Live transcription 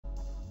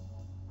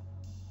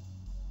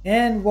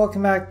And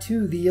welcome back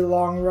to the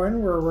long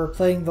run where we're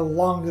playing the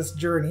longest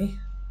journey.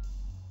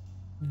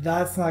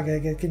 That's not gonna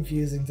get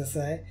confusing to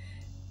say.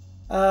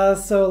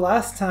 So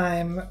last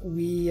time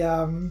we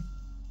got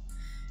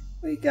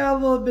a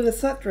little bit of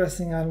set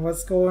dressing on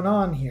what's going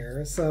on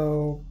here.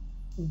 So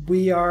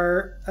we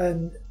are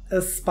an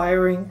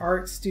aspiring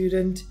art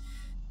student.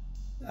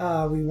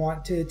 We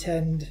want to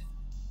attend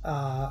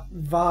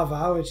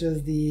VAVA, which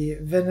is the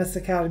Venice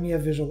Academy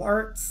of Visual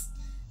Arts.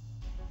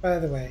 By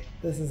the way,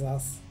 this is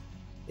us.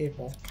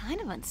 April.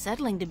 Kind of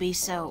unsettling to be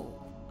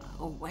so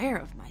aware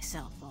of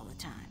myself all the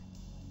time.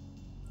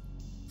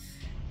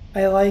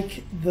 I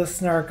like the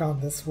snark on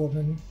this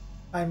woman.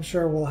 I'm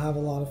sure we'll have a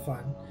lot of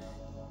fun.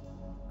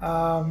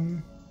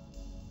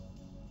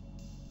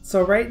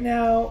 So right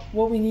now,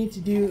 what we need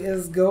to do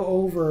is go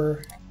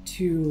over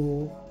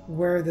to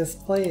where this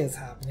play is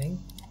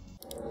happening.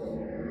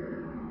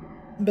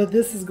 But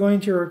this is going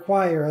to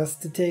require us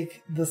to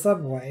take the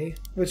subway,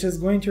 which is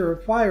going to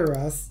require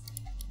us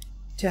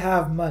to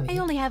have money. I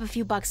only have a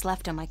few bucks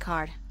left on my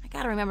card. I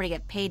gotta remember to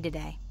get paid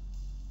today.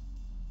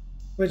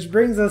 Which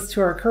brings us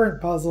to our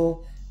current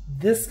puzzle.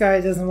 This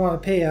guy doesn't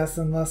want to pay us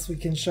unless we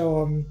can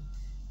show him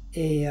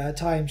a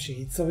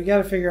timesheet. So we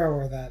gotta figure out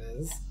where that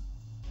is.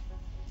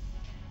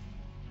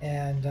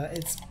 And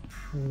it's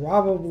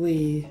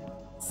probably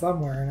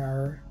somewhere in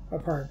our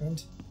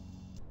apartment.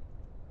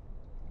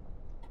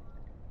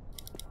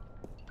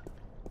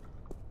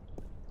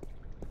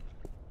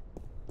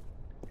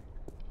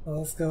 Well,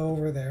 let's go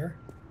over there.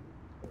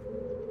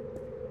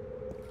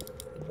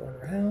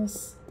 Border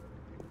house.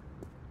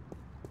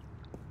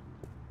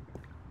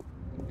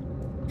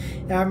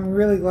 Yeah, I'm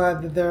really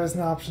glad that there is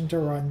an option to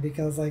run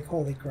because, like,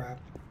 holy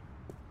crap.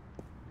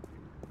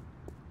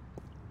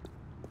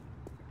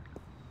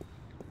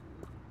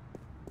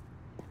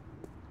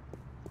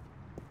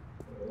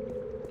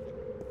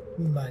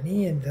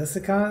 Money in this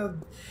economy?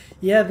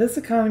 Yeah, this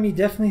economy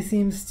definitely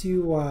seems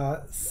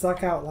to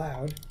suck out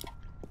loud.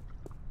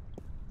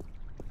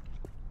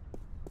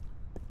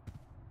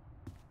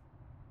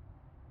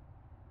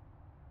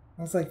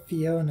 Looks like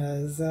Fiona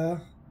is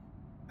out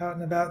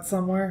and about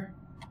somewhere.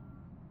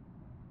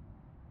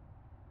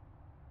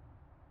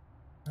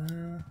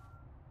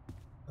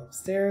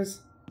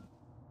 Upstairs.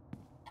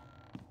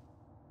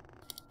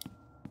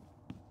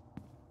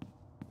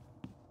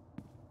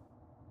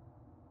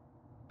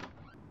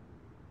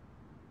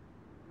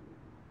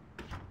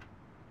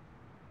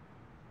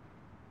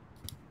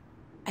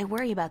 I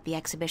worry about the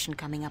exhibition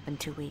coming up in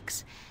 2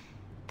 weeks.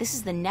 This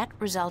is the net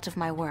result of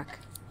my work.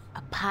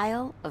 A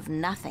pile of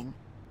nothing.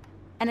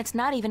 And it's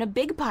not even a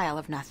big pile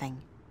of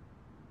nothing.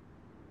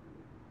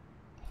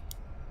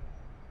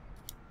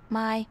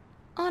 My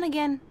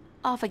on-again,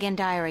 off-again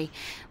diary.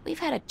 We've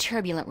had a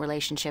turbulent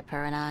relationship,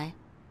 her and I.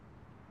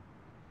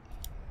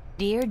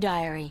 Dear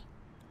diary,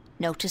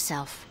 note to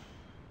self.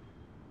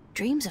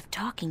 Dreams of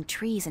talking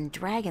trees and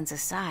dragons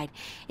aside,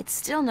 it's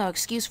still no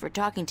excuse for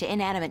talking to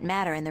inanimate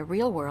matter in the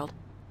real world.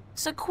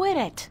 So quit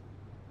it.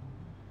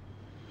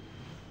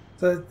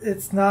 So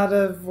it's not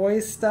a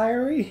voice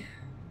diary?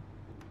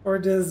 Or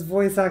does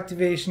voice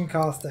activation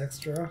cost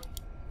extra?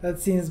 That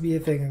seems to be a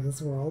thing in this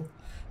world.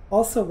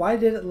 Also, why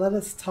did it let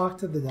us talk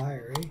to the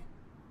diary?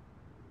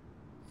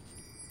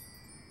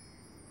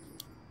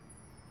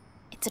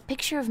 It's a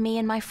picture of me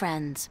and my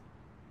friends.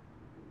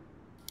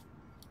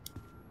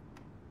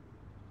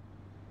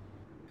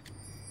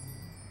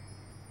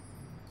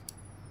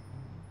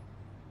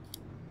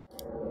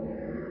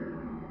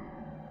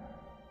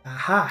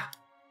 Aha!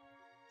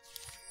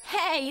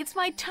 Hey, it's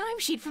my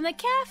timesheet from the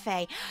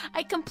cafe.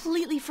 I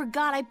completely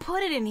forgot I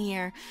put it in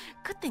here.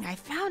 Good thing I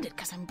found it,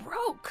 because I'm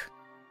broke.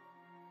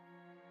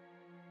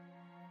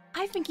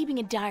 I've been keeping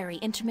a diary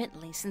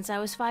intermittently since I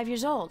was 5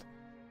 years old.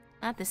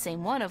 Not the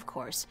same one, of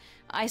course.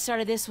 I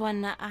started this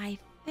one, I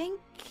think,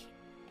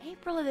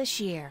 April of this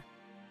year.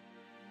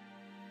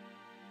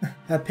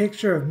 A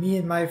picture of me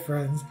and my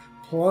friends,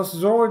 plus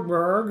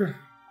Zoidberg.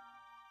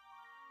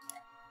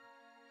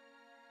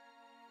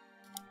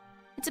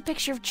 It's a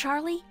picture of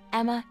Charlie,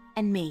 Emma,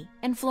 and me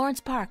in Florence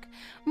Park.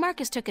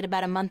 Marcus took it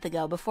about a month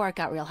ago before it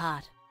got real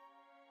hot.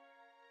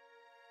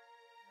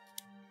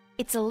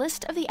 It's a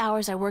list of the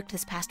hours I worked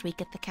this past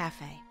week at the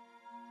cafe.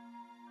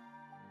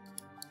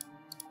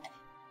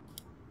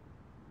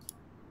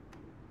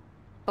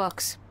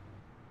 Books.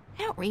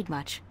 I don't read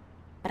much,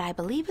 but I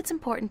believe it's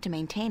important to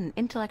maintain an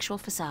intellectual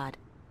facade.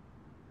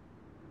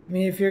 I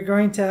mean, if you're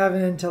going to have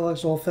an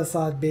intellectual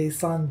facade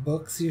based on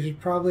books, you should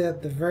probably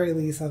at the very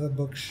least have a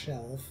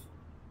bookshelf.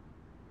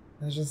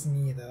 That's just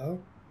me,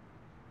 though.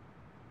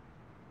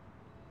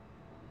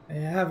 I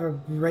have a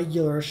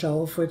regular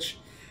shelf, which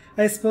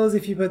I suppose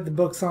if you put the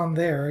books on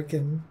there, it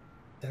can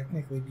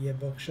technically be a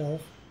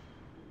bookshelf.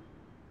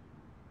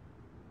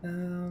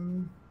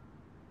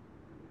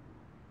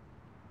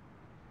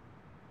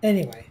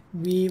 Anyway,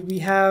 we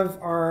have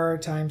our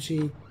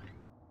timesheet.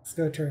 Let's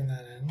go turn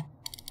that in.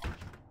 I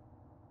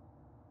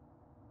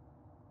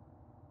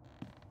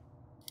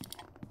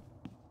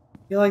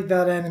feel like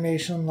that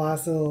animation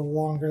lasted a little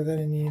longer than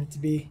it needed to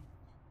be.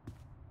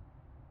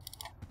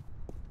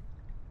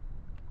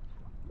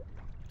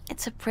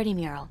 It's a pretty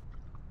mural.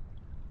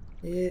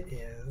 It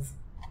is.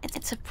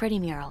 It's a pretty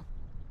mural.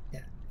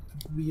 Yeah,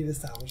 we've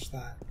established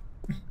that.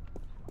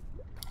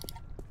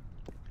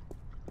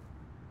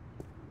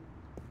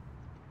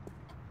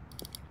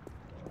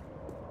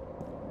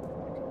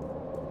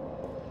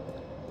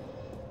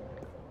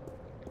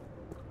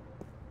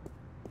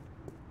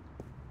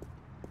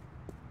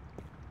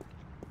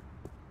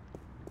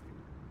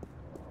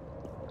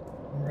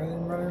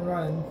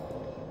 Running.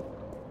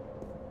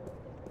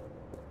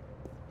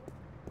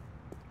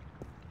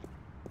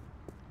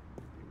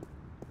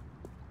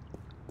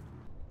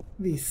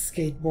 These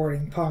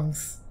skateboarding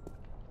punks.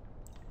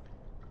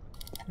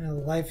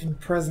 Life in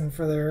prison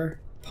for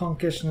their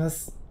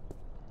punkishness.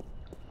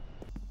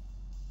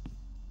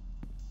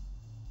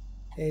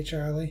 Hey,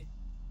 Charlie.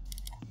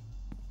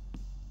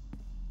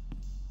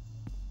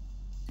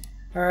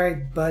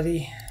 Alright,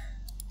 buddy.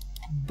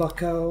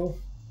 Bucko.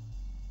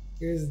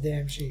 Here's the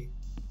damn sheet.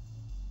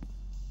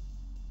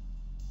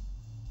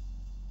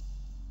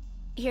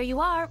 Here you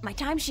are, my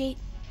timesheet.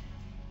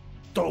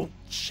 Don't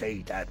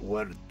say that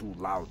word too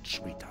loud,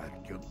 sweetheart.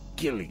 You're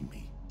killing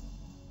me.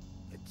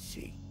 Let's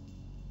see.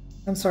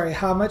 I'm sorry,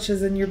 how much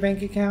is in your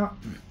bank account?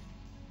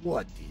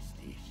 What is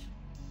this?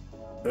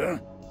 Huh?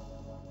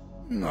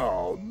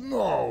 No.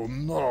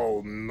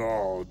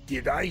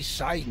 Did I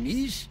sign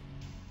this?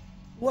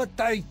 What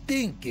I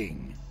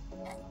thinking?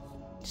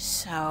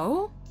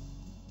 So?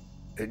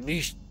 At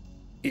least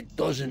it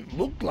doesn't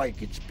look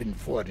like it's been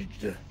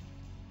forged.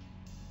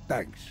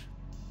 Thanks.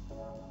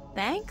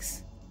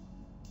 Thanks?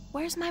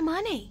 Where's my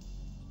money?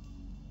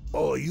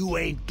 Oh, you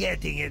ain't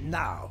getting it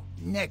now.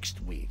 Next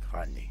week,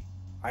 honey.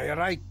 I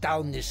write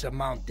down this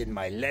amount in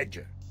my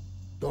ledger.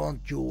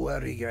 Don't you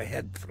worry your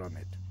head from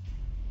it.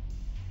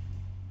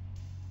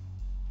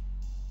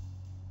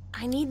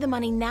 I need the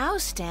money now,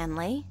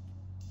 Stanley.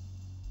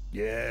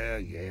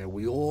 Yeah,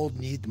 we all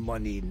need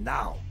money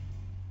now.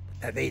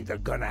 But that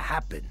ain't gonna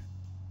happen.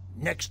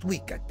 Next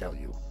week, I tell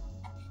you.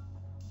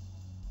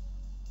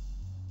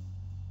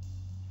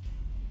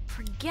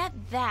 Forget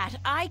that.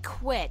 I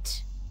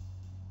quit.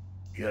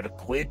 You're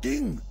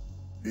quitting?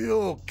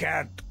 You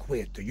can't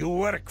quit. You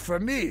work for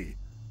me.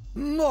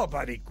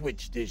 Nobody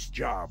quits this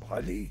job,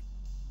 honey.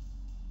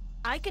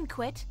 I can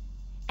quit.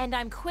 And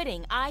I'm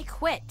quitting. I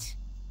quit.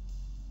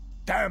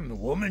 Damn,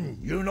 woman.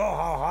 You know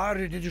how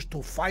hard it is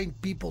to find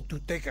people to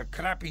take a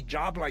crappy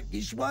job like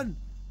this one?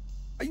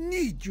 I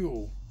need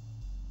you.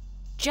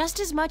 Just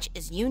as much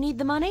as you need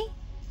the money?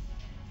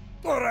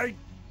 All right.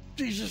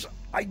 Jesus,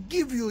 I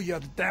give you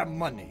your damn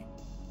money.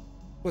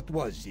 What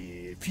was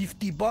it,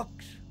 $50?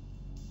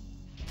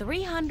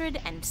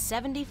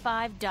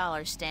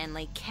 $375,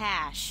 Stanley,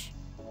 cash.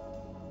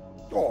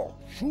 Oh,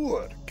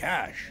 sure,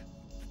 cash.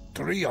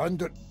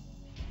 300.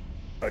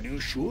 Are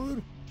you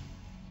sure?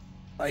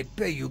 I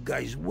pay you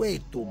guys way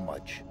too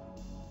much.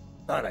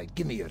 All right,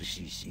 give me your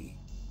CC.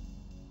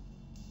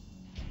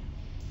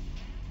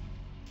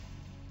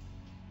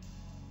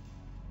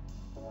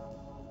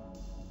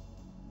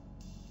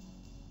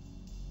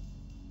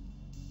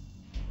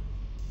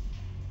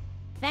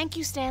 Thank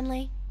you,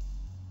 Stanley.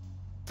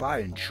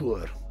 Fine,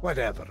 sure,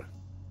 whatever.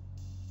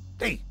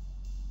 Hey,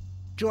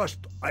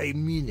 I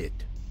mean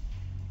it.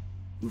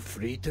 You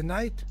free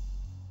tonight?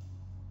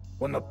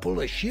 Wanna pull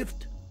a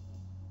shift?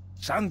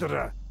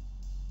 Sandra,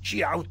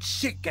 she out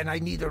sick and I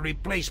need a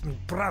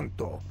replacement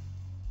pronto.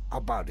 How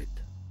about it?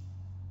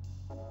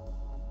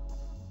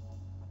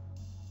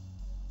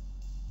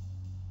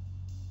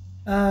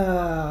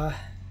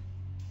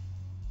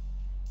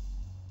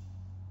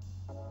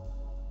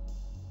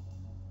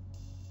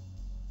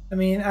 I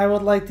mean, I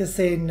would like to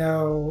say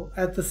no.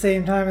 At the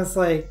same time, it's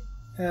like,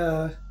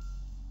 the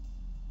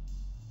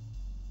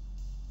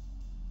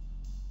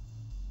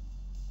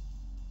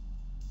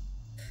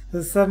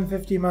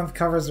 $750 a month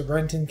covers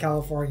rent in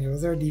California.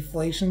 Was there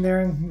deflation there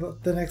in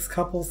the next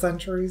couple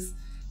centuries?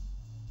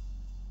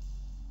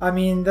 I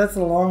mean, that's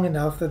long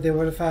enough that they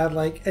would have had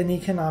like an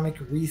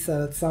economic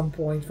reset at some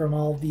point from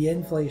all the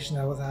inflation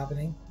that was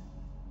happening.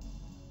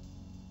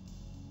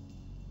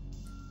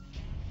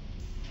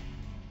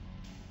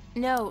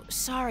 No,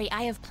 sorry,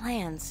 I have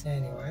plans.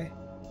 Anyway.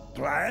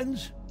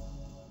 Plans?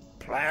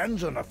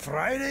 Plans on a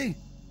Friday?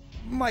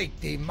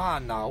 Mighty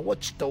mana,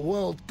 what's the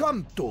world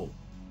come to?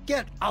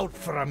 Get out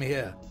from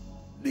here.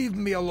 Leave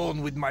me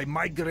alone with my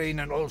migraine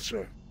and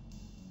ulcer.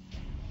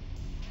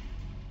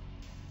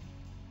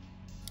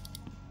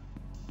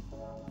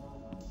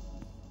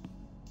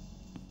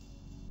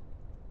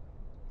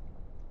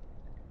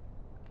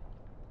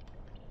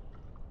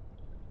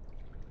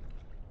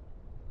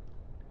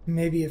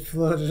 Maybe it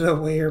floated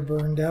away or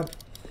burned up.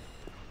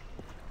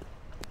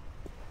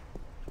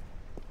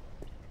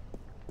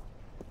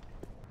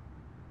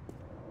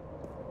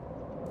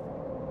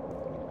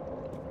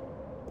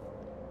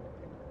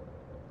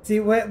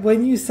 See,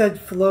 when you said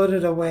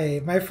floated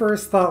away, my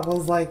first thought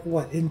was like,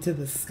 what, into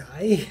the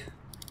sky?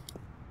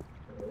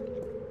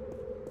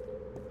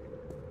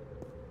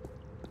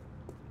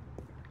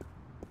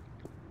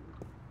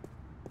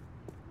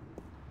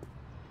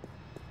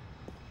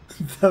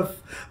 the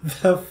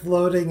the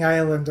floating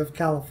island of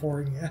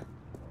California.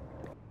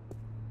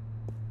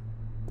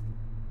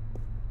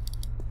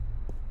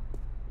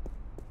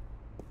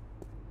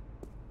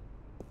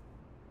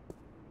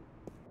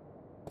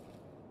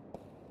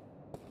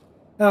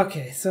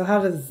 Okay, so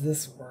how does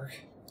this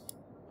work?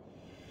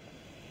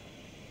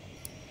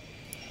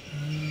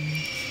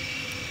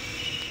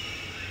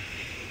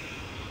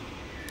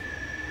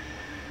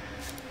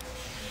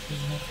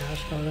 There's no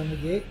cash card on the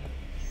gate.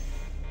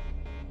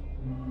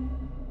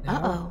 No.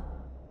 Uh-oh.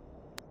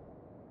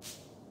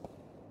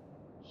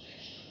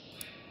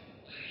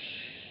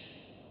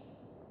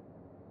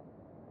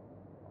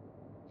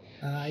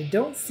 I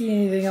don't see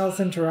anything else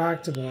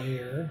interactable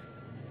here.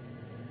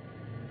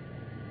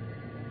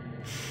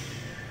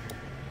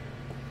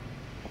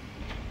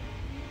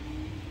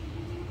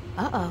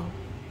 Uh-oh.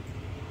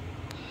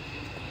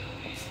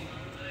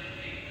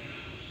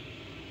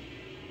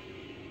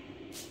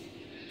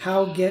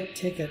 How get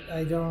ticket?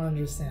 I don't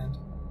understand.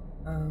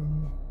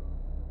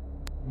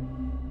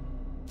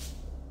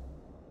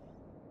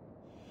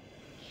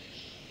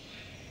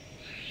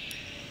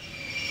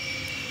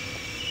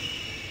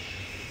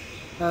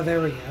 Oh,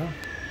 there we go.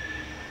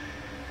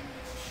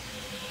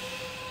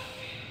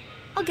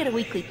 I'll get a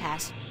weekly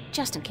pass,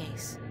 just in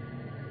case.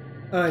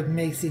 Oh, it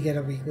makes you get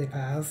a weekly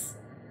pass.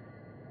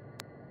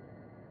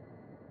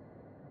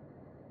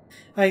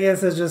 I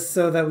guess it's just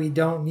so that we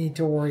don't need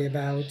to worry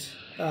about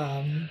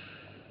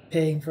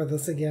paying for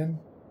this again.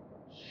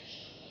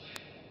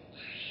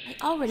 I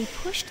already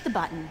pushed the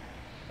button.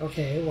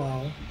 Okay,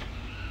 well...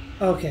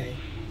 Okay.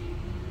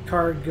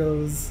 Card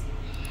goes...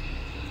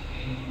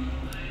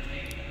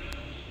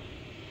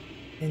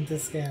 into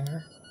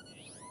scanner.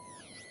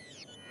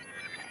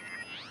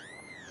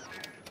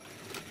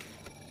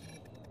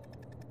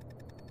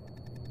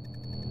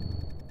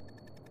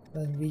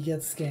 Then we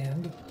get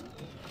scanned.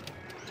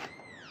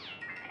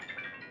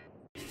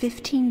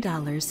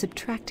 $15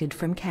 subtracted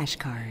from cash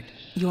card.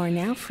 You are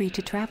now free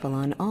to travel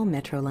on all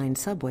Metroline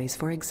subways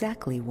for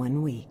exactly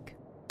 1 week.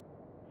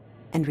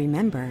 And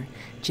remember,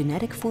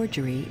 genetic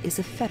forgery is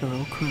a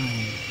federal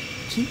crime.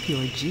 Keep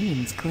your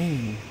genes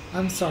clean.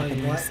 I'm sorry, Have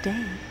a nice what?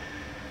 day.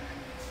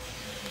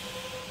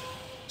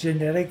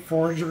 Genetic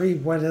forgery?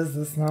 What is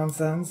this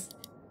nonsense?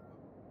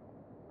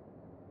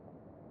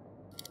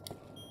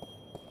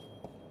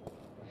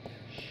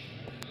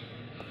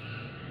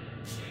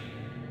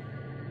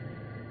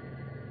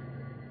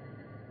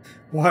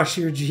 Wash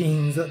your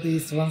jeans at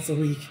least once a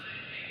week.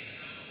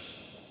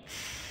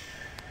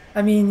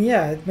 I mean,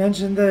 yeah, it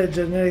mentioned that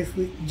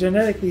it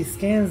genetically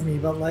scans me,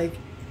 but like,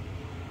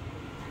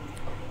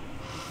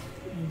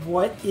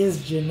 what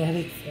is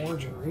genetic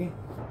forgery?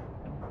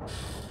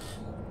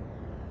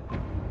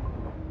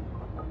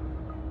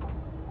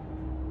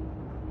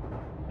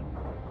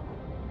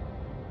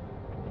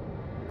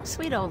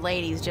 Sweet old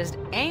ladies just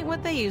ain't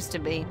what they used to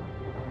be.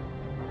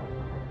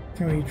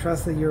 Can we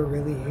trust that you're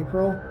really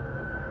April?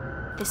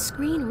 The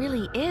screen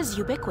really is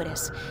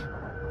ubiquitous.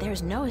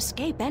 There's no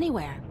escape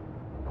anywhere.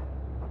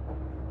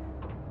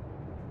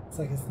 It's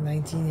like it's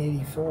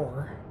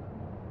 1984.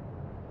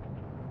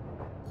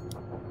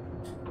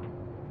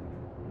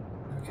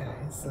 Okay,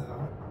 so...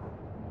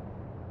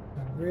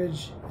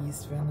 Bridge,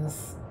 East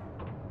Venice.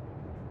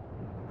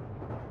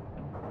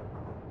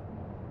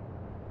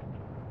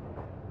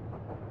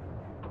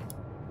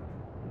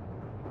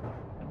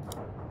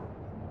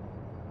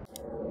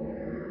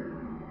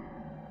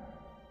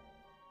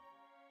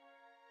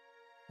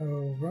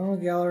 Oh, Roma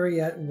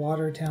Gallery at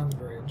Watertown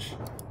Bridge.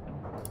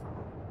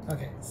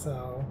 Okay,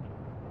 so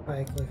if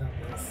I click on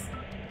this.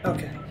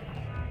 Okay.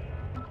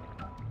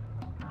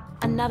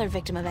 Another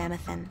victim of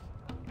Amethyst.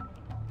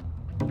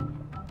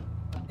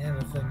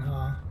 Anything,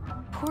 huh?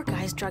 Poor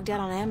guy's drugged out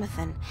on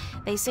Amethyst.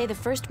 They say the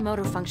first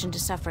motor function to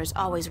suffer is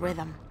always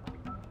rhythm.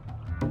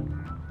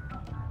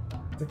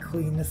 The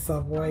cleanest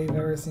subway you've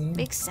ever seen.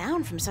 Big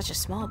sound from such a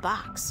small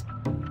box.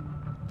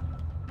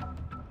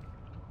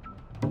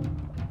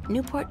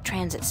 Newport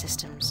Transit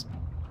Systems.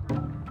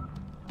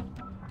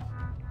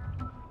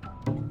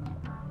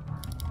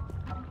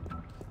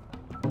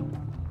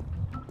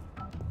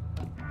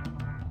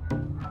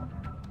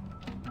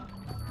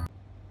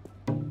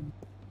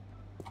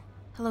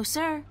 Hello,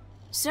 sir.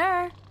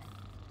 Sir?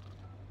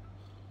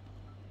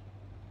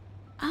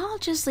 I'll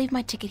just leave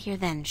my ticket here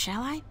then,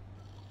 shall I?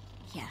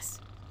 Yes.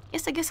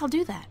 Yes, I guess I'll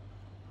do that.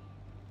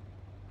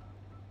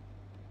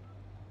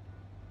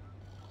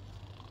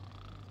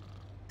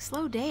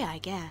 Slow day, I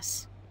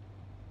guess.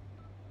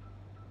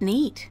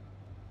 Neat.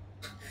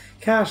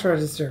 Cash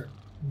register.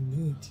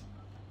 Neat.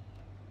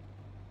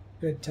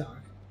 Good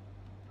talk.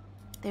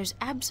 There's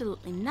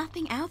absolutely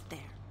nothing out there.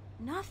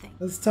 Nothing.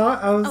 Let's talk.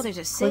 Oh, there's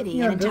a city,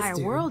 an entire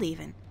dude. world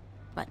even.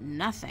 But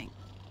nothing.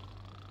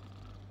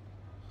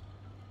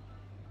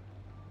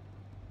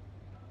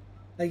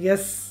 I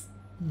guess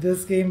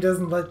this game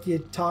doesn't let you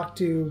talk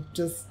to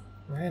just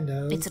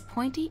randos. It's a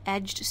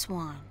pointy-edged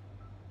swan.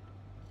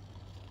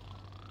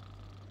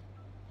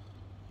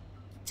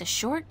 It's a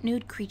short,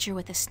 nude creature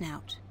with a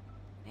snout.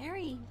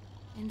 Very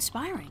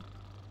inspiring.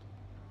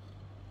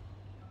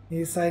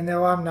 least I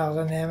know I'm not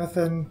an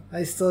Amethyst.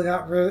 I still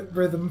got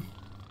rhythm.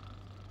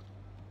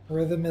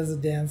 Rhythm is a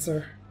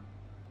dancer.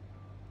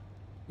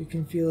 You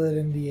can feel it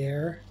in the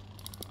air.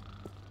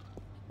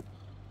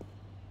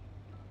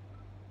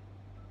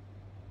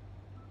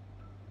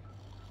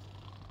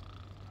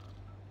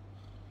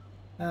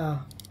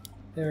 Oh,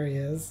 there he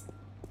is.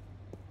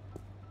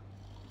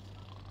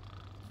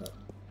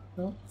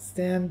 Don't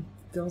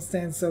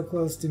stand so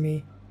close to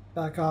me.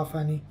 Back off,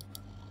 honey.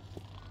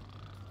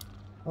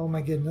 Oh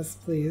my goodness,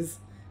 please.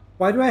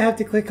 Why do I have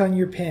to click on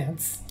your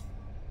pants?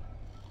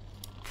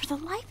 For the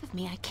life of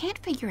me, I can't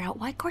figure out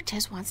why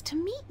Cortez wants to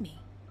meet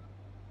me.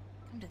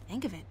 Come to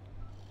think of it,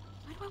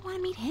 why do I want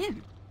to meet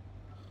him?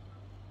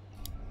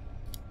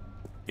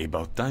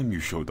 About time you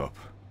showed up.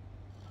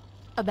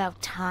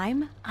 About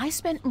time? I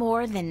spent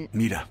more than...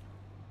 Mira,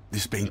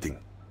 this painting.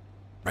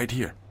 Right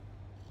here.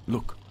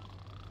 Look.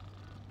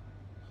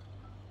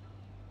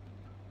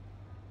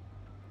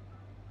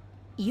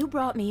 You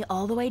brought me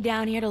all the way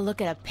down here to look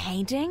at a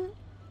painting?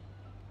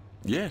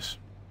 Yes,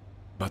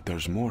 but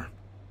there's more.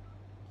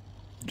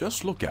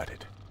 Just look at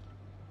it.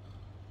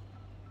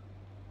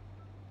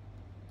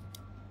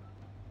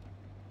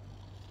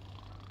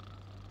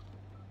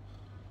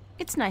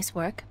 It's nice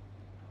work.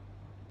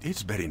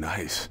 It's very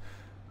nice.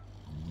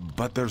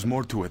 But there's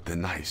more to it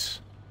than nice.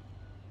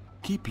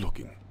 Keep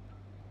looking.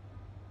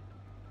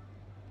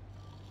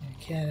 You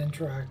can't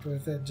interact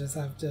with it, just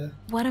have to...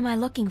 What am I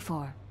looking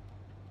for?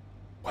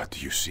 What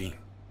do you see?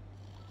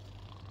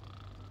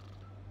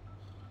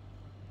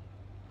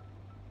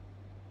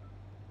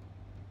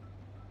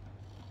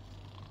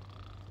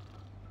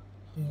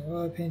 You know,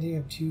 a painting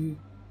of two...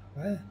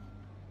 What?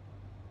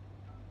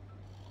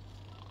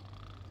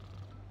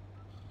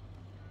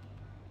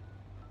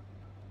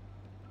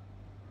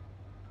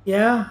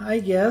 Yeah, I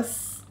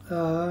guess.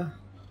 I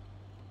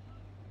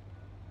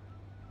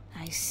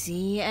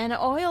see an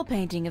oil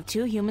painting of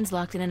two humans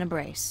locked in an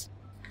embrace.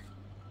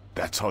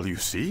 That's all you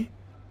see?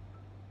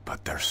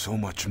 But there's so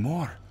much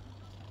more.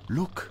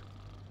 Look.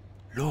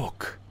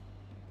 Look.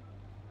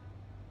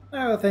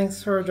 Oh,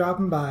 thanks for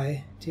dropping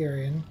by,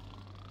 Tyrion.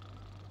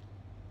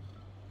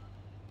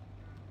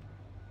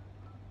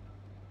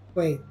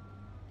 Wait,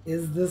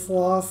 is this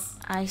loss?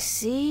 I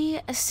see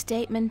a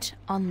statement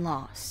on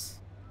loss.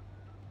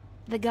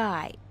 The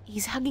guy,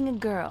 he's hugging a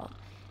girl,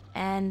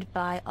 and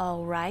by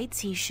all rights,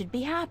 he should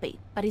be happy,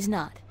 but he's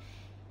not.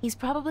 He's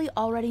probably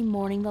already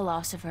mourning the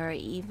loss of her,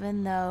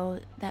 even though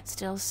that's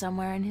still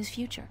somewhere in his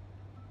future.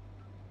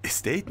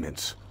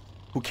 Statements?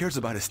 Who cares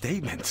about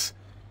statements?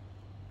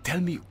 Tell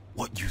me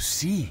what you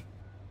see.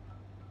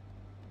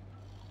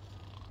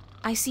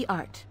 I see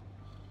art.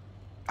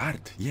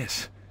 Art,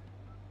 yes.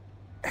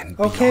 And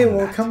okay, beyond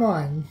well, that, come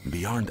on.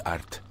 Beyond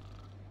art.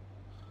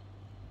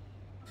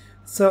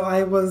 So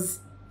I was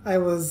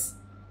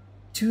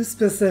too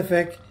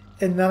specific,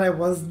 and then I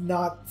was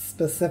not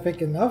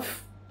specific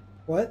enough?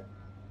 What?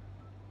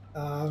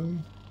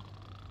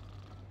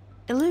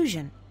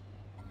 Illusion.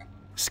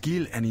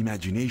 Skill and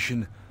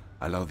imagination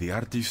allow the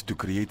artist to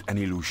create an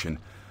illusion,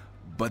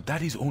 but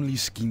that is only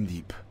skin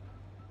deep.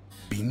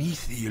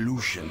 Beneath the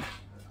illusion,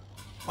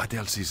 what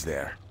else is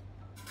there?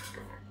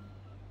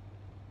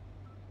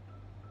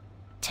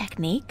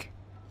 Technique?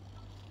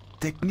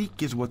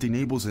 Technique is what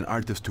enables an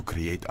artist to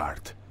create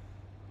art.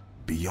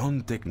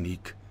 Beyond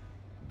technique,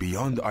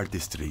 beyond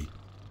artistry,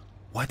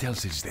 what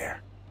else is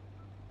there?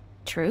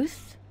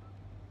 Truth?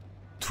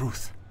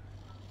 Truth.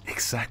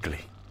 Exactly.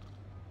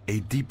 A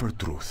deeper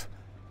truth.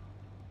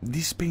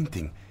 This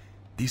painting,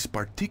 this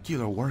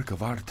particular work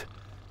of art,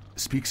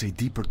 speaks a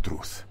deeper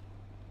truth.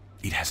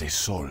 It has a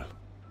soul.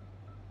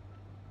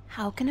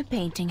 How can a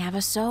painting have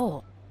a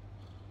soul?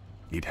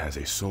 It has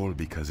a soul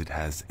because it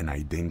has an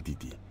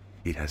identity.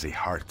 It has a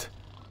heart.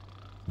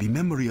 The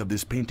memory of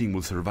this painting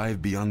will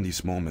survive beyond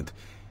this moment.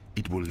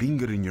 It will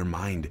linger in your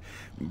mind,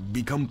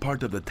 become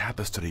part of the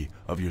tapestry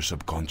of your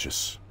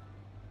subconscious.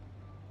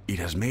 It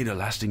has made a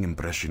lasting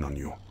impression on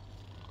you,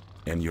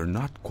 and you're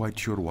not quite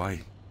sure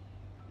why.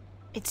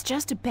 It's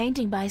just a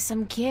painting by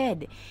some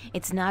kid.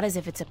 It's not as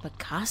if it's a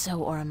Picasso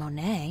or a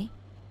Monet.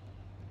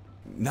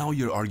 Now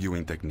you're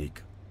arguing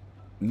technique.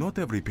 Not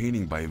every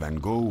painting by Van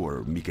Gogh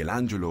or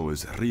Michelangelo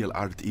is real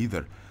art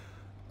either,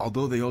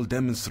 although they all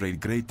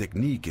demonstrate great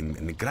technique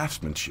and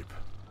craftsmanship.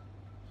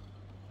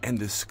 And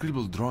the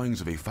scribbled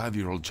drawings of a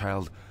 5-year-old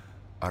child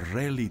are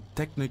rarely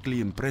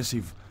technically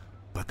impressive,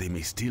 but they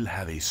may still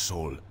have a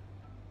soul.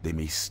 They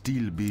may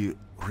still be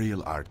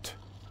real art.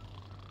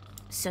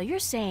 So you're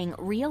saying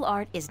real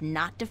art is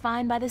not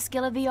defined by the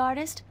skill of the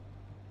artist?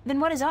 Then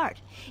what is art?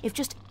 If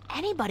just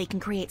anybody can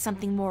create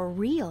something more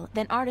real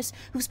than artists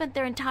who've spent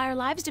their entire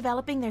lives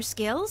developing their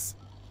skills?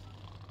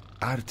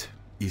 Art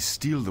is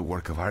still the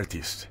work of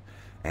artists,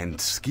 and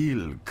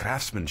skill,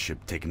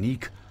 craftsmanship,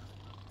 technique,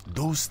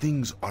 those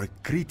things are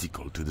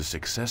critical to the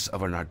success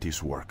of an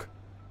artist's work.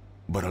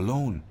 But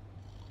alone,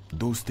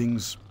 those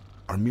things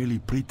are merely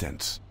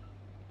pretense.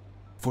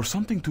 For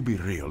something to be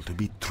real, to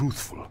be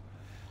truthful,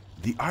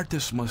 the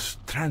artist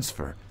must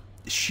transfer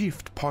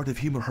shift part of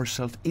him or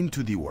herself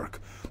into the work,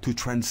 to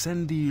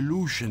transcend the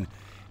illusion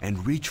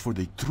and reach for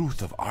the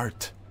truth of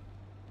art.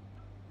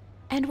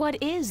 And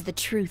what is the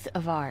truth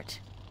of art?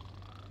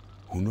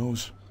 Who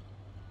knows?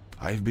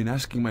 I've been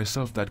asking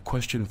myself that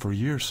question for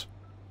years.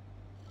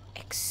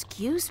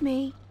 Excuse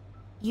me?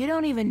 You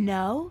don't even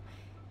know?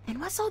 Then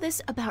what's all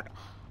this about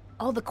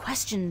all the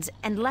questions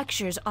and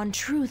lectures on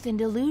truth and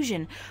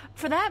illusion?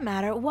 For that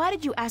matter, why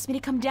did you ask me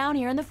to come down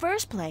here in the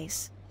first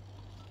place?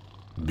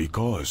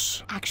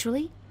 Because...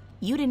 Actually,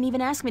 you didn't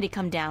even ask me to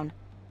come down.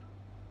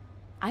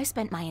 I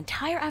spent my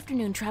entire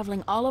afternoon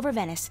traveling all over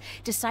Venice,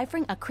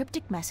 deciphering a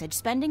cryptic message,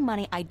 spending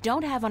money I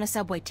don't have on a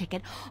subway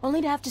ticket,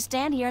 only to have to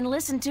stand here and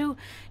listen to...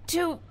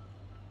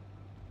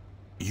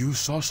 You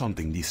saw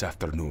something this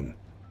afternoon.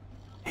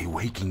 A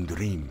waking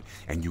dream,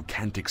 and you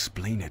can't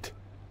explain it.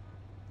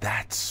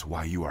 That's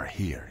why you are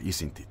here,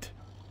 isn't it?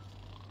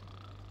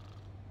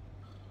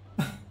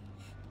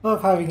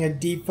 Love having a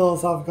deep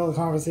philosophical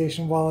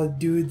conversation while a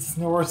dude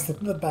snores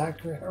in the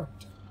background.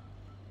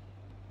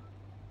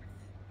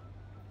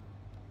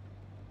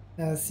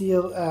 See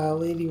a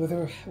lady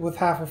with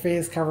half her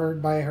face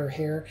covered by her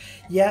hair.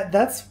 Yeah,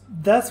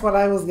 that's what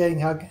I was getting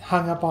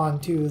hung up on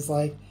too. Is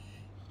like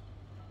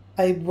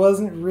I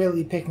wasn't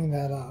really picking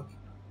that up.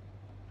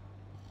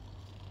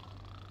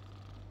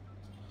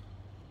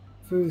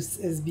 Foos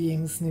is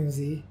being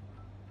snoozy.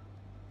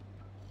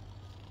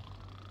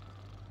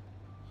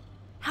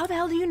 How the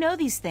hell do you know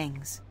these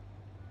things?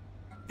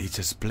 It's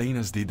as plain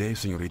as the day,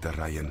 Señorita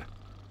Ryan.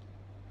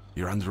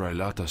 You're under a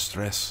lot of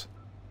stress.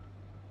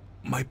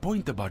 My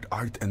point about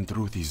art and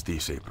truth is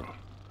this, April.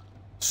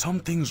 Some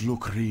things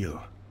look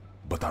real,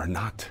 but are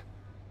not.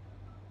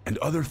 And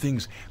other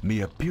things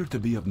may appear to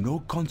be of no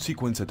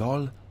consequence at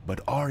all,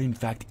 but are in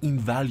fact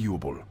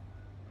invaluable.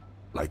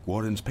 Like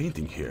Warren's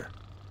painting here.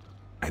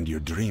 And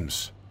your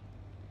dreams.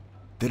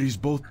 There is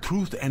both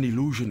truth and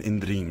illusion in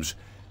dreams,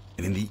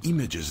 and in the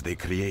images they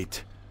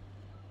create.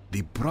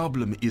 The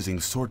problem is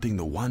in sorting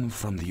the one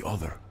from the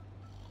other.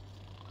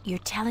 You're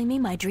telling me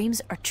my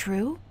dreams are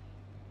true?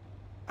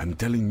 I'm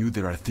telling you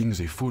there are things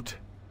afoot,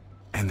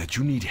 and that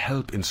you need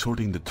help in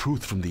sorting the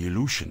truth from the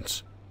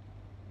illusions.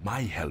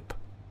 My help.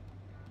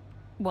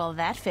 Well,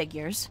 that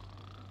figures.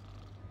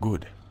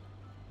 Good.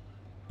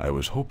 I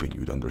was hoping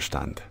you'd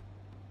understand.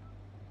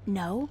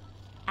 No,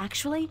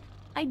 actually,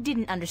 I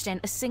didn't understand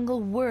a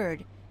single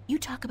word. You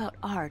talk about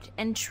art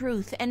and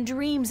truth and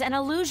dreams and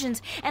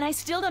illusions, and I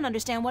still don't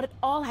understand what it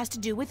all has to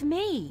do with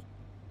me.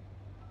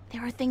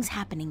 There are things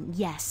happening,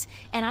 yes,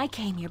 and I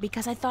came here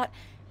because I thought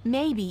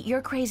maybe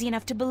you're crazy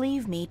enough to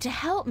believe me, to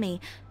help me.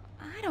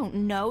 I don't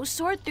know,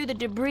 sort through the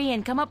debris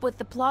and come up with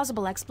the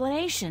plausible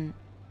explanation.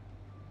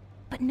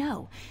 But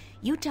no,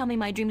 you tell me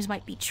my dreams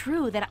might be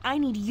true, that I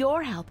need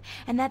your help,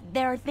 and that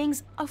there are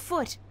things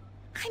afoot.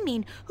 I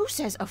mean, who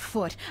says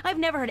afoot? I've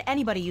never heard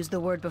anybody use the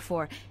word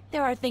before.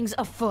 There are things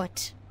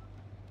afoot.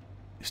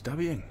 Está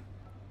bien.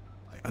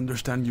 I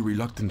understand your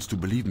reluctance to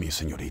believe me,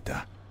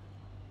 señorita.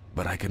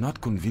 But I cannot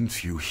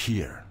convince you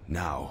here,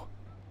 now.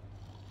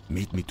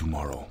 Meet me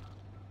tomorrow.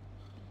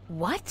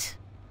 What?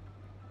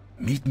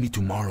 Meet me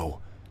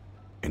tomorrow,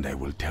 and I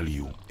will tell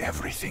you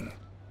everything.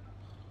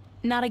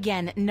 Not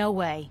again, no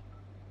way.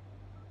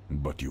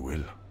 But you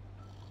will.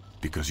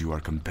 Because you are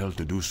compelled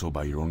to do so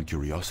by your own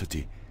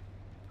curiosity.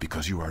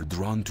 Because you are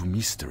drawn to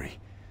mystery.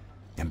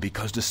 And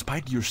because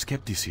despite your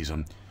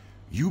skepticism,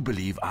 you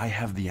believe I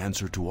have the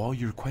answer to all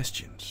your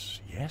questions,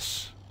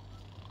 yes?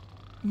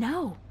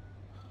 No.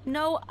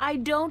 No, I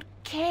don't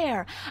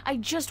care. I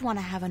just want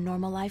to have a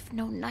normal life.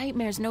 No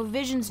nightmares, no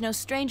visions, no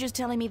strangers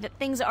telling me that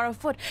things are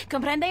afoot.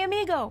 Comprende,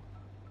 amigo?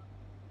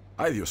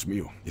 Ay, Dios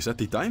mío. Is that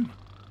the time?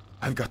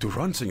 I've got to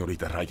run,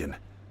 señorita Ryan.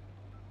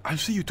 I'll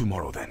see you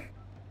tomorrow, then.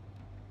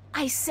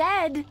 I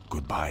said...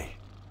 Goodbye.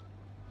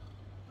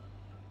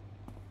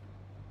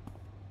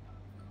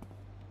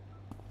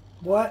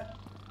 What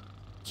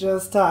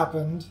just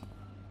happened?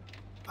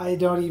 I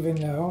don't even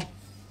know.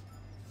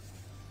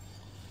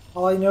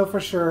 All I know for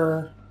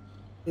sure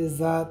is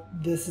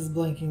that this is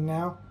blinking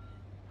now.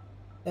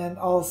 And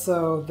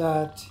also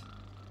that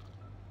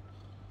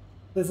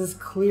this is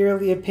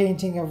clearly a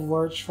painting of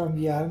Lurch from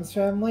the Addams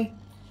Family.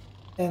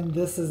 And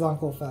this is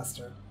Uncle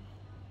Fester.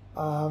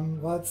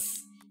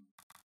 Let's...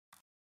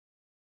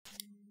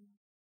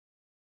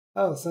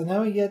 Oh, so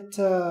now we get,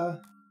 now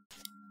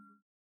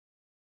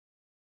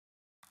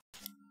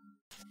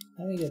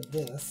we get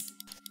this.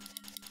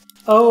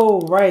 Oh,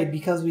 right,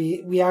 because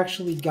we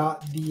actually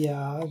got the,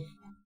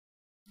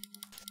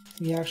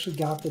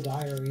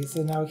 diary,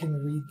 so now we can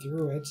read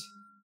through it.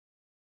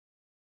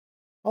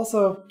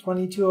 Also,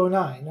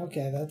 2209.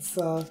 Okay, that's,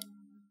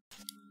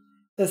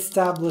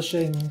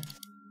 establishing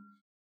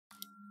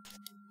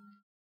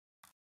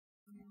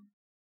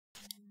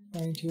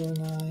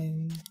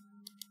 2209.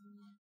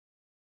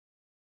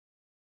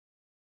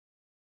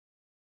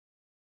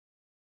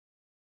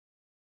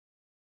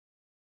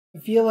 I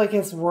feel like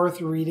it's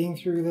worth reading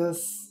through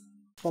this,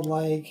 but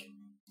like,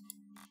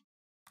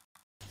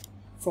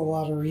 it's a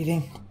lot of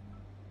reading.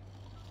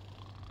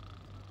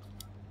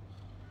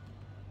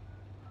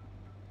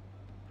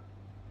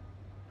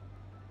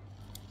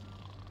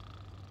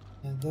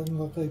 And it doesn't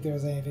look like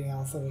there's anything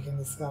else that we can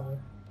discover.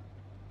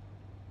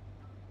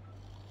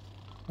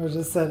 Or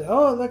just said,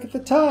 oh, look at the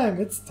time.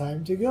 It's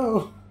time to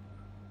go.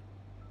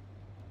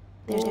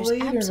 There's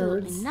Later,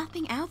 absolutely nerds.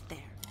 nothing out there.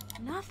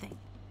 Nothing.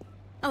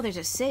 Oh, there's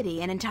a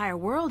city, an entire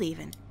world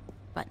even.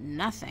 But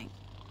nothing.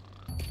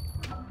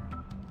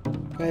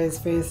 Guys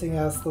facing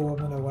us, the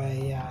woman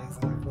away. Yeah,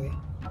 exactly.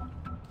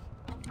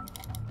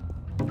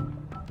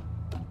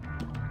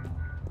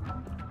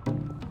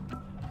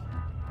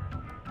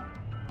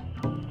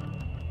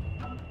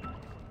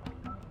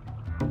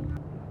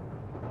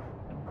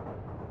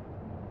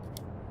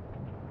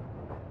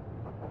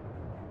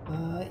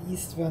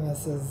 East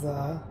Venice is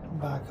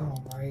back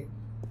home, right?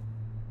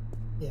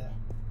 Yeah.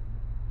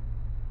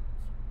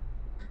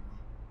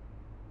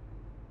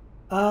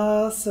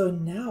 So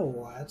now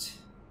what?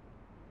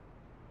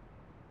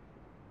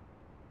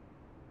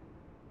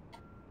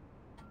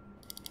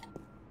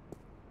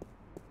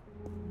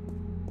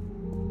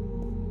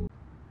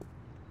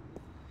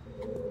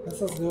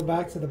 Guess let's go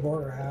back to the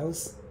border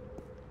house.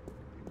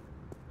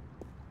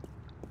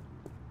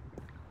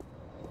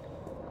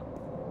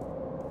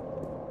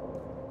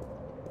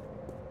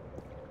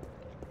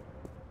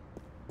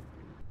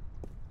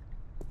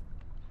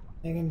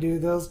 I can do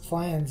those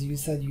plans you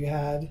said you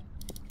had.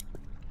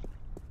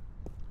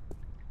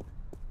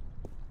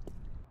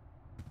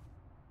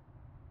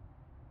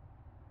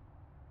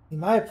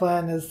 My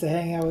plan is to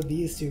hang out with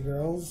these two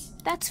girls.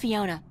 That's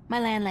Fiona, my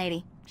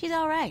landlady. She's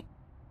alright.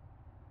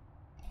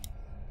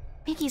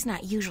 Mickey's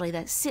not usually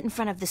the sit in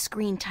front of the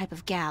screen type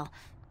of gal.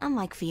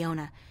 Unlike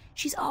Fiona,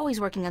 she's always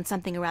working on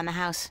something around the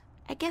house.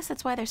 I guess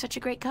that's why they're such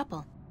a great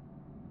couple.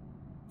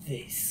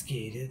 They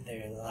skated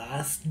their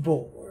last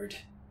board.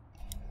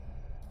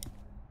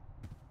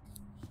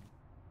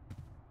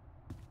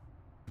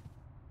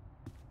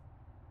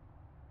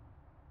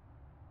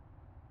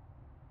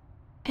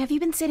 Have you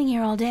been sitting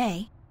here all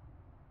day?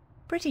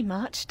 Pretty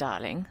much,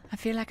 darling. I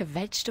feel like a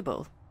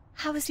vegetable.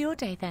 How was your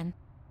day, then?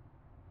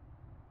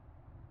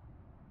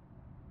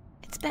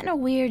 It's been a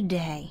weird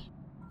day.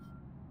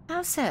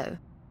 How so?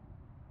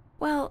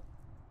 Well,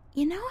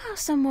 you know how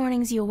some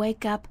mornings you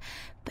wake up,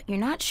 but you're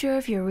not sure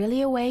if you're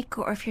really awake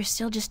or if you're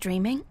still just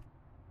dreaming?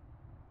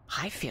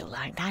 I feel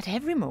like that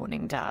every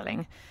morning,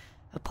 darling.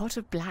 A pot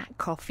of black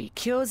coffee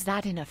cures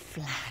that in a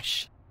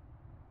flash.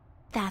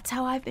 That's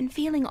how I've been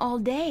feeling all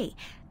day.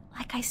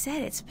 Like I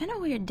said, it's been a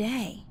weird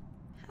day.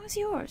 How was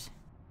yours?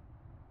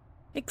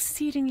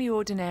 Exceedingly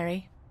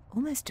ordinary.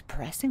 Almost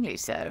depressingly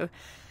so.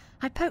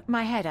 I poked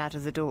my head out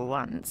of the door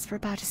once, for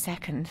about a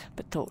second,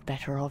 but thought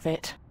better of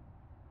it.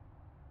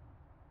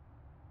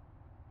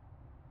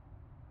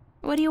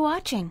 What are you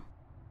watching?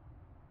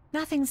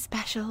 Nothing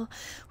special.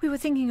 We were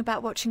thinking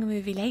about watching a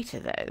movie later,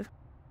 though.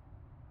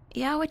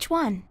 Yeah, which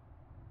one?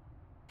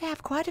 They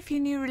have quite a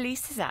few new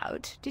releases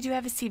out. Did you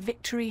ever see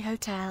Victory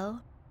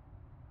Hotel?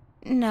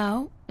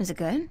 No. Is it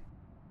good?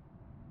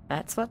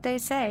 That's what they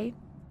say,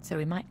 so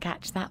we might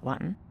catch that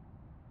one.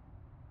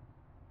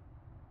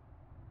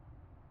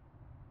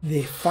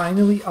 They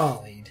finally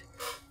ollied.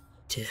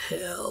 To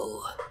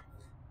hell.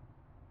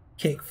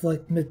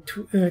 Kickflip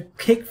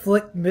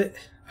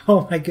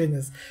oh my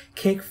goodness.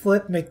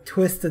 Kickflip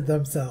McTwisted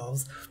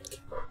themselves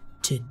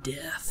to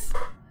death.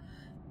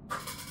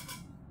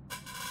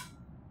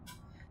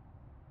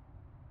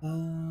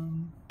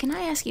 Can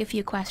I ask you a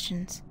few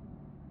questions?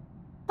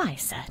 Why,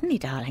 certainly,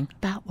 darling.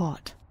 About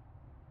what?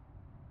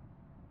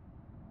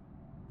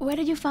 Where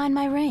did you find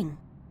my ring?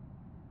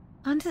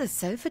 Under the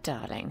sofa,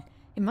 darling.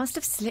 It must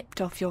have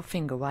slipped off your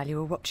finger while you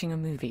were watching a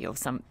movie or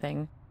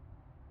something.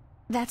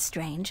 That's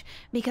strange,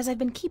 because I've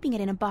been keeping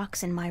it in a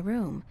box in my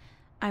room.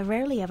 I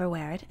rarely ever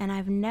wear it, and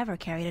I've never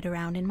carried it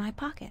around in my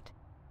pocket.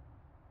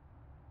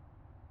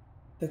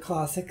 The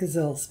classic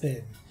gazelle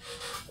spin.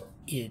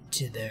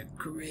 Into their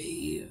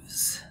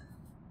graves.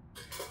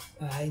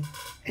 I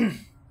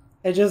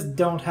just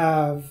don't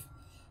have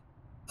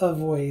a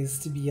voice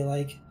to be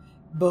like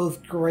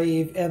both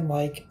grave and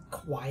like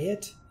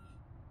quiet.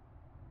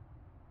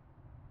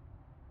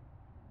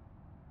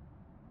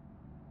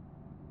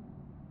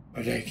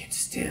 But I can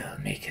still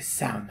make it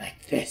sound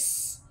like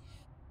this.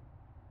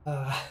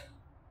 What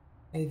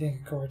do you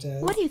think of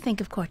Cortez? What do you think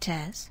of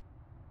Cortez?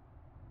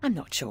 I'm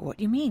not sure what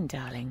you mean,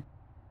 darling.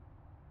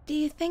 Do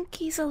you think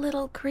he's a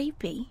little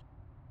creepy?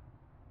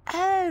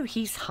 Oh,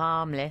 he's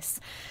harmless.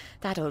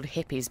 That old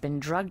hippie's been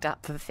drugged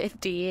up for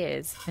 50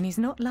 years, and he's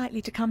not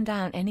likely to come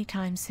down any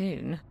time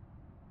soon.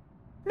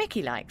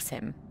 Mickey likes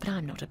him, but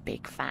I'm not a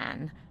big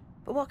fan.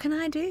 But what can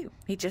I do?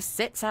 He just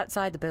sits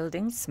outside the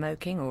building,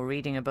 smoking or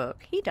reading a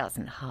book. He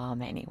doesn't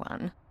harm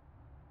anyone.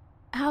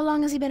 How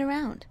long has he been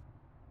around?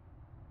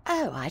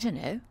 Oh, I don't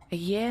know. A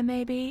year,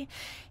 maybe?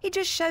 He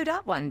just showed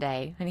up one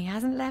day, and he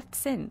hasn't left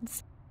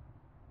since.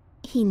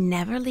 He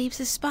never leaves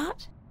his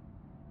spot?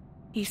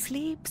 He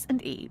sleeps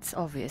and eats,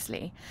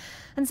 obviously,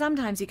 and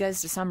sometimes he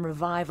goes to some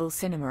revival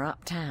cinema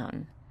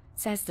uptown.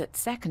 Says that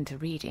second to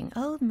reading,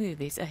 old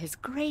movies are his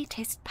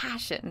greatest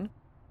passion.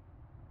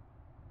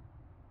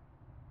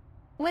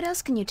 What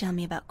else can you tell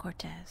me about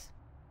Cortez?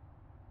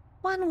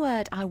 One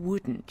word I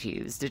wouldn't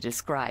use to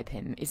describe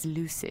him is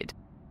lucid.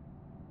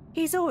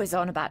 He's always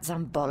on about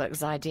some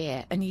bollocks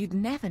idea, and you'd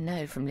never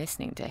know from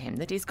listening to him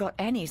that he's got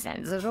any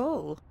sense at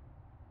all.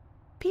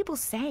 People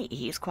say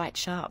he's quite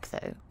sharp,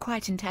 though,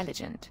 quite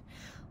intelligent,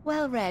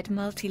 well-read,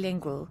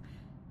 multilingual,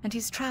 and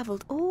he's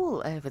travelled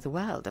all over the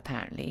world,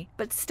 apparently,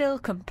 but still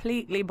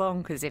completely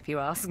bonkers, if you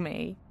ask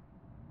me.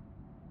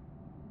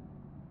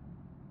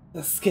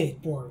 The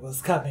skateboard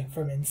was coming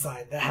from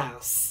inside the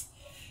house,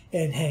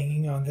 and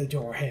hanging on the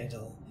door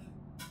handle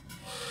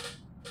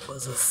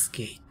was a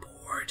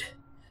skateboard.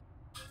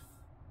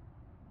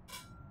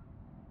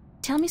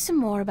 Tell me some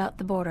more about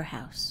the border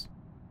house.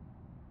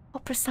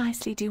 What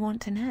precisely do you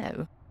want to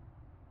know?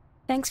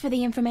 Thanks for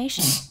the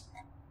information.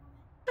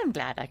 I'm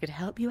glad I could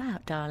help you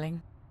out,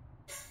 darling.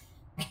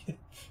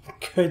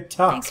 Good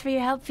talk. Thanks for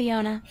your help,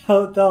 Fiona.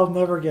 They'll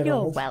never get You're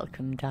old.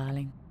 welcome,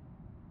 darling.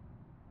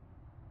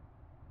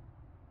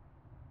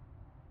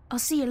 I'll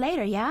see you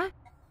later, yeah?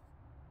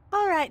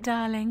 All right,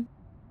 darling.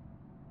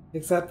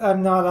 Except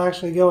I'm not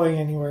actually going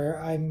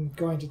anywhere. I'm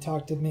going to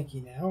talk to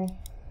Mickey now.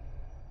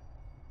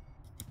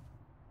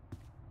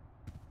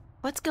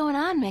 What's going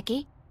on,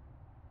 Mickey?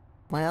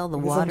 Well, the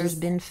Because I'm water's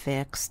just- been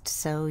fixed,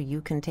 so you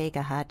can take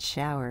a hot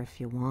shower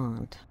if you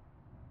want.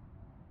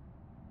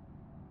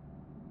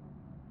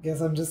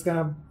 Guess I'm just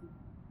gonna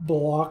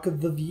block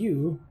the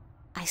view.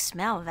 I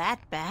smell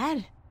that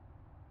bad.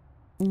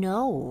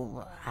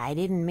 No, I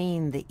didn't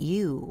mean that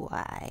you.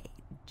 I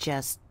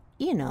just,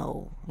 you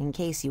know, in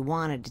case you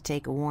wanted to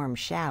take a warm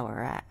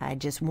shower, I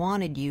just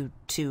wanted you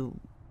to...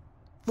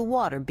 the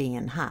water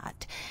being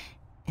hot,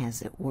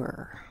 as it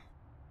were.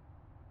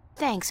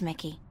 Thanks,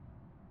 Mickey.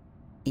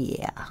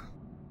 Yeah.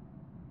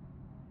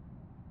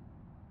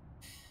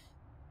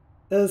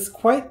 There's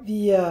quite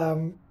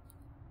the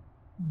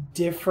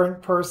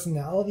different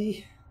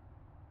personality.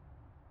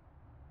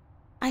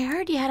 I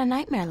heard you had a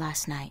nightmare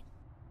last night.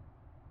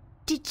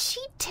 Did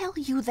she tell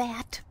you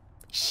that?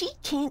 She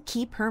can't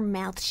keep her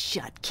mouth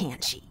shut,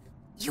 can't she?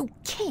 You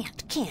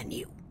can't, can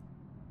you?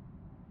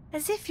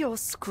 As if your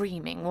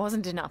screaming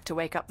wasn't enough to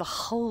wake up the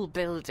whole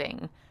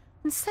building.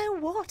 And so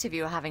what if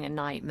you're having a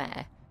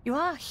nightmare? You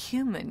are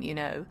human, you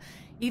know,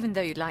 even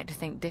though you'd like to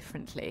think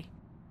differently.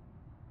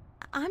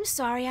 I'm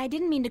sorry, I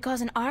didn't mean to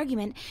cause an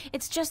argument.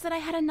 It's just that I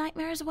had a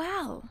nightmare as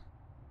well.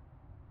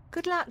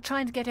 Good luck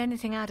trying to get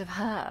anything out of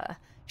her.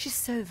 She's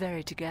so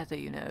very together,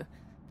 you know.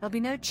 There'll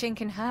be no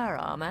chink in her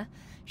armor.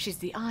 She's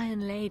the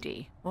Iron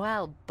Lady.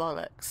 Well,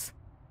 bollocks.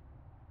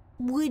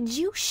 Would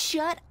you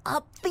shut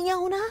up,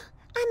 Fiona?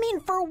 I mean,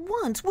 for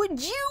once,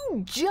 would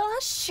you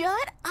just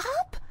shut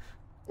up?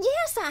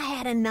 Yes, I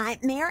had a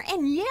nightmare,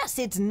 and yes,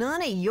 it's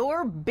none of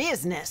your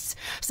business.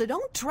 So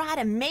don't try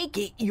to make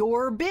it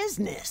your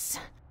business.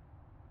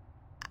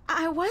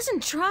 I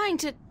wasn't trying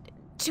to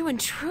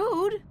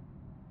intrude.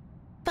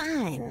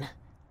 Fine.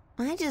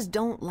 I just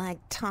don't like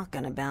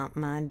talking about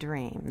my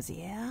dreams,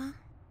 yeah?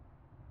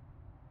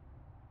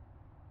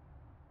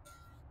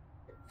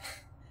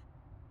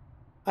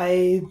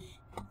 I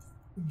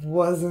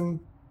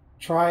wasn't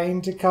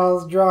trying to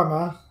cause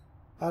drama.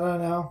 I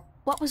don't know.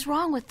 What was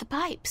wrong with the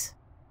pipes?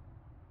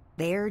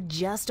 They're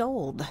just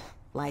old,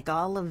 like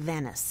all of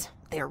Venice.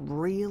 They're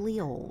really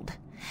old.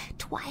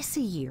 Twice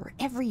a year,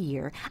 every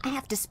year, I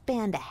have to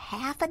spend a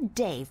half a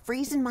day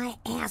freezing my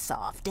ass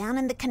off down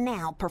in the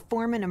canal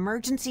performing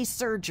emergency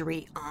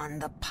surgery on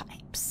the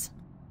pipes.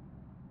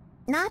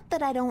 Not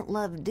that I don't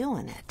love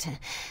doing it,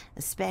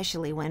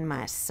 especially when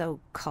my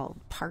so-called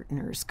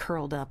partner's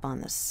curled up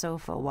on the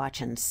sofa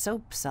watching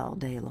soaps all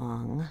day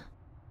long.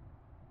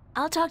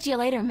 I'll talk to you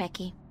later,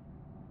 Mickey.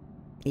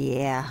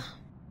 Yeah.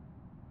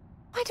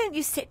 Why don't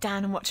you sit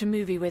down and watch a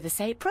movie with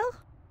us, April?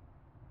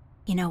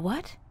 You know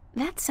what?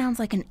 That sounds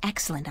like an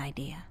excellent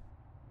idea.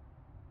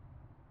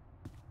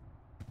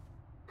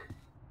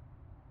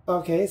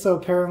 Okay, so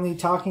apparently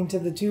talking to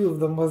the two of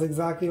them was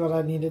exactly what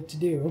I needed to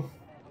do.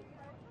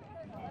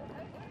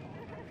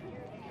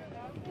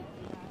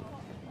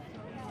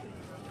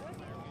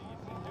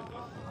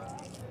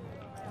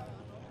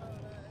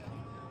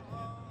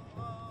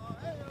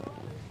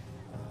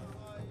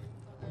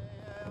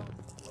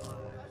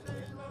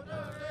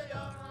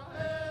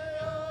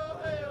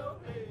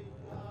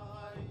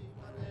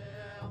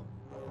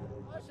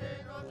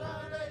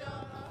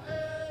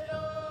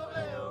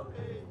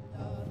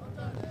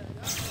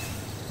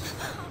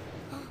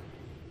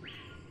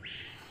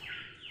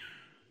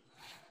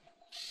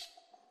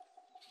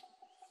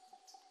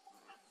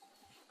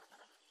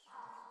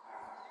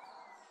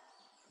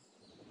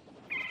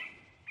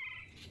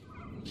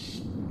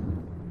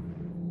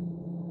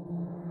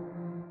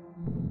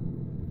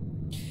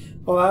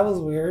 Well, that was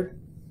weird.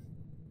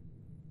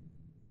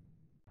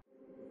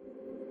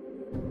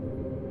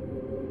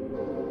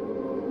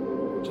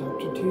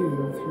 Chapter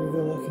 2, Through the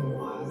Looking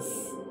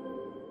Glass.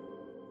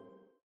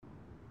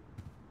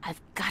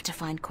 I've got to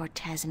find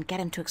Cortez and get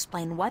him to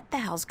explain what the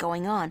hell's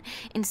going on.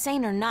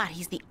 Insane or not,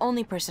 he's the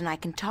only person I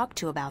can talk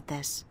to about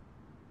this.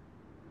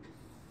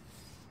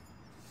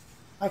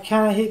 I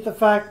kind of hate the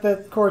fact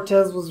that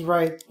Cortez was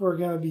right. We're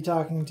going to be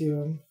talking to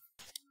him.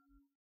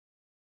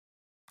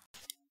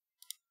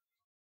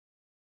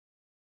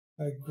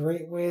 A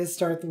great way to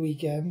start the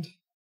weekend.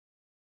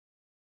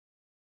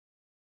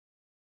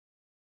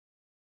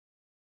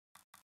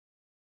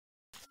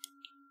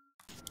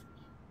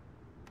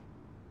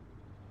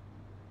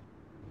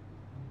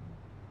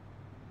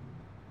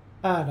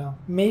 I don't know.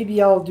 Maybe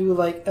I'll do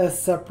like a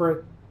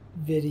separate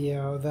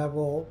video that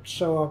will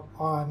show up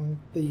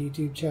on the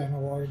YouTube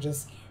channel, or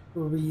just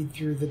read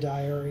through the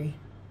diary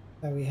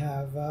that we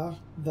have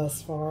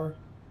thus far.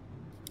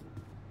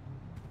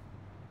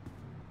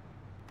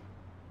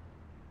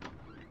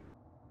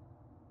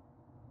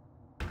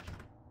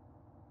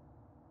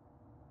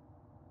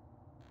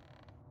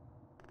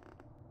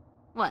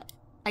 What?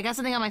 I got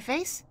something on my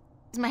face?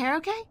 Is my hair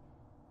okay?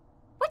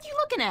 What are you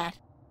looking at?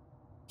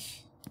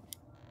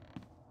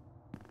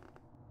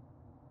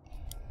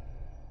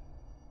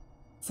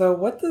 So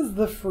what does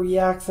the free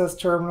access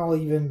terminal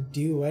even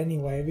do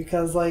anyway?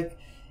 Because, like,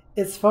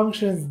 its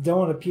functions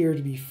don't appear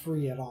to be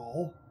free at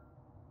all.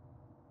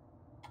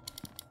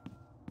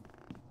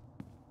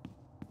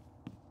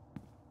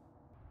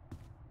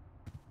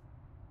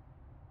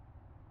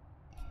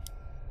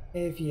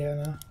 Hey,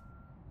 Fiona.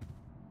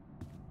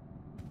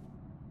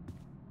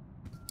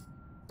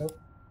 Nope.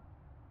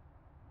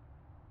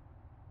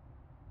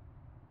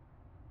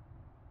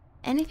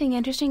 Anything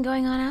interesting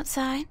going on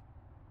outside?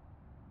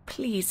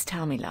 Please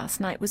tell me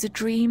last night was a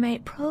dream,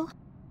 April.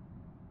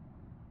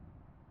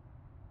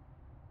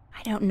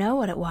 I don't know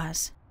what it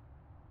was.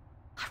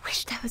 I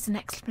wish there was an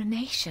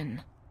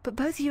explanation. But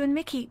both you and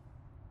Mickey,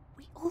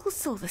 we all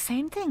saw the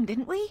same thing,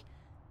 didn't we?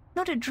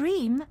 Not a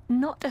dream,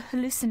 not a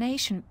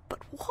hallucination,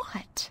 but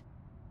what?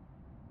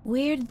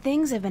 Weird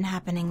things have been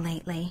happening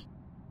lately.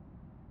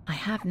 I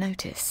have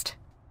noticed.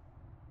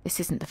 This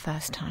isn't the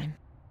first time.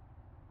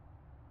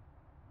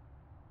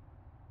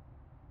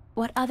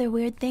 What other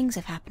weird things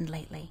have happened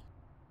lately?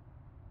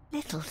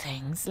 Little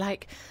things,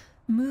 like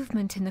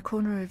movement in the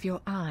corner of your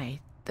eye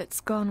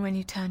that's gone when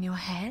you turn your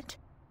head.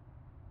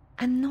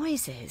 And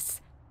noises.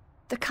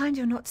 The kind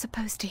you're not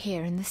supposed to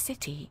hear in the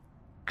city.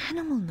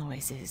 Animal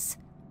noises.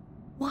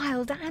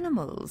 Wild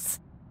animals.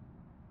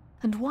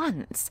 And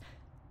once,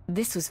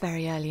 this was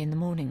very early in the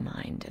morning,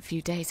 mind, a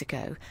few days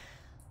ago,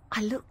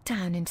 I looked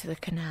down into the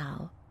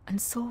canal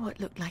and saw what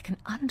looked like an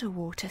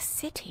underwater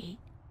city.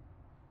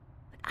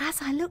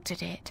 As I looked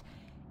at it,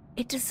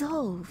 it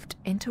dissolved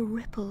into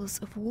ripples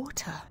of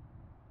water.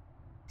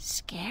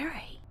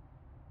 Scary.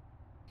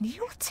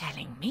 You're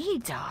telling me,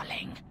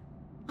 darling?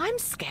 I'm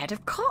scared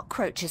of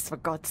cockroaches, for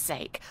God's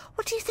sake.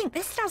 What do you think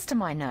this does to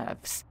my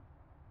nerves?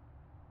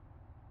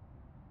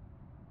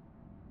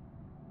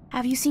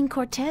 Have you seen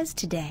Cortez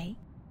today?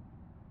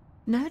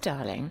 No,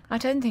 darling. I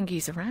don't think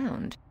he's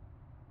around.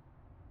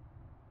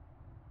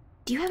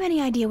 Do you have any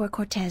idea where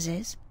Cortez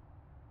is?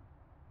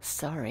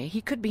 Sorry,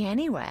 he could be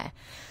anywhere.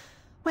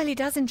 Well, he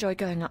does enjoy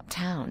going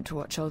uptown to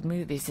watch old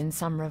movies in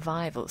some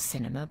revival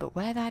cinema, but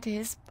where that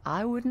is,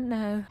 I wouldn't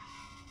know.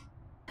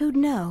 Who'd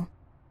know?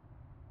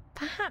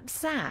 Perhaps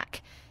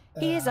Zach.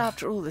 He is,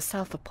 after all, the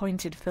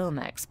self-appointed film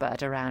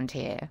expert around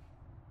here.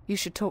 You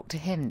should talk to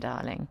him,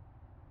 darling.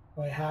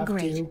 I have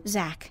Great. to.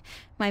 Zach,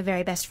 my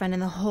very best friend in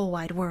the whole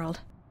wide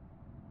world.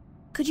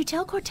 Could you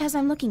tell Cortez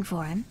I'm looking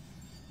for him?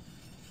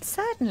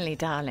 Certainly,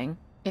 darling,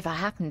 if I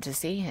happen to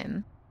see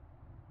him.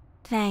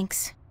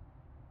 Thanks.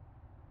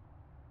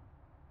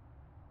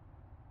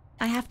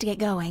 I have to get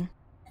going.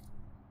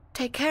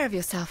 Take care of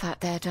yourself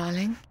out there,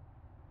 darling.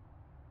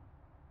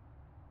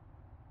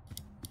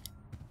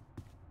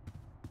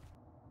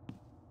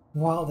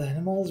 Wild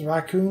animals,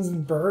 raccoons,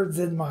 and birds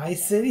in my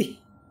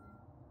city?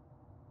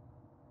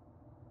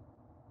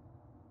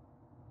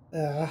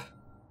 Yeah,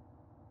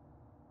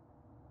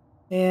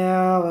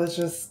 let's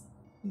just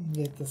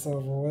get this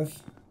over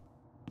with.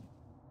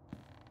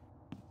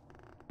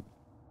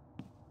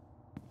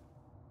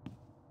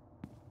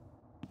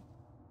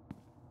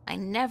 I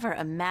never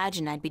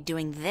imagined I'd be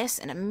doing this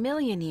in a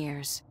million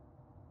years.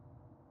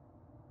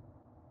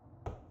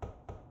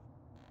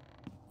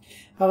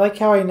 I like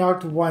how I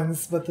knocked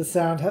once, but the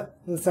sound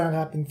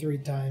happened 3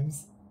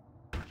 times.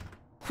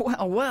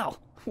 Well, well,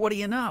 what do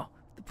you know?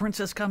 The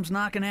princess comes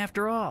knocking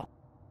after all.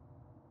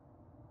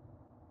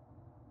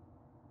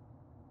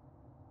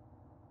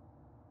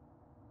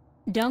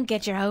 Don't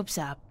get your hopes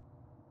up.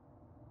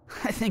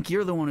 I think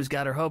you're the one who's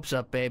got her hopes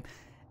up, babe.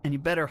 And you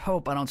better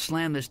hope I don't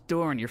slam this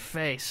door in your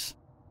face.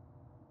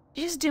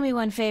 Just do me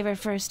one favor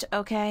first,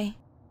 okay?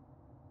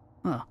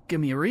 Well,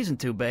 give me a reason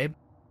to, babe.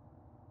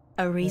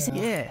 A reason?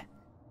 Yeah.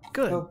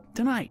 Good. Oh.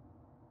 Tonight.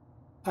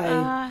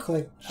 I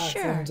clicked sure.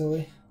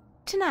 accidentally.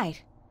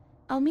 Tonight.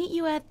 I'll meet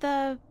you at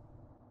the...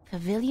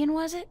 pavilion,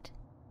 was it?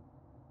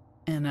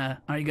 And,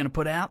 are you gonna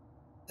put out?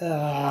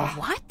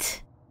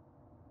 What?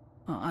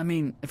 I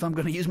mean, if I'm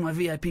gonna use my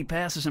VIP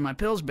passes and my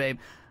pills, babe,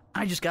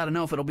 I just gotta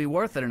know if it'll be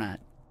worth it or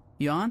not.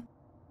 You on?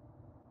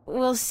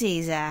 We'll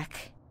see,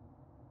 Zach.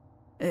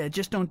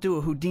 Just don't do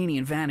a Houdini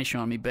and vanish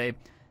on me, babe.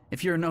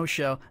 If you're a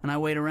no-show and I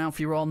wait around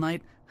for you all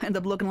night, I end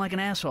up looking like an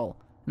asshole,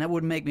 and that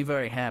wouldn't make me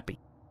very happy.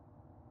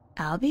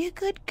 I'll be a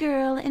good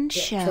girl and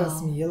Yeah, show.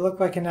 trust me, you look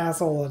like an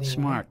asshole anyway.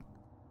 Smart.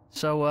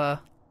 So,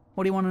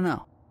 what do you want to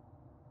know?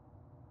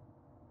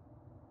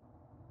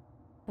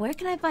 Where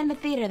can I find a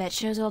theater that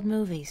shows old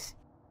movies?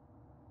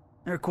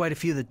 There are quite a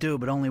few that do,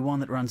 but only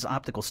one that runs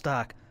optical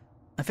stock.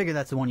 I figure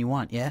that's the one you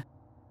want, yeah?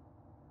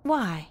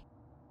 Why?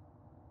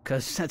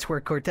 'Cause that's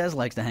where Cortez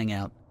likes to hang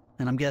out,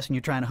 and I'm guessing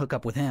you're trying to hook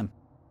up with him.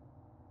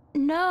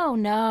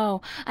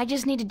 No. I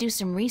just need to do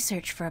some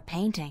research for a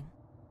painting.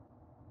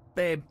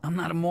 Babe, I'm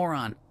not a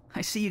moron.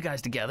 I see you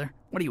guys together.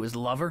 What are you, his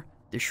lover?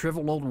 Do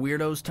shriveled old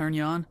weirdos turn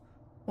you on?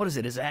 What is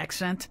it, his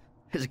accent?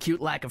 His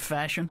acute lack of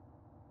fashion?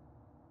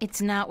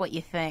 It's not what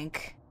you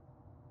think.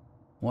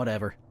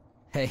 Whatever.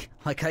 Hey,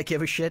 like I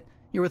give a shit,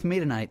 you're with me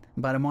tonight.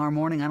 By tomorrow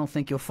morning, I don't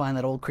think you'll find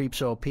that old creep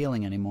so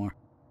appealing anymore.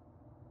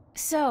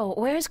 So,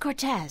 where's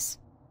Cortez?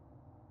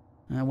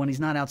 When he's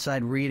not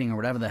outside reading or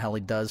whatever the hell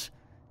he does,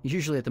 he's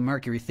usually at the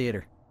Mercury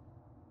Theater.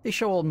 They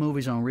show old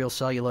movies on real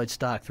celluloid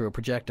stock through a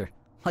projector,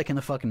 like in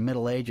the fucking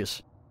Middle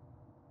Ages.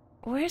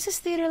 Where's this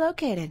theater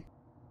located?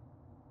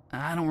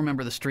 I don't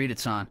remember the street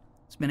it's on.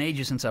 It's been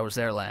ages since I was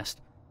there last.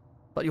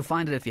 But you'll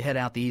find it if you head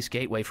out the East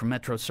Gateway from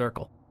Metro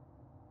Circle.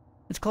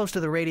 It's close to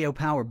the Radio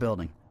Power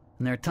building,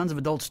 and there are tons of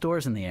adult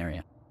stores in the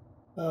area.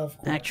 Of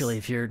course. Actually,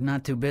 if you're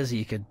not too busy,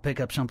 you could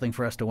pick up something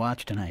for us to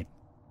watch tonight.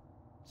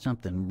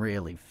 Something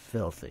really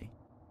filthy.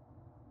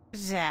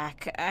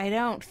 Zach, I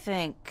don't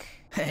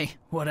think... Hey,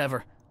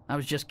 whatever. I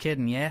was just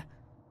kidding, yeah?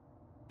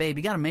 Babe,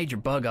 you got a major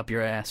bug up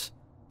your ass.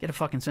 Get a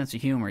fucking sense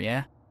of humor,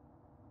 yeah?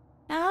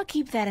 I'll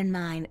keep that in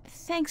mind.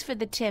 Thanks for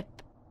the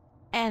tip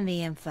and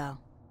the info.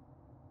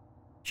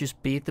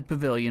 Just be at the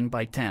pavilion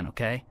by 10,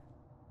 okay?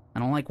 I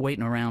don't like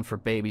waiting around for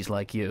babies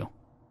like you.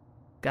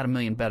 Got a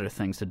million better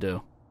things to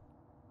do.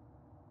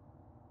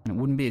 And it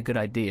wouldn't be a good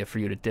idea for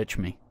you to ditch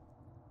me.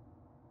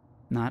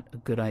 Not a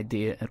good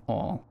idea at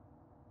all.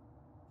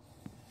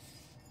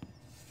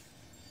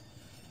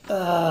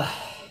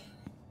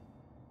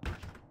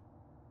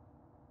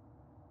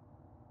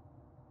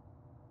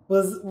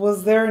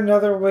 Was there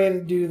another way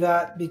to do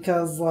that?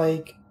 Because,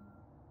 like,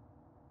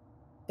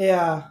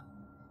 yeah,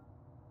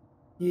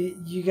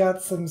 you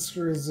got some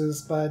screws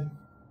loose, bud.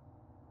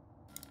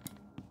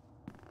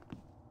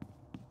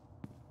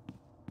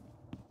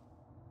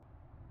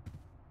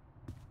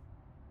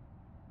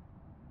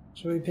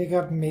 Should we pick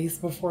up mace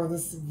before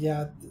this?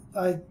 Yeah,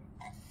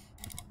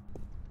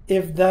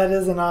 if that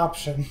is an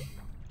option.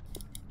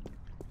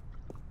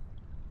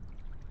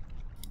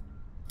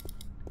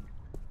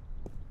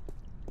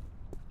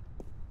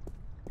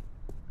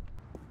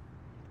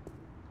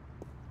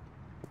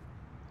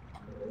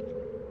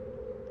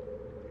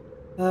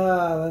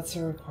 That's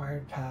a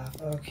required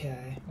path.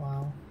 Okay,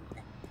 well.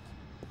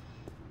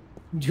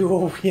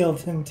 Dual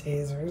wielding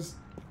tasers.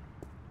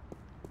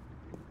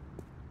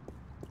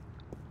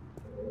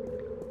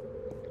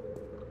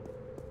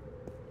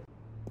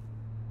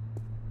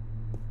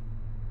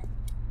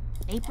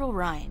 April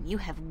Ryan, you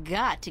have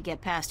got to get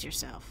past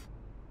yourself.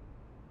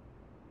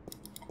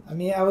 I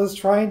mean, I was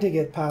trying to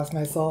get past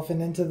myself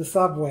and into the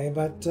subway,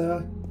 but,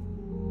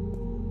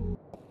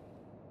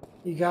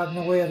 you got in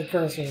the way of the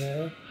cursor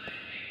there.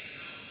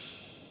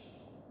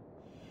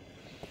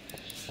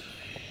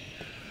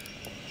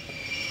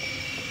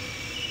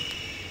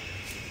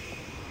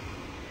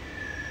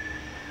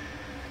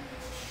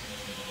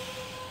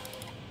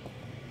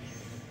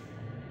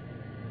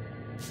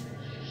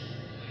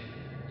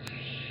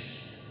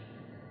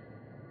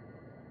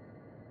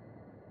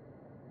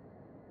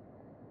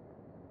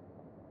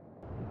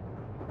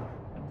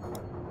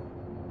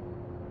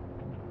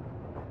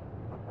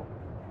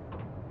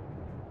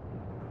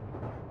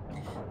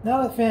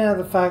 Not a fan of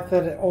the fact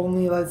that it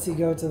only lets you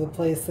go to the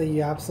place that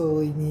you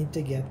absolutely need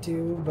to get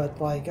to,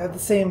 but, like, at the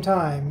same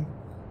time,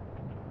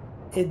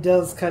 it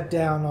does cut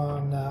down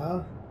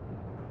on,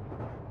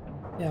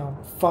 you know,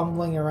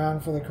 fumbling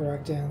around for the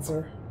correct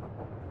answer.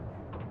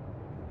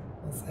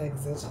 Let's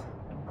exit.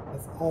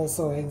 Let's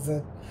also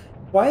exit.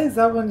 Why is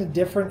that one a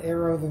different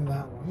arrow than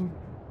that one?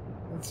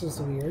 That's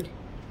just weird.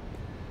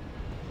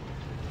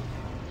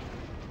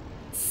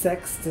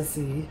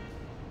 Sextasy.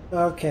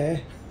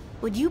 Okay.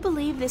 Would you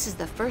believe this is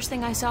the first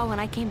thing I saw when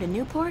I came to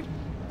Newport?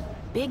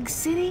 Big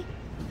city?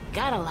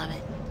 Gotta love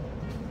it.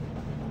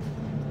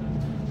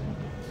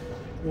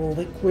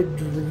 Liquid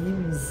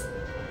dreams.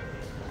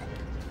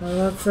 What did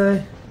that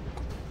say?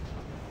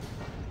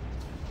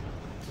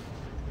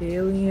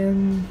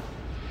 Alien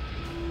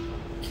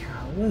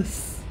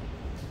callus.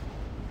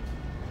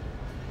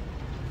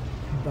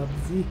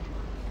 Bubsy.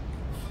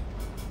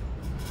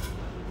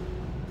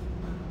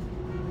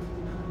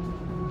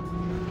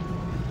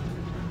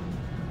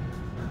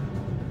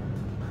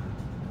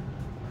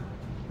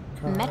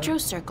 Metro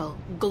Circle,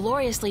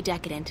 gloriously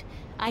decadent.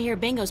 I hear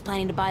Bingo's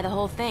planning to buy the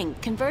whole thing,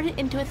 convert it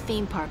into a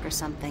theme park or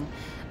something.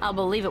 I'll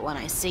believe it when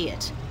I see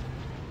it.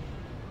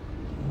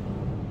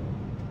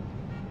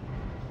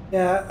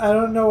 Yeah, I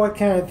don't know what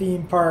kind of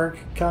theme park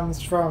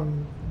comes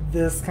from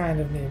this kind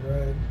of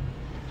neighborhood.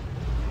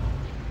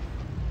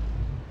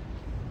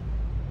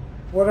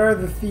 What are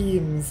the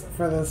themes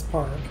for this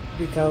park?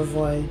 Because,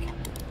 like...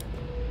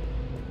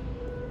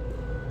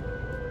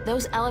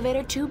 Those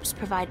elevator tubes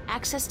provide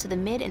access to the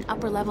mid and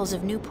upper levels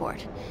of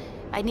Newport.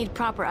 I'd need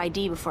proper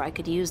ID before I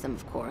could use them,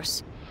 of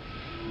course.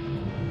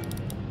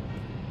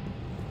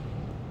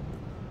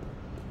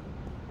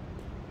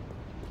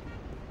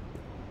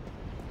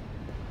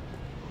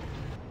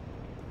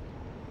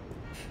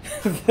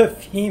 The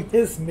theme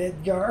is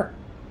Midgar.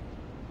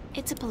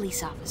 It's a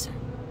police officer.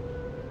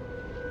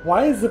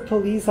 Why is the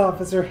police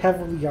officer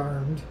heavily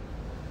armed?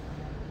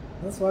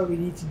 That's why we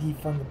need to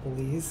defund the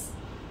police.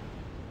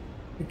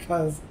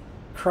 Because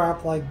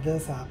crap like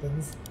this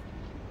happens.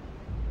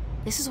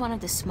 This is one of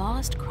the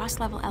smallest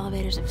cross-level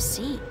elevators I've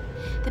seen.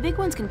 The big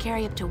ones can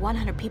carry up to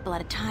 100 people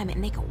at a time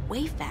and they go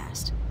way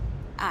fast.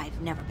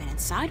 I've never been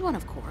inside one,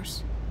 of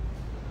course.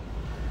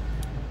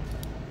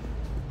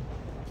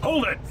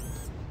 Hold it!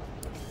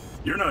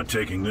 You're not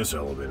taking this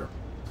elevator.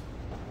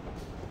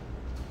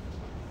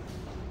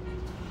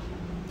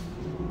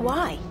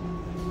 Why?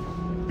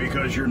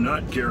 Because you're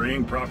not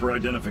carrying proper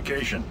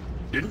identification.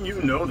 Didn't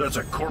you know that's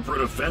a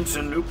corporate offense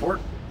in Newport?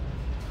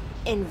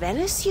 In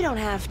Venice, you don't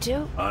have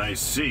to. I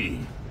see.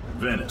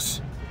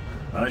 Venice.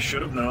 I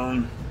should have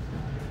known.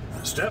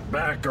 Step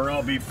back or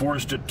I'll be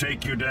forced to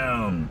take you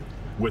down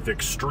with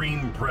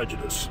extreme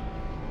prejudice.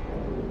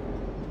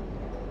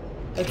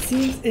 It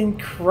seems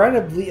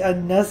incredibly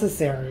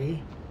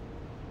unnecessary.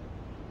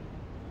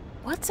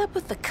 What's up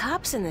with the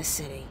cops in this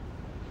city?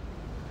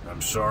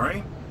 I'm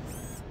sorry?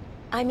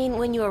 I mean,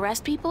 when you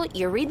arrest people,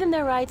 you read them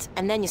their rights,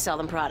 and then you sell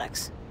them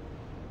products.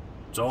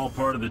 It's all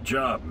part of the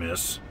job,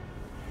 miss.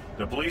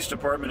 The police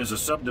department is a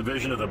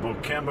subdivision of the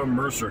Bocamba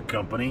Mercer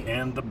Company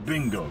and the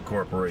Bingo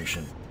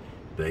Corporation.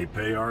 They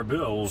pay our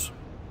bills.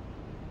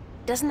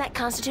 Doesn't that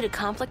constitute a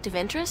conflict of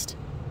interest?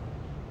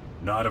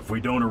 Not if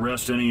we don't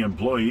arrest any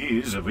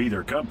employees of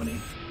either company.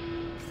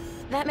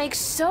 That makes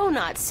so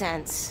not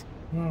sense.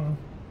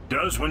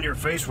 Does when you're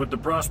faced with the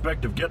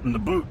prospect of getting the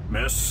boot,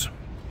 miss.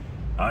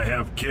 I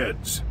have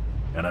kids,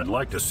 and I'd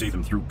like to see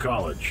them through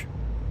college.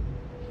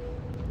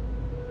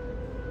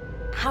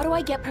 How do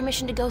I get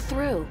permission to go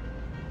through?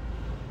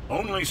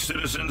 Only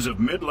citizens of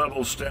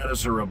mid-level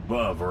status or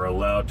above are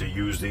allowed to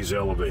use these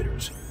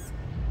elevators.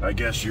 I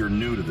guess you're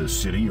new to this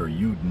city, or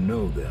you'd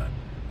know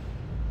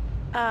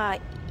that.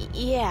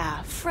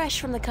 Yeah,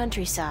 fresh from the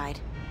countryside.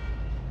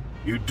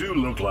 You do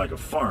look like a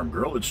farm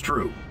girl, it's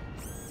true.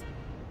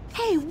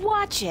 Hey,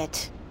 watch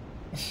it!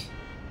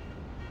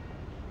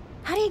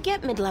 How do you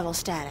get mid-level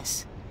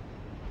status?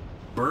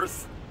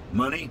 Birth,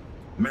 money,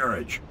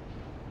 marriage.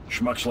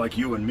 Schmucks like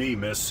you and me,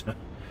 miss.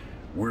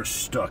 We're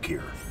stuck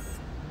here.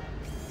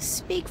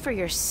 Speak for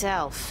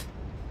yourself,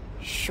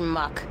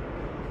 schmuck.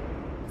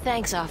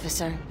 Thanks,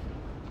 officer.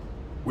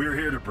 We're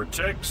here to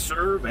protect,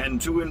 serve, and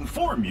to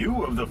inform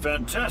you of the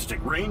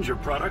fantastic range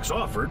of products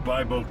offered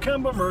by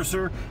Bocamba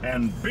Mercer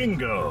and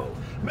Bingo,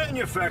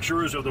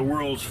 manufacturers of the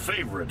world's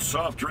favorite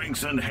soft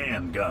drinks and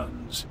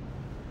handguns.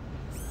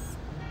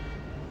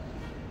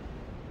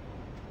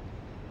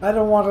 I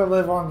don't want to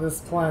live on this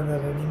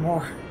planet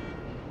anymore.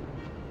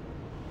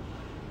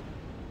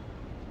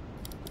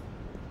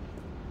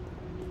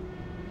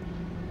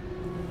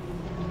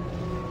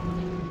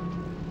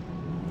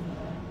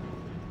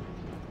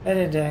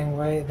 Any dang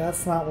way,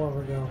 that's not where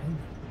we're going.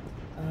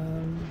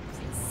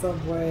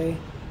 Subway.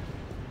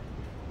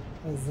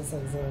 What is this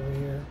exit over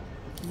here?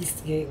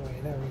 East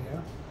Gateway, there we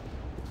go.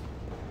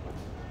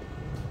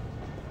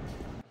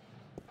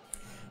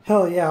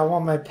 Hell yeah, I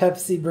want my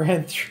Pepsi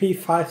brand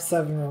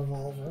 357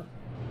 revolver.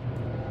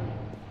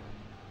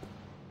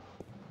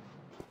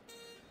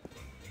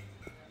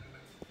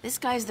 This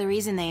guy's the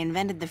reason they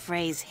invented the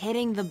phrase,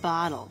 hitting the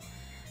bottle.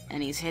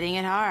 And he's hitting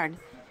it hard.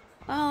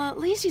 Well, at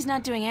least he's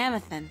not doing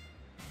Amethyst.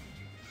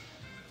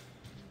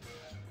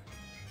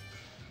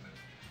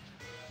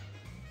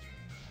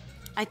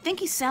 I think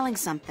he's selling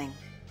something.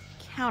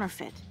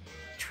 Counterfeit.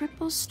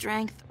 Triple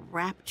strength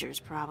raptures,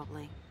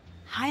 probably.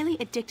 Highly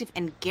addictive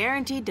and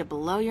guaranteed to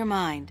blow your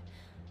mind.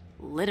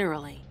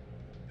 Literally.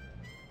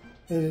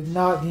 They did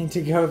not need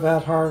to go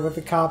that hard with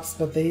the cops,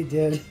 but they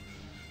did.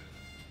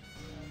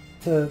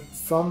 To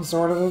some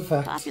sort of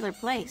effect. Popular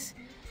place.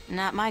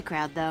 Not my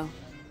crowd, though.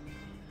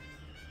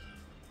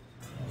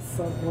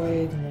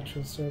 Subway, the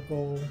Metro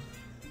Circle,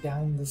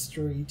 down the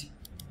street.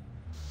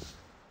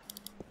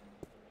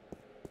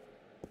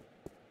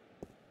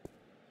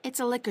 It's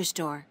a liquor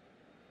store.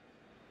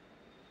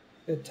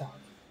 Good talk.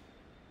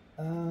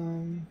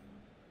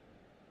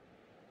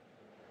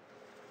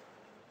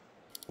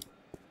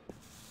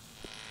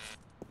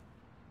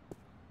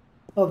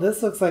 Oh,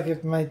 this looks like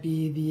it might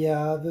be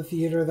the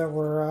theater that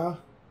we're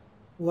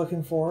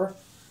looking for.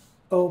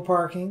 Oh,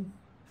 parking.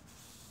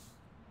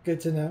 Good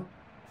to know.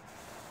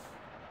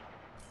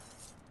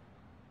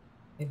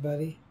 Hey,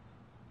 buddy.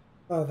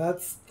 Oh,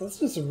 that's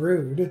just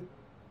rude.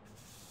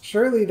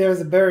 Surely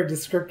there's a better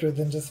descriptor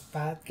than just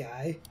fat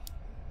guy.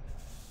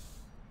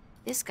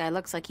 This guy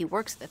looks like he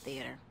works at the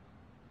theater.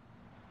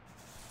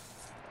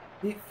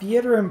 The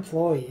theater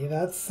employee,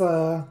 that's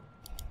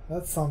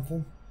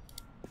something.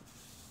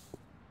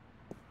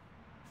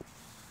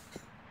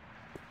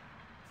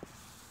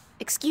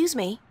 Excuse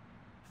me.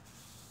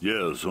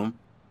 Yes,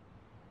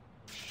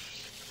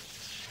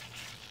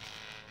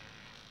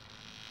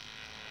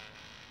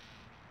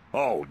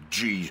 Oh,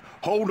 geez.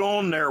 Hold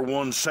on there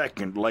 1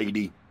 second,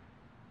 lady.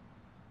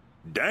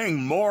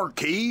 Dang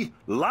marquee,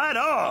 light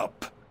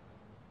up!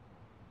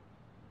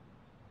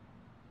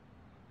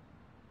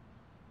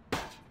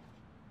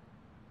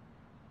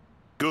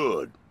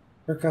 Good.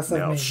 Percussive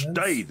Now maintenance.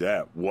 stay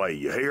that way,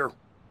 you hear?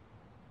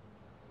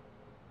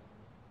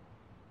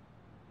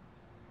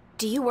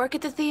 Do you work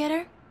at the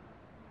theater?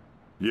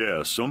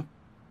 Yes'm.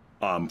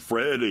 I'm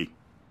Freddie.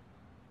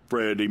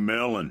 Freddie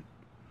Mellon.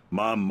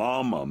 My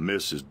mama,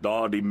 Mrs.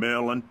 Dottie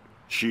Mellon,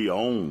 she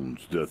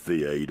owns the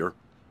theater.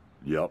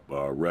 Yep,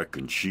 I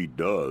reckon she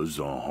does,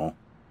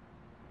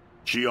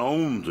 She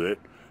owns it,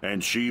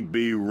 and she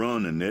be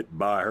running it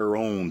by her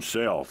own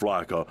self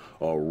like a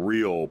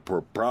real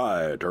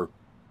proprietor.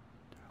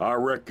 I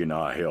reckon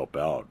I help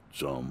out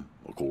some,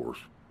 of course,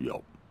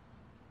 yep.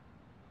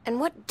 And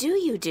what do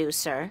you do,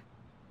 sir?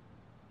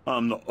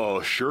 I'm the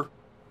usher.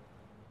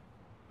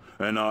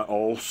 And I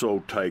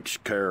also takes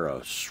care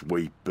of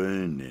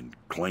sweeping and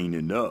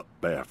cleaning up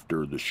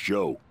after the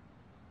show.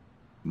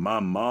 My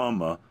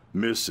mama,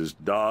 Mrs.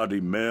 Dottie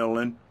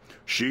Mellon,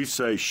 she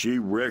say she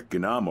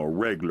reckon I'm a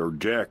regular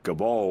jack of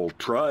all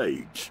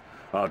trades.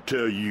 I'll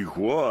tell you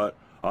what,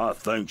 I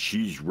think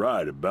she's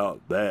right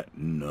about that,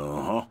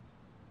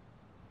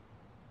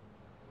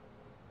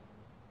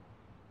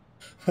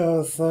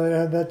 Oh, so you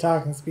had that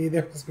talking speed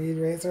there. Speed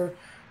Racer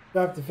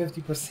dropped to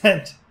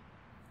 50%.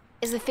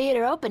 Is the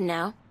theater open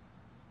now?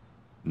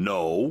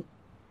 No,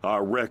 I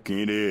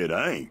reckon it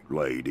ain't,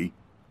 lady.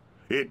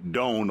 It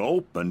don't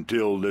open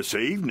till this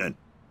evening.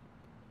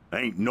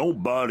 Ain't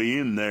nobody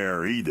in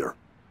there either.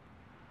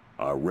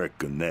 I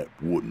reckon that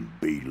wouldn't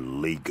be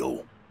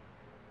legal.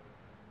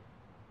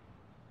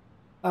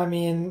 I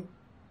mean,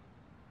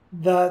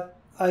 that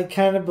I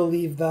kind of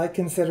believe that,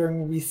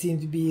 considering we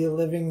seem to be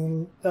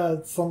living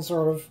in some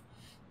sort of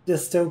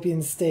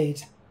dystopian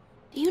state.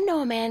 Do you know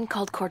a man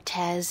called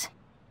Cortez?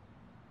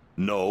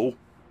 No.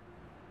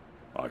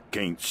 I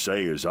can't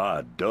say as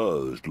I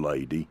does,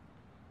 lady.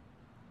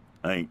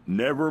 Ain't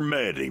never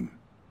met him.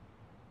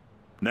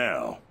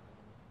 Now,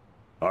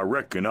 I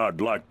reckon I'd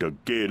like to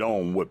get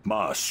on with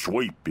my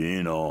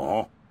sweeping,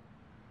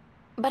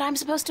 But I'm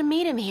supposed to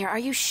meet him here. Are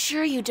you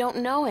sure you don't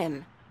know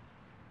him?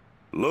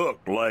 Look,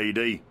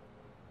 lady.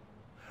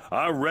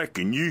 I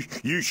reckon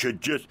you should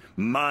just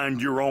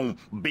mind your own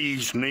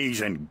bee's knees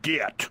and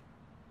get.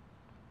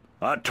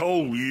 I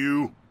told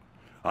you,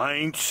 I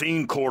ain't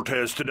seen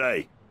Cortez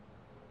today.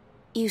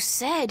 You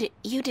said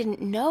you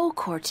didn't know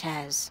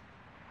Cortez.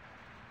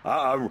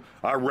 I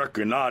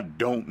reckon I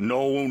don't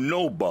know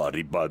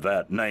nobody by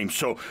that name,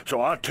 so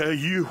I tell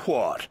you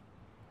what.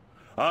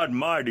 I'd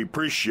mighty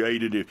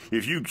appreciate it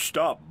if you'd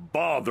stop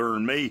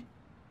bothering me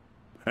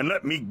and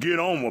let me get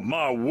on with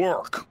my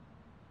work.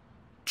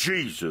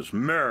 Jesus,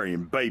 Mary,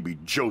 and baby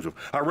Joseph,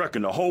 I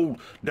reckon the whole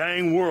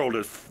dang world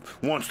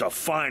wants to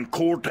find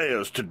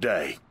Cortez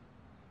today.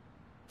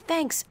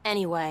 Thanks,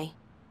 anyway.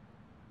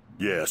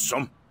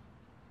 Yes'm.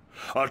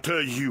 I'll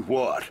tell you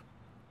what.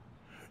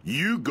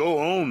 You go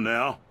on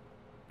now,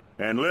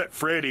 and let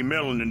Freddie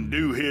Mellon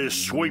do his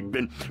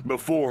sweeping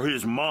before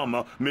his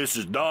mama,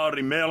 Mrs.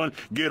 Dottie Mellon,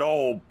 get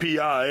all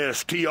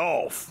pissed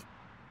off.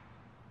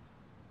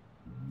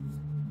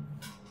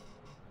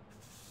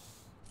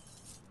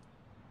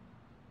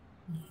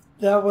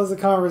 That was a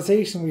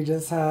conversation we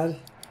just had.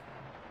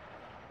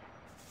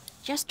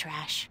 Just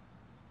trash.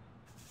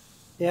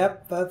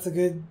 Yep, that's a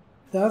good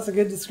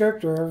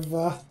descriptor of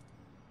what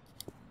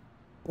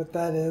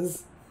that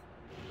is.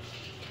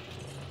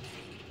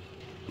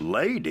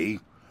 Lady,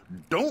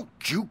 don't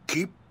you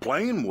keep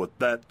playing with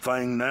that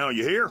thing now,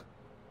 you hear?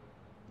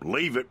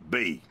 Leave it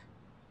be.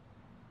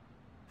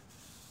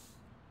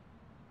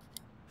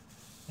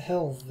 The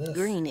hell's this?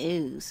 Green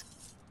ooze.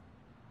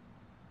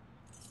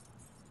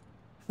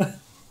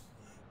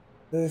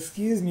 The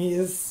excuse me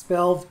is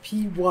spelled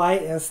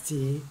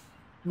P-Y-S-T,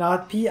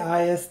 not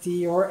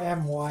P-I-S-T or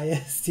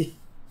M-Y-S-T.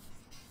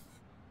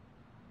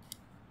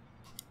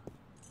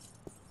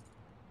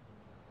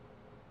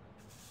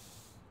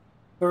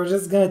 So we're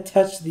just gonna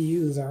touch the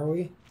ooze, are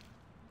we?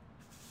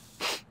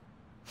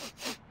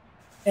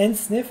 And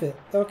sniff it.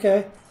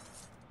 Okay.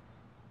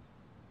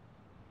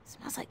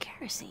 Smells like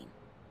kerosene.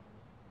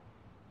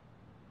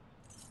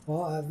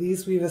 Well, at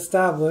least we've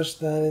established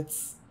that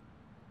it's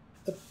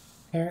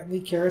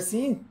apparently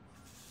kerosene.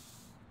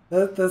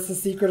 That's the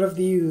secret of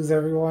the ooze,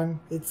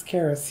 everyone. It's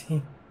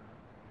kerosene.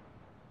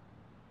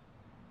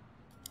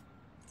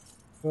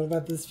 What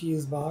about this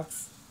fuse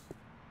box?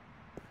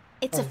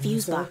 It's a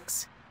fuse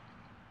box.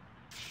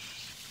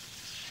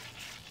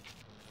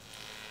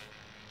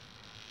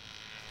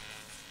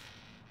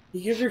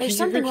 There's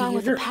something wrong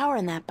with the power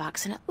in that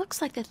box, and it looks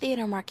like the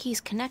theater marquee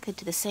is connected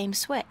to the same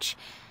switch.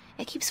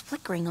 It keeps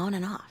flickering on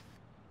and off.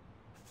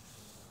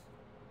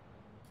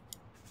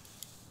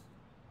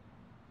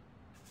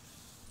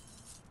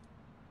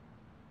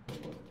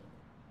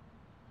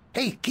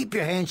 Hey, keep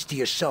your hands to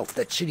yourself.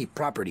 That's city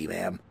property,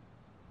 ma'am.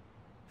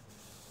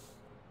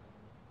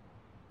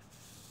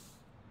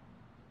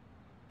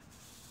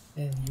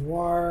 And you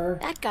are are.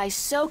 That guy's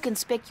so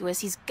conspicuous,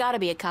 he's gotta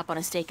be a cop on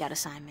a stakeout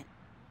assignment.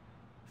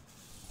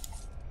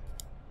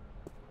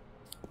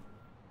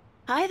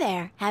 Hi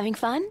there, having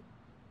fun?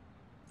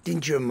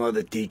 Didn't your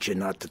mother teach you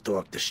not to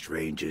talk to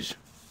strangers?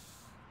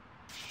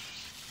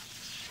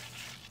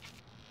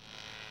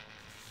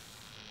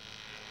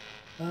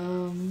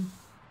 I'm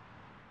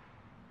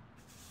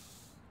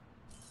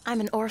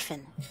an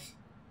orphan.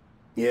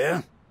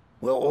 Yeah?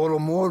 Well, all the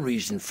more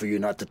reason for you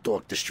not to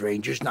talk to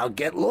strangers. Now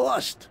get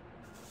lost.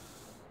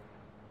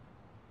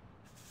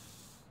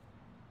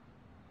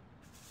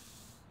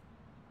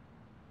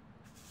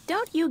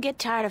 Don't you get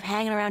tired of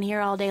hanging around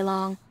here all day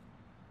long?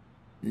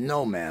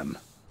 No, ma'am.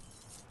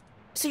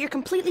 So you're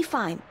completely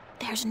fine.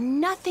 There's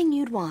nothing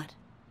you'd want.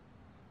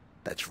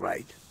 That's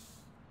right.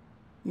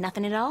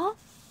 Nothing at all?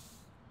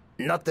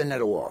 Nothing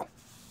at all.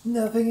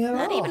 Nothing at all.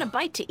 Not even a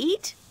bite to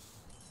eat?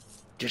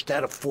 Just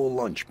had a full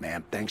lunch,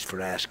 ma'am. Thanks for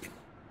asking.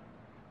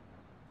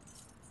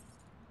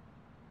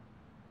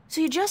 So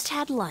you just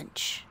had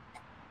lunch.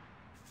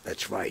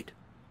 That's right.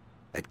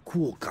 At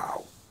Cool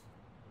Cow.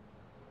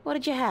 What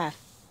did you have?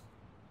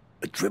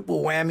 A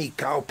triple whammy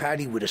cow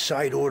patty with a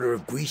side order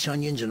of grease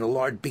onions and a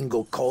large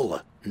bingo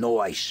cola. No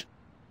ice.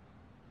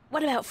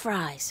 What about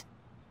fries?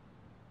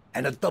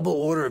 And a double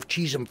order of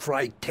cheese and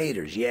fried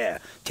taters, yeah.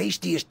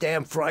 Tastiest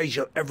damn fries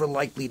you're ever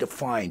likely to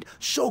find.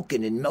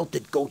 Soaking in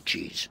melted goat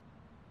cheese.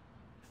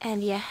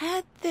 And you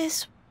had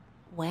this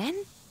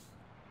when?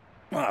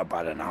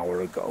 About an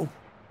hour ago.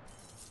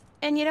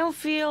 And you don't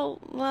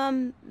feel,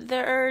 the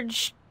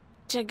urge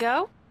to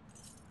go?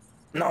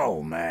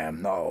 No,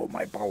 ma'am, no.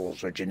 My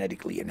bowels are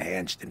genetically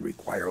enhanced and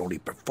require only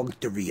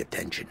perfunctory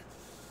attention.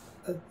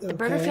 The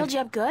burger filled you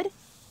up good?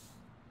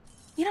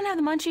 You don't have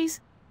the munchies?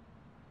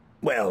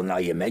 Well, now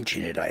you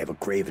mention it, I have a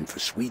craving for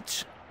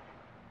sweets.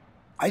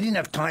 I didn't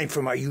have time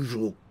for my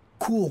usual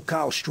Cool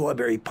Cow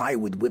strawberry pie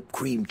with whipped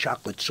cream,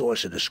 chocolate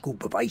sauce, and a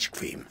scoop of ice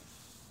cream.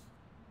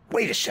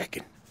 Wait a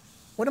second.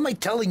 What am I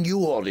telling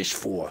you all this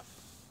for?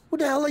 Who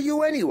the hell are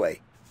you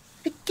anyway?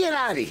 Hey, get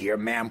out of here,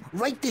 ma'am.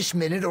 Right this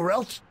minute or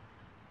else...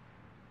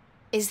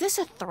 Is this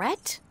a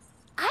threat?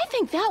 I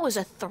think that was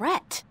a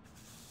threat.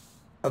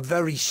 A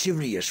very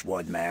serious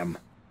one, ma'am.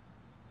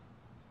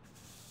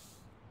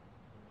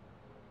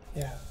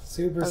 Yeah,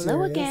 super serious.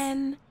 Hello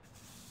again.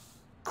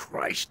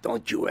 Christ,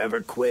 don't you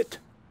ever quit.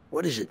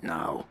 What is it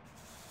now?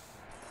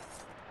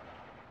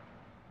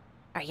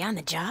 Are you on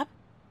the job?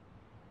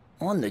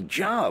 On the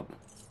job?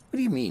 What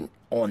do you mean,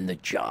 on the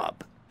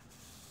job?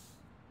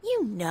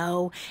 You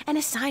know, an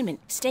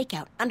assignment,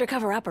 stakeout,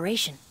 undercover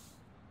operation.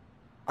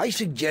 I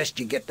suggest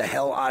you get the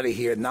hell out of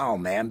here now,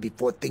 ma'am,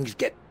 before things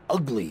get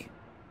ugly.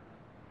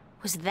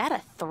 Was that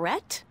a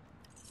threat?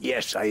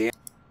 Yes, I am.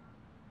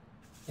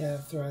 Yeah,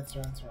 threat.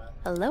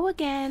 Hello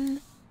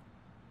again.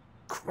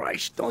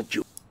 Christ, don't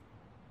you...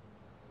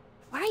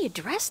 Why are you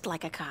dressed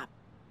like a cop?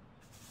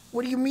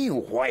 What do you mean,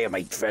 why am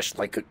I dressed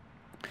like a...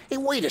 Hey,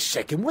 wait a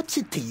second, what's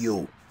it to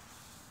you?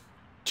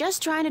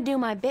 Just trying to do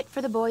my bit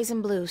for the boys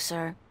in blue,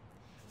 sir.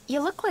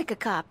 You look like a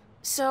cop,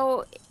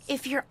 so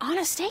if you're on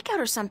a stakeout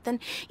or something,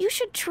 you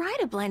should try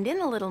to blend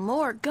in a little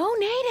more. Go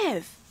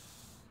native.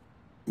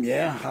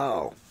 Yeah,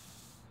 how?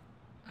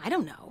 I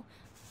don't know,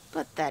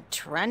 but that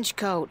trench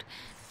coat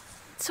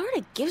sort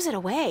of gives it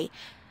away.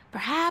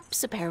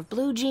 Perhaps a pair of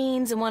blue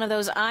jeans and one of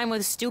those I'm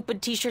with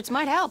stupid t-shirts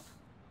might help.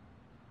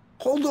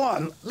 Hold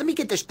on, let me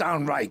get this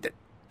down right.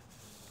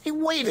 Hey,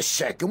 wait a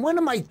second, what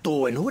am I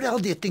doing? Who the hell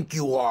do you think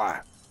you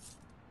are?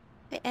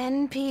 The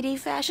NPD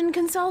fashion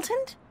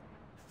consultant?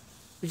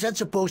 Is that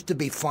supposed to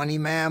be funny,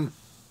 ma'am?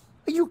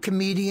 Are you a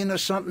comedian or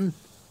something?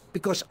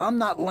 Because I'm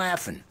not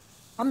laughing.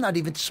 I'm not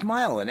even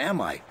smiling, am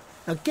I?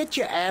 Now get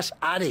your ass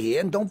out of here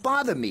and don't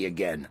bother me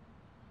again.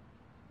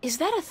 Is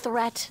that a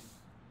threat?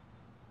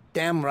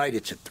 Damn right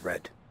it's a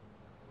threat.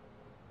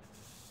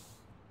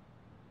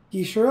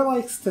 He sure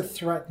likes to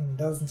threaten,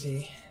 doesn't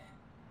he?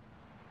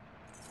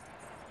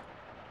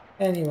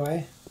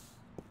 Anyway.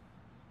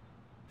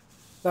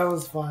 That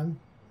was fun.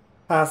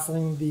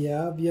 Hassling the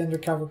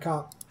undercover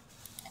cop.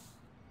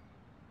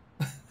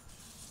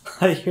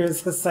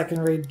 Here's a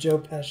second-rate Joe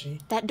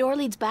Pesci. That door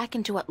leads back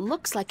into what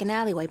looks like an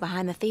alleyway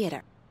behind the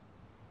theater.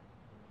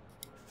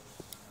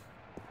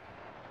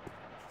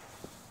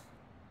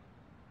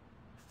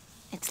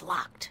 It's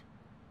locked.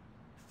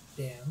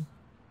 Damn.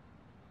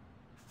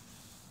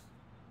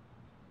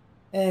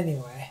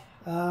 Anyway,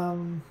 yeah,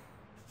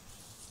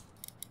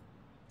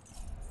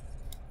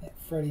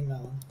 Freddie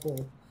Mellon,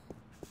 cool.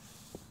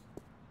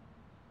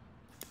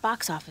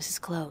 Box office is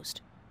closed.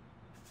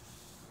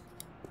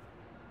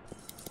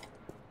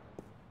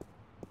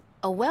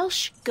 A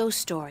Welsh ghost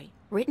story,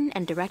 written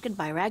and directed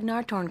by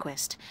Ragnar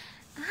Tornquist.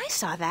 I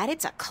saw that.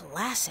 It's a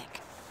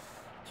classic.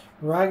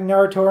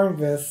 Ragnar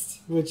Tornquist,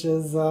 which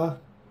is, the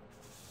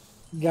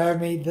guy who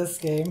made this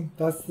game.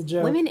 That's the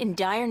joke. Women in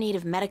dire need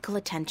of medical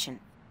attention.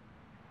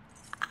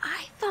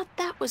 I thought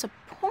that was a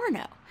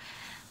porno,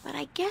 but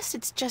I guess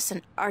it's just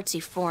an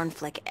artsy foreign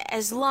flick.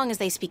 As long as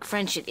they speak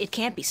French, it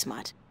can't be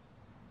smut.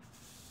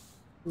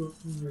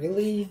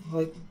 Really?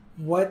 Like,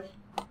 what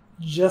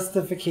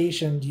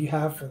justification do you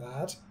have for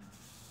that?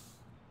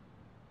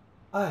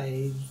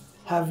 I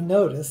have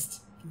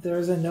noticed.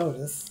 There's a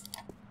notice.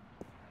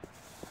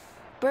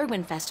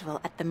 Bergman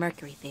Festival at the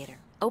Mercury Theater.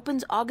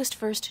 Opens August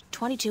 1st,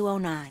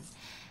 2209.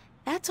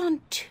 That's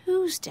on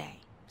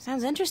Tuesday.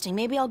 Sounds interesting.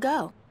 Maybe I'll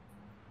go.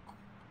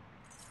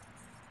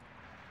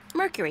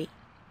 Mercury.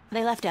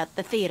 They left out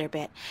the theater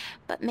bit,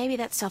 but maybe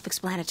that's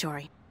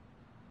self-explanatory.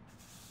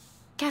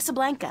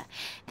 Casablanca.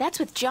 That's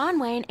with John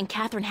Wayne and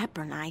Katharine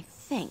Hepburn, I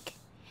think.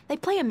 They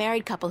play a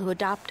married couple who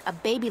adopt a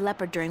baby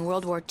leopard during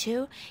World War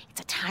II.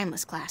 It's a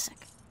timeless classic.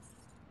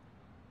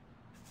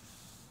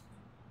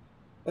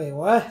 Wait,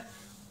 what?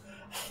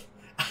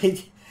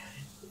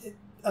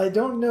 I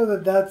don't know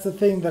that that's a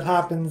thing that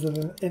happens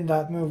in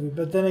that movie,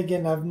 but then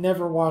again, I've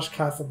never watched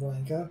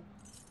Casablanca.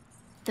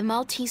 The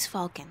Maltese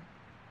Falcon.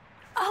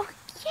 Oh,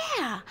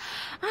 yeah!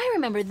 I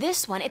remember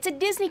this one. It's a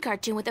Disney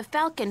cartoon with a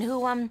falcon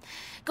who,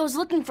 goes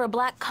looking for a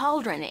black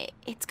cauldron.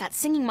 It's got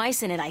singing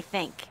mice in it, I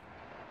think.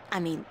 I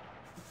mean,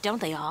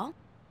 don't they all?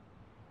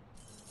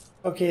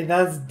 Okay,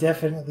 that's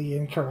definitely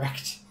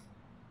incorrect.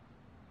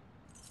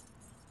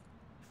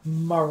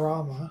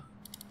 Marama.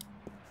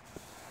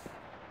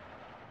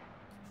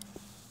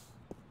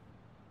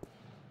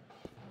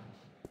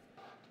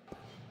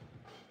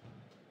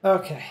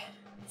 Okay,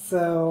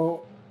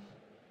 so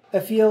I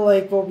feel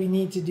like what we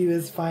need to do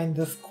is find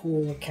this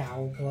cool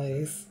cow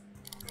place.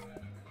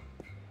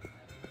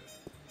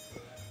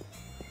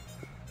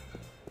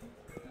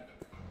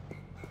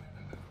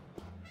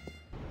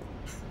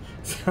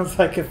 Sounds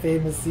like a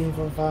famous scene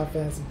from Final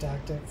Fantasy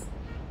Tactics.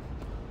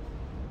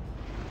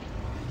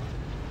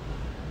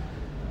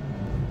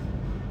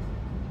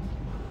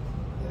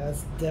 Yeah,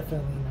 that's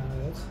definitely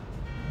not it.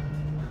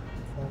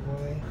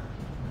 Subway.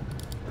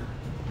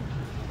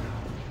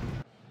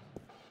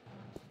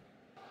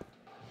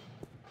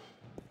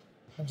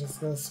 I'll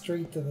just go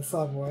straight to the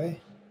subway.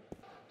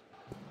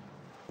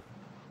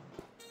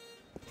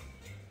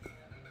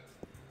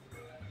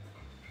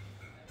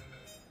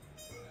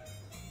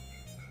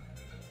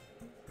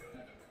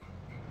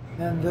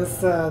 And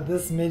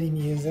this MIDI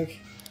music.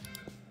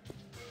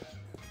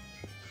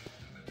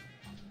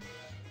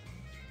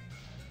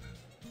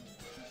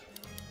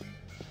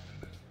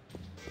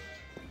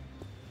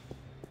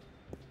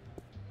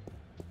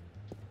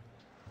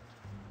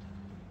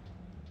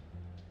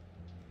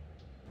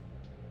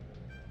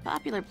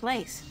 Popular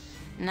place.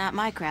 Not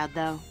my crowd,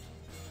 though.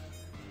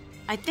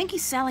 I think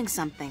he's selling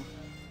something.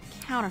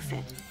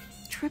 Counterfeit.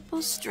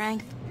 Triple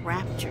strength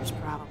raptures,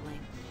 probably.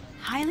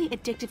 Highly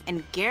addictive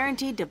and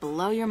guaranteed to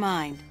blow your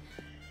mind.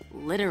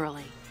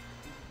 Literally.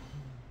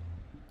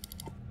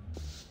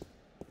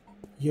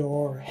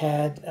 Your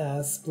head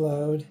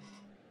explode.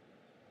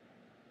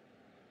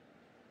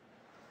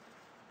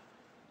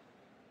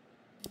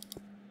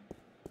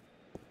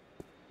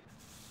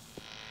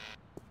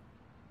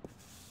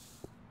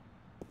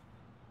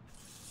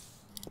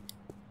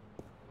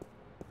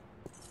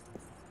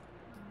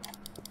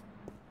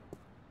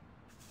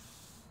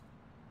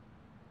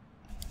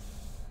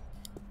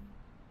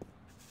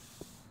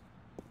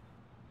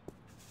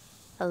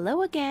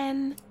 Hello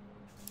again.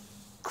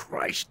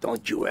 Christ,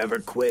 don't you ever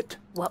quit.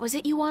 What was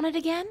it you wanted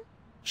again?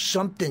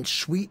 Something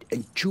sweet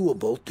and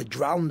chewable to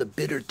drown the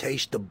bitter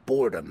taste of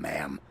boredom,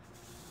 ma'am.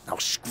 Now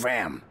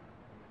scram.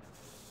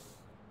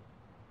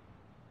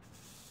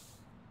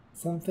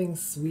 Something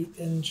sweet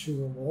and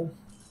chewable.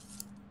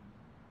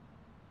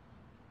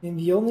 I mean,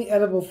 the only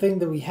edible thing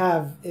that we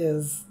have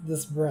is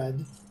this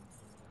bread.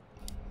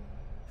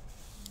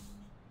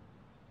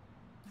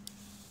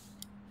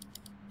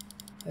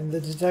 And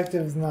the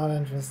detective's not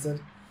interested.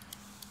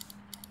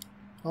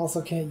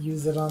 Also can't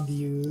use it on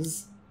the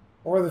ooze.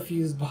 Or the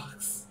fuse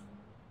box.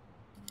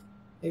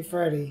 Hey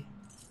Freddy,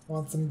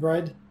 want some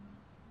bread?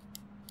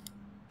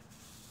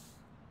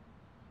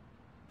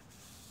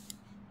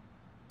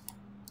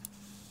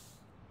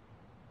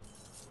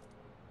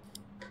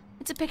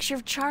 It's a picture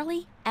of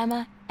Charlie,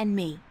 Emma, and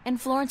me in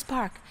Florence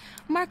Park.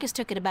 Marcus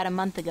took it about a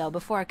month ago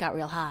before it got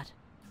real hot.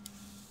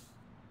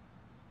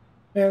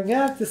 Man, I'm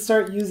gonna have to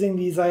start using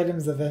these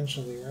items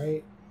eventually,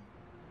 right?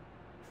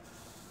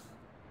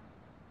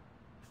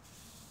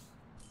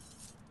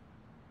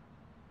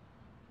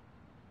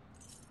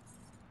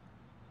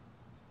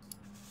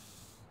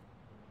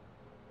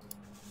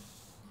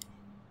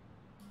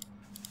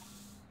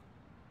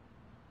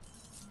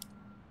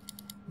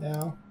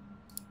 Now.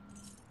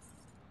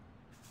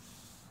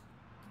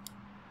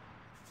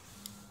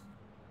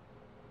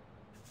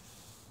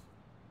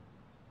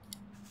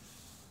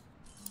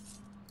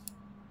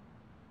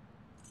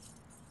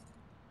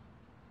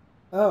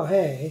 Oh,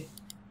 hey.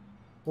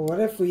 Well,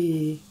 what if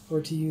we were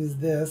to use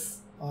this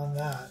on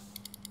that?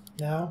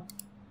 No?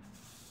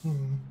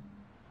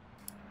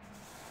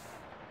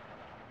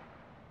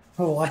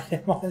 Light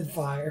him on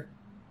fire.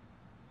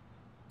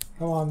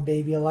 Come on,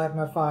 baby, light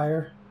my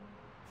fire.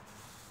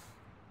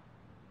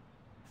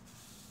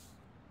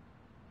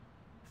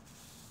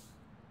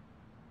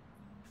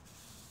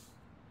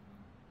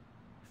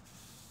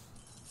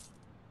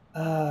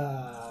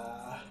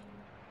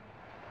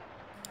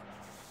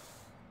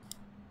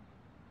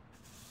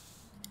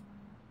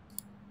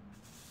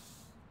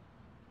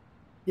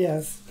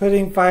 Yes,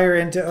 putting fire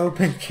into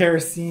open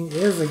kerosene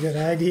is a good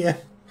idea.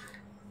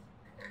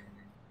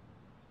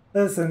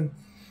 Listen,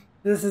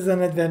 this is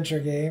an adventure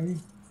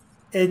game.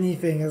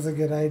 Anything is a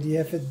good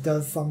idea if it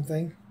does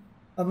something.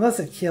 Unless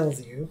it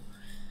kills you.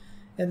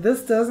 And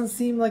this doesn't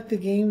seem like the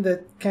game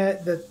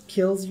that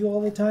kills you all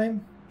the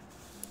time.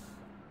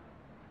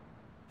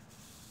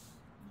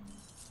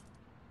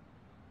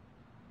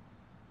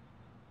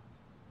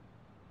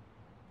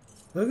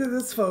 Look at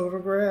this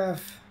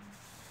photograph.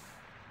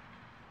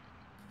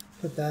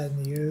 Put that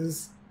in the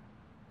use.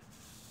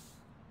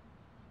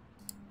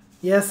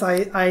 Yes,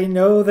 I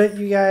know that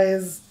you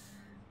guys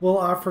will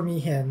offer me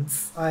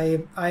hints.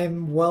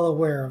 I'm well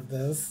aware of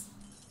this.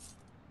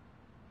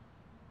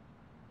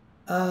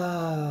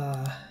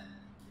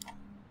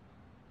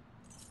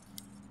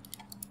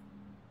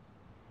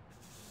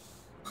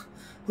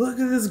 Look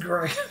at this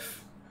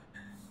graph.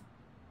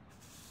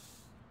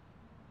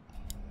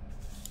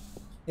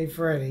 Hey,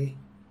 Freddy.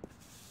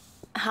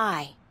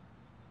 Hi.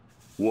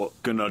 What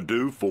can I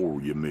do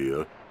for you,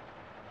 Mia?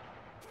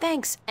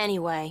 Thanks,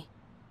 anyway.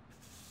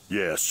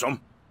 Yes'm.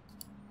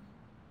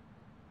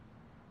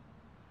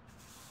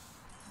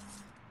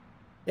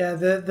 Yeah,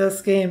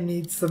 this game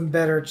needs some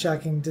better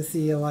checking to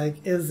see,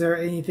 like, is there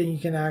anything you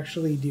can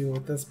actually do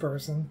with this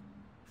person?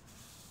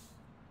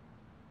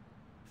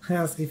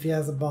 Ask if he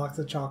has a box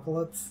of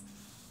chocolates.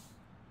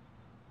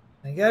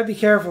 You gotta be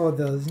careful with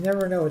those. You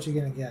never know what you're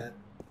gonna get.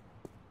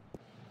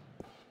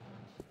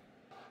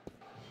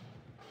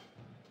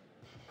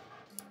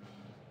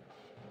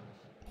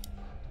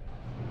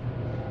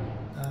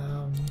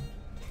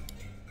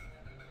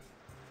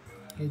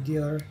 Hey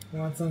dealer, you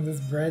want some of this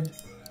bread?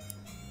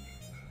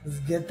 Let's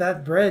get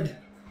that bread.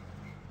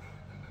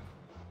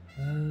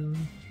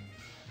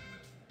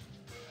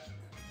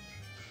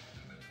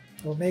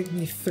 Will make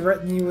me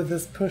threaten you with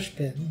this push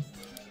pin.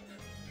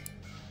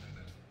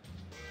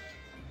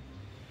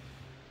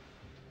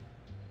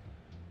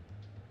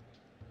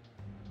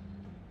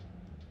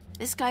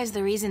 This guy's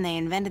the reason they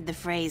invented the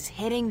phrase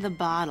hitting the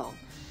bottle.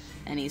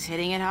 And he's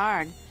hitting it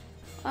hard.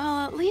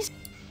 Well, at least...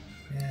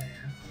 Yeah.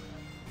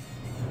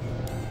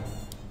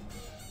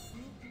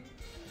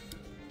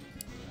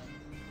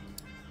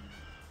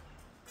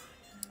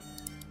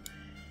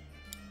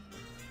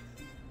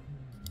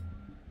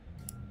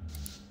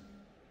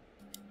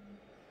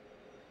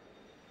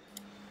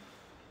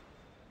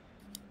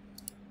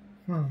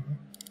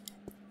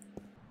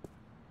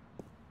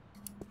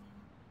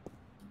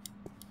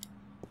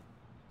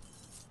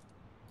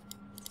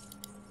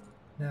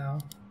 No.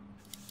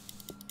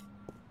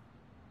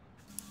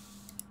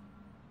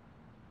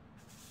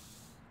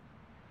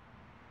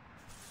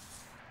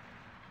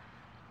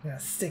 Yeah,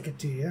 stick it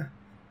to you.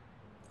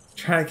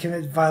 Try to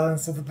commit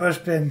violence with a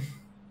pushpin.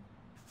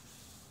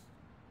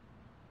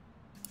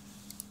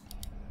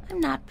 I'm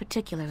not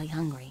particularly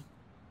hungry.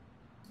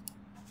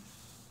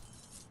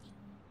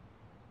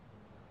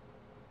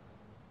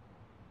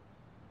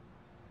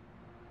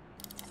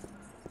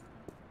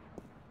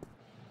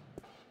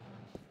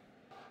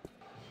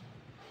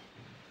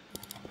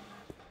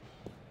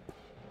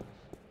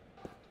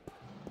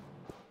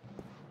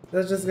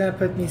 That's just gonna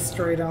put me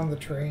straight on the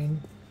train.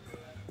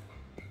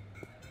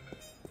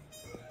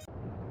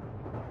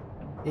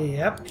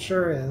 Yep,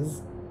 sure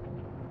is.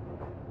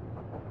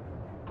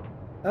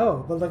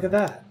 Oh, but look at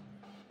that.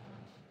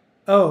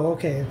 Oh,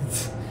 okay.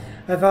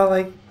 I thought,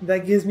 like,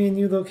 that gives me a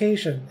new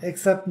location.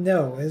 Except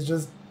no, it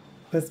just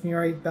puts me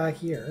right back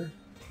here.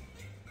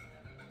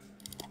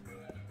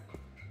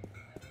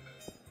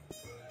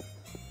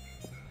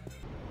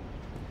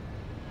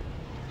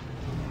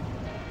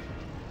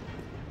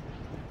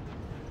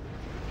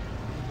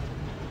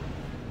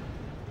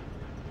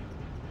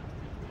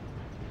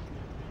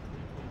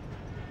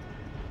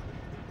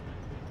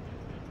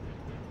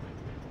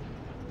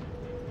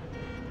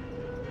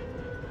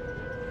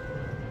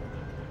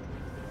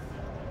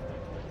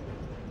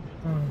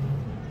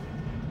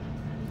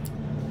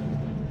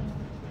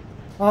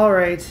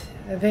 Alright,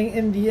 I think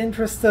in the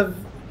interest of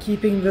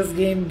keeping this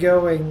game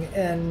going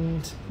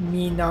and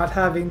me not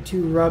having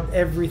to rub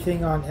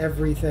everything on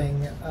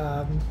everything,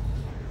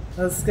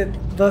 let's get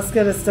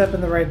a step in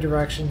the right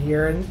direction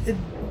here, and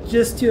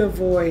just to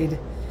avoid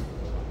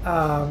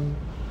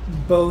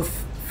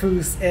both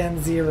Foos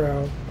and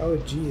Zero. Oh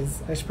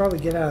geez, I should probably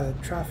get out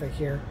of traffic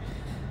here.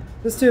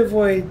 Just to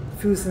avoid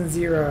Foos and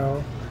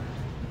Zero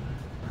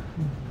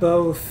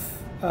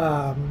both,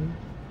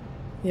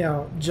 you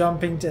know,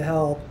 jumping to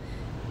help.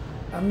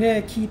 I'm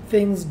gonna keep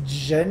things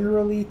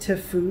generally to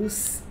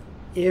Foos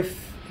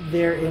if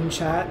they're in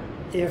chat.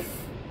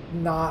 If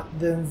not,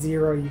 then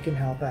Zero, you can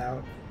help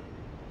out.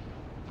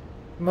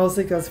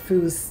 Mostly because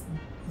Foos,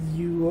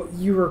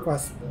 you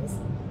requested this.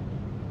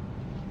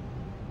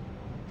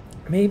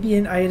 Maybe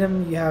an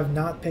item you have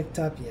not picked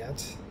up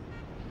yet.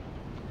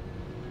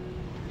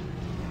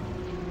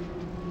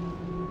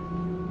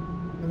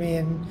 I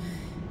mean,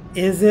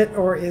 is it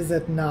or is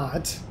it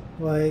not?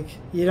 Like,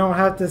 you don't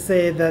have to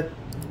say that.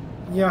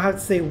 You don't have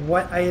to say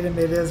what item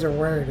it is or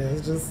where it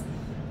is, just...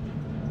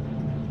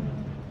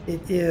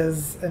 It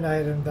is an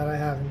item that I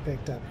haven't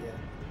picked up yet.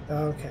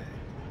 Okay.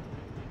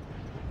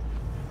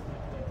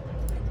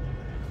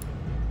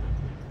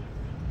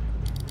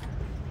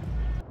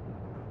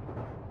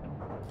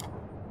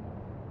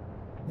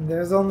 And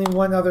there's only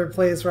one other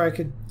place where I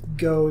could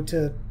go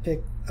to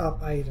pick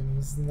up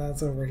items, and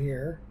that's over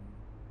here.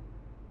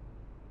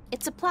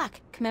 It's a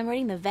plaque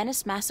commemorating the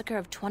Venice massacre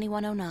of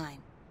 2109.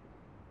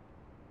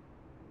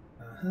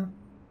 Uh-huh.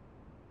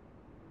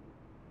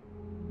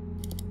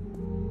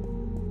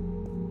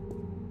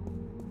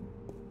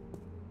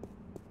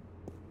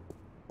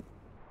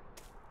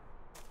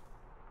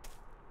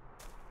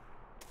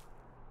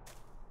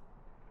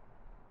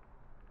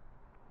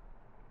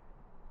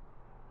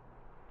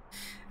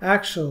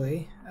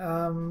 Actually,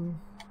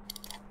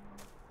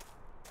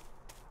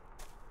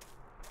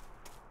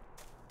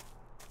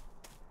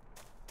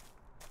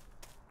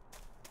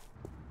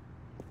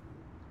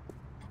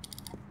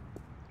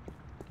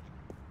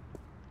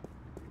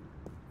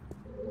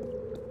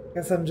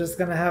 guess I'm just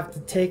gonna have to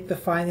take the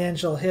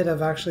financial hit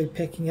of actually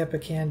picking up a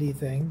candy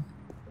thing.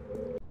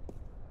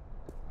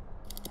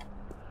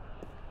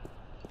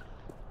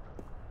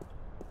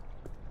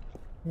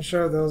 I'm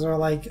sure those are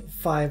like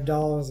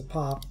 $5 a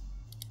pop.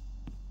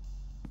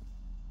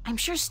 I'm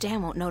sure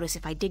Stan won't notice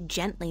if I dig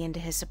gently into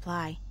his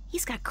supply.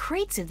 He's got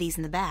crates of these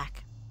in the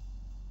back.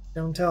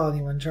 Don't tell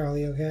anyone,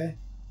 Charlie, okay?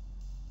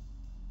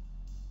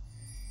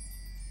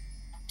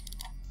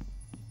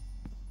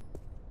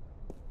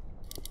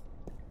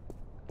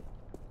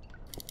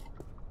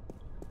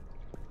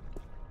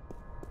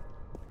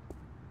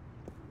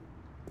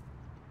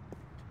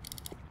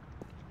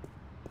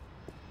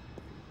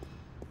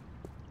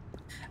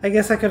 I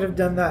guess I could have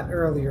done that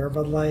earlier,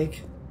 but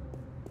like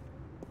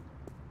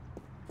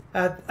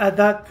at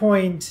that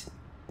point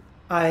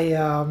I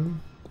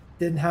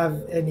didn't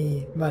have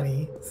any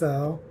money,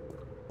 so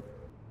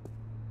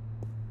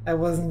I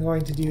wasn't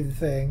going to do the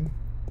thing.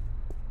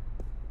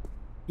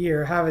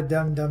 Here, have a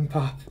Dum Dum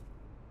Pop.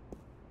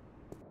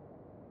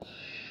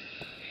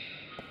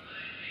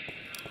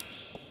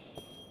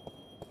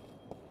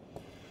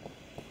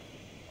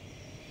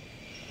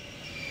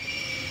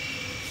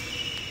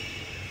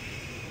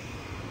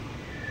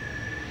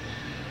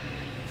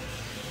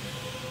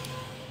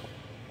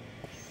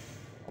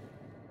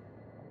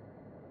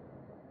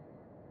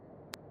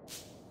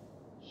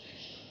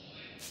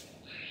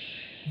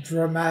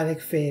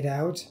 Dramatic fade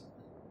out,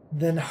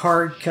 then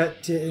hard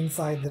cut to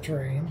inside the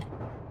train.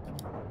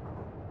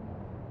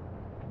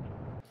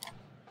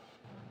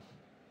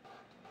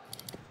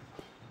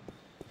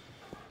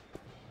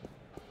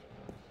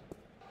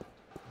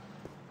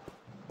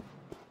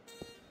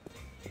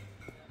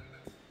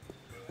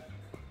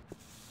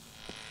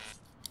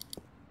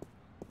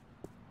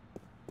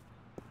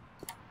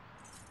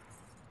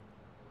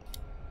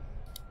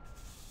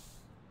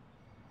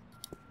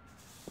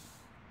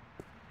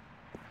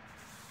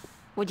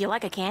 Would you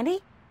like a candy?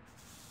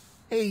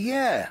 Hey,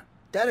 yeah,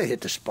 that'll hit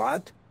the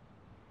spot.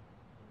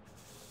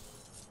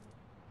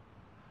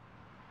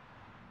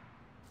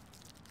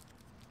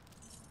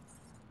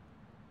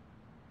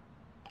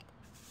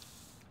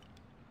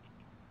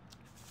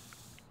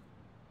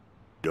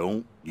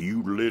 Don't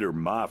you litter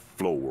my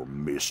floor,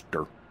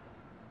 mister.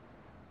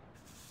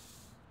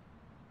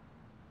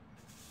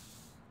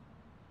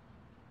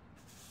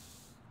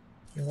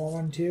 You want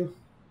one too?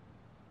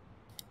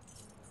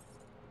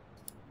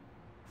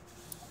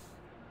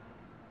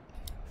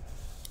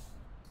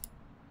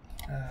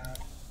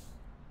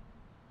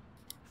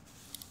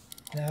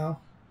 No.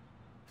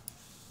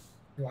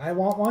 Do I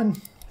want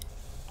one?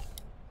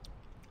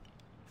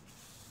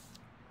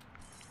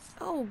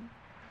 Oh,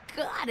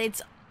 God,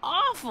 it's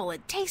awful.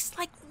 It tastes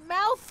like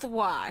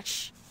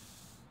mouthwash.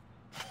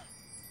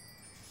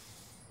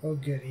 Oh,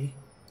 goody.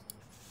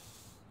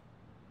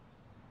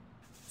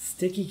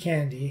 Sticky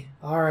candy.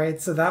 Alright,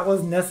 so that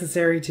was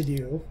necessary to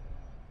do.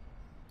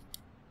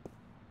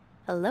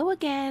 Hello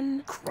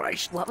again.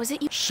 Christ. What was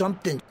it you...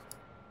 Something.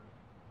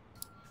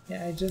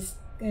 Yeah, I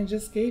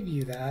just gave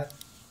you that.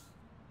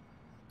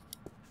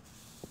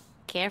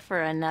 Care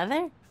for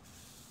another?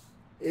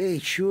 Hey,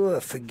 sure,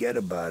 forget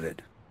about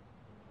it.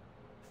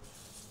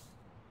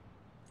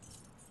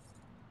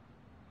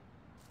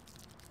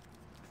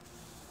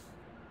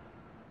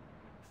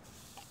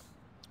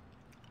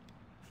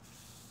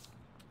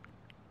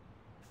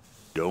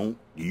 Don't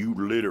you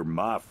litter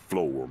my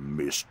floor,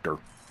 mister.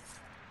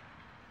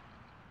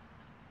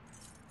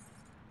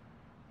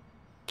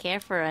 Care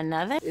for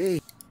another?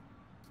 Hey.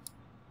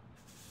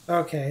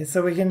 Okay,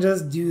 so we can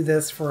just do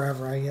this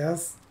forever, I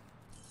guess.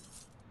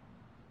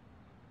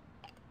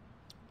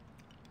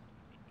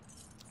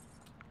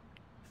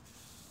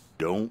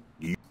 Don't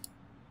you...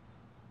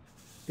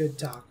 Good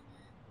talk.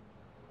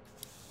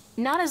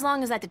 Not as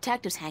long as that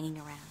detective's hanging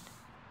around.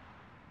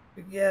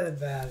 Forget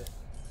about it.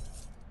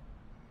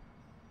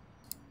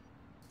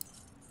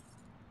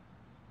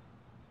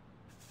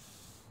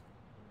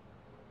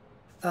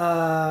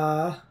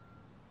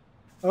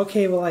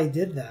 Okay, well I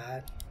did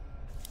that.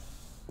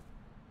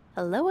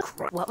 Hello?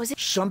 What was it?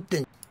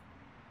 Something.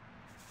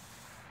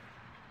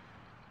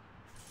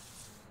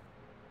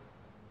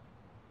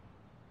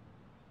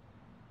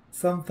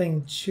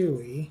 something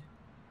chewy.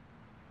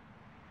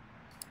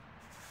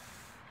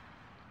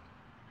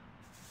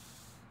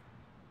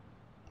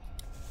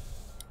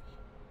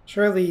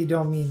 Surely you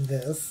don't mean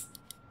this.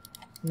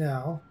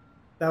 No.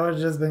 That would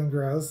have just been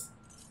gross.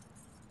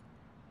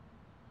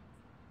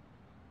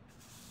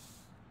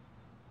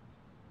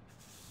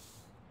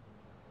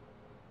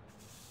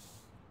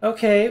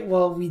 Okay,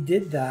 well, we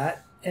did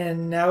that,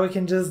 and now we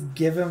can just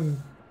give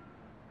him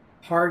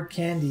hard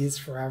candies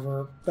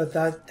forever, but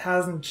that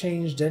hasn't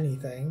changed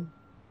anything.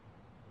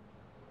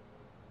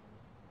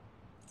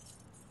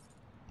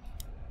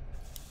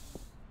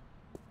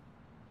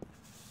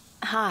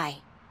 Hi.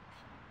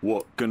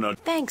 What can I...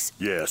 Thanks.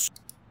 Yes.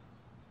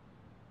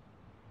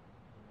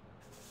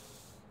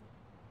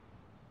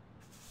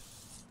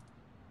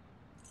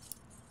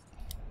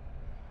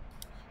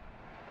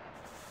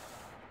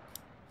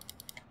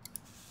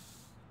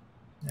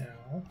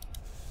 No.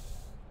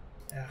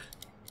 Yeah.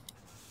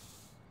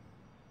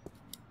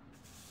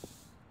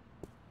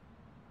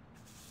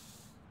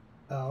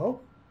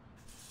 Oh.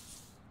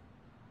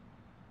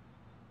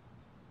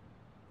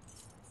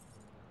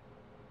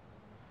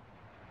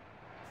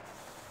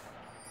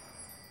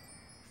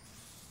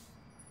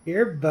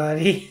 Here,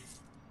 buddy.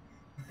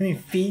 Let me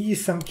feed you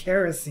some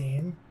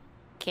kerosene.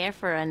 Care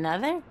for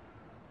another?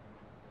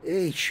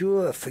 Hey,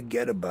 sure,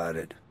 forget about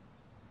it.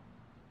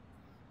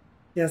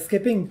 Yeah,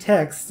 skipping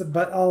text,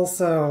 but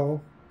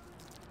also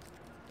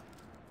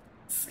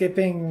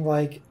skipping,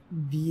 like,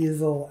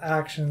 these little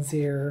actions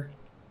here.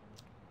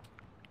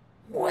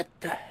 What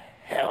the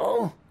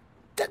hell?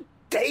 The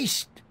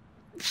taste!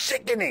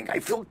 Sickening! I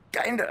feel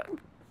kinda...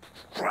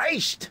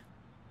 Christ!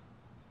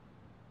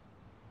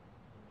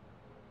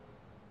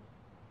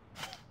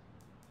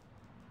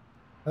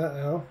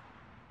 Uh-oh.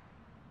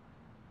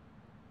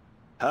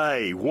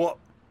 Hey, what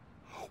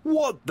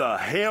the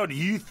hell do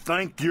you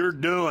think you're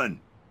doing?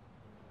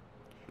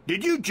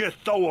 Did you just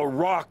throw a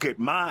rock at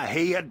my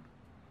head?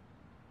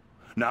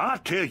 Now, I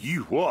tell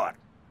you what,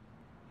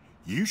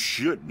 you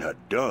shouldn't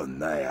have done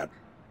that.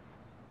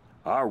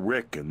 I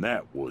reckon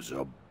that was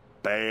a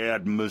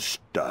bad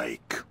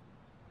mistake.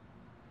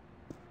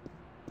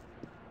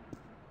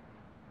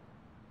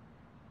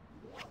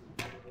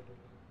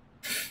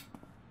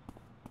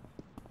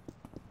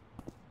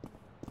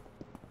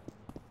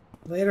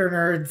 Later,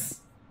 nerds.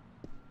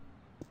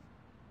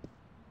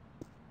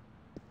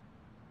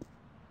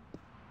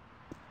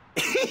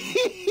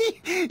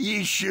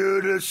 You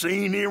should have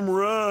seen him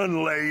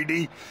run,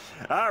 lady.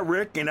 I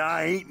reckon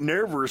I ain't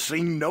never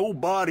seen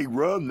nobody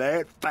run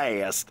that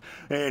fast.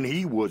 And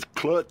he was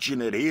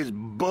clutching at his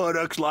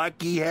buttocks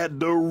like he had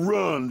the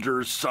runs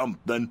or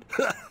something.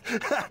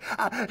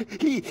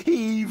 He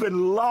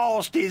even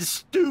lost his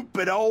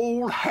stupid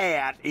old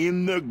hat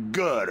in the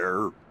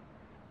gutter.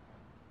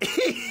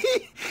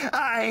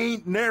 I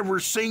ain't never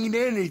seen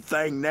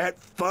anything that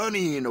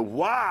funny in a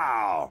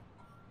while.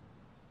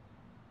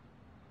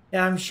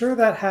 Yeah, I'm sure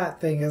that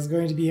hat thing is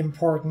going to be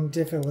important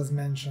if it was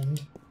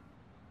mentioned.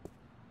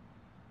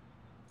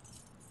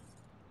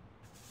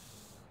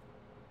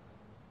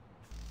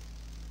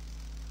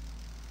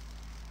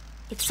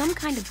 It's some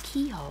kind of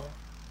keyhole.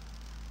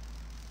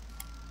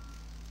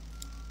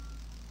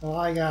 Well,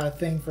 I got a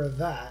thing for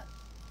that.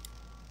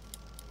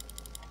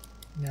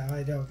 No,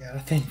 I don't got a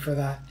thing for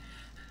that.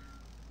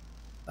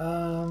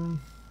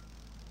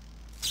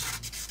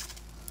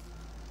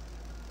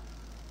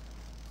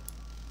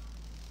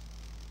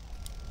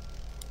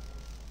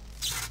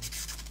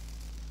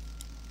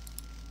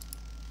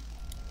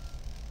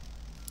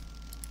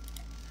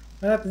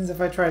 What happens if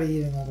I try to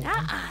eat another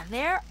one?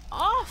 They're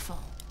awful.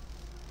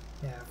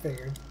 Yeah, I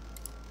figured.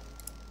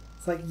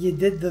 It's like you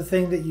did the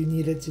thing that you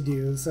needed to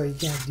do, so you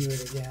can't do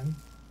it again.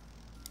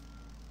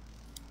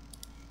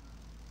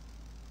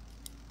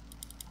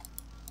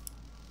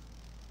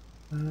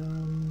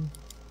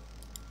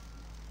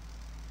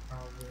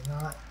 Probably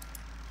not.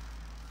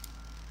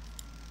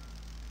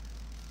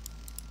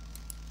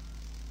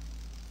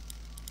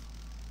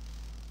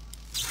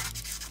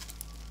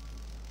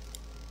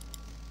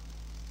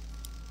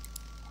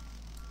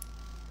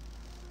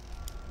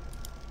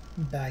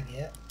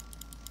 Baguette?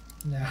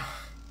 No.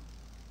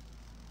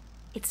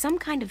 It's some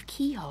kind of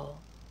keyhole.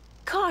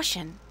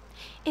 Caution.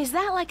 Is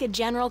that like a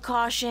general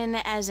caution,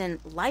 as in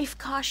life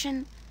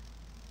caution?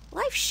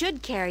 Life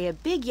should carry a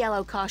big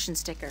yellow caution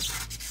sticker.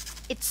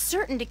 It's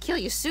certain to kill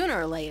you sooner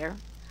or later.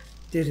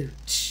 Did it?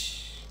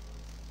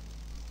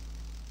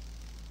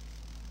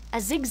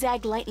 A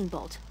zigzag lightning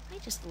bolt. I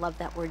just love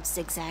that word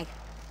zigzag.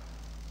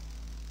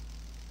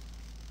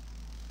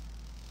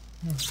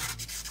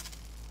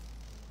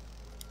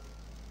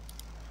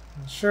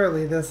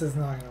 Surely this is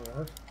not going to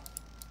work.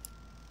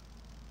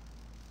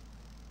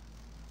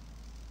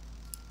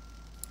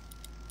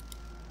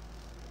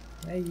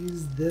 Can I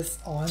use this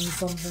on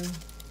something?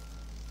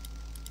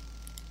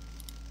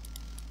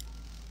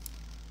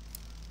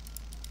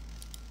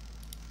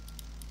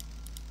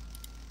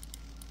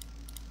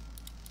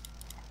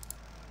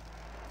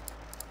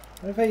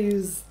 What if I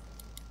use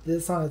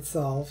this on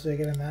itself? Do I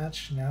get a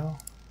match? No.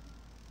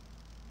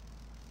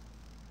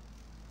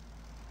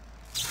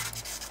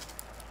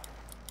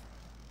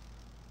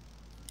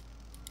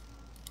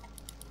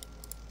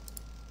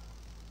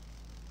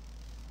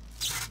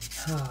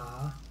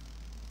 Ah.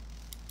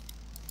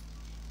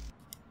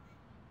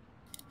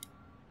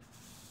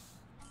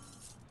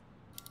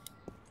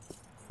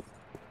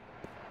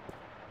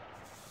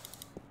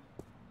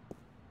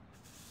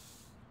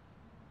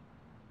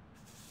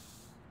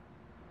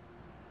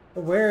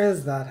 Where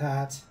is that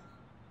hat?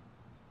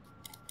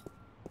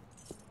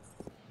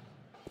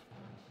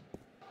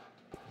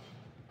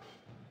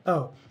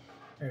 Oh,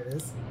 there it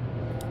is.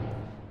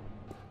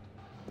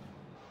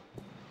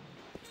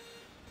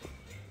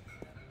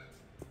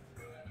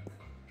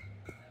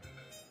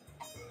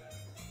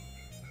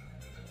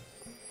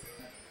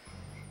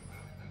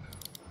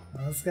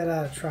 Let's get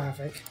out of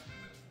traffic.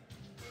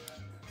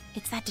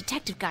 It's that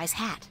detective guy's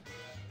hat.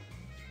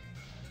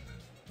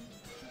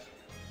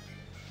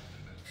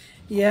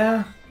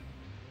 Yeah.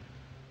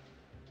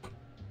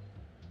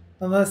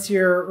 Unless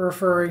you're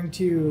referring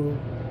to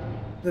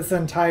this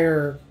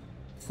entire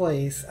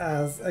place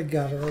as a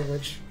gutter,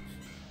 which,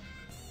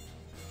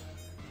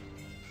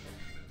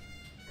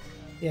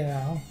 you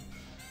know.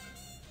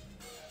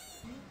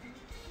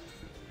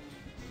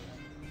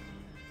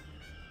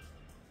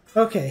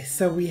 Okay,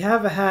 so we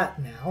have a hat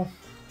now.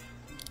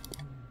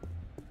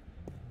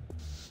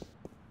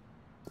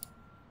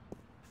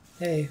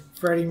 Hey,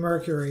 Freddie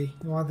Mercury,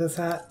 you want this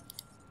hat?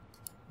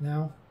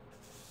 No?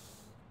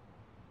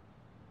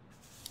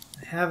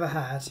 I have a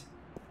hat.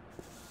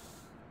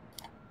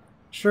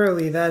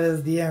 Surely that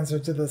is the answer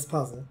to this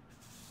puzzle.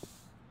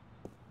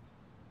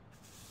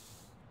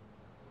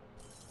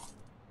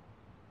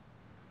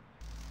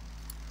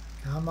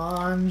 Come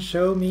on,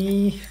 show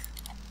me.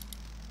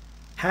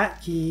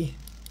 Hat key.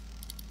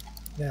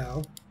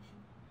 No.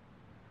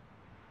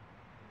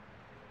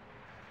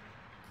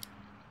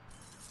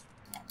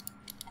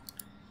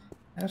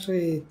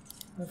 Actually,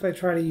 if I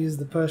try to use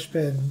the push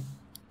pin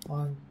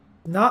on,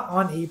 not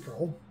on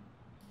April,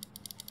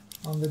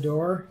 on the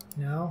door,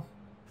 no.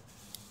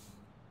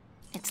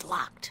 It's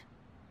locked.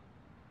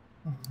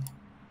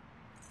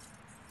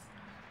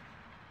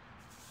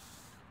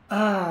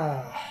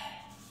 Ah.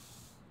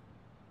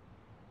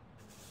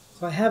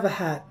 So I have a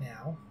hat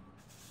now.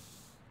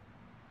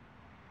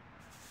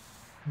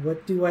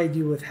 What do I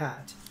do with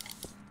hat?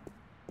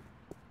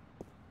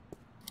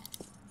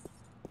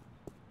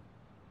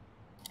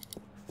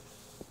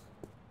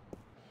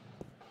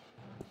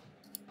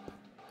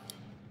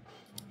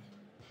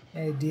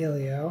 Hey,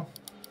 Delio.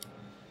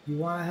 You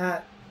want a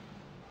hat?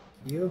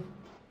 You?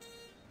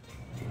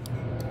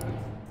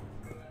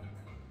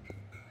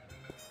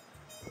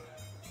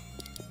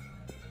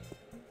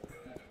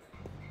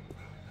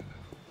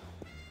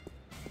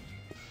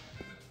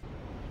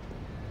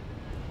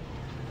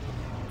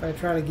 If I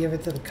try to give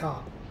it to the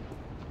cop.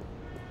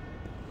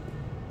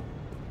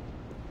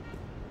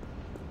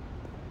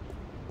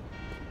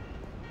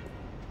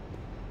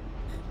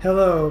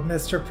 Hello,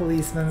 Mr.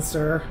 Policeman,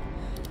 sir.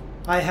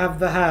 I have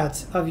the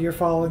hat of your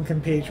fallen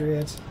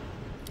compatriot.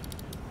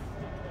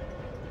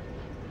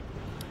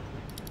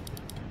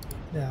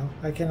 No,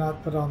 I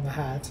cannot put on the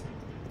hat.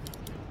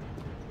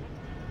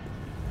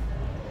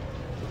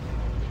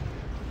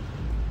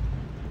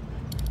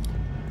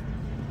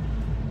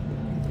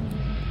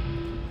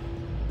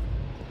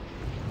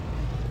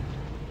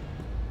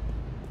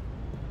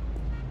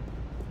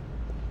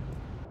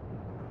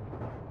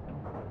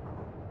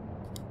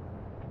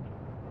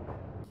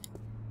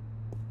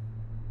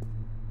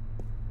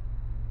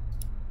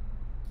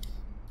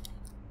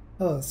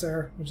 Hello,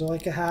 sir. Would you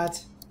like a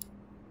hat?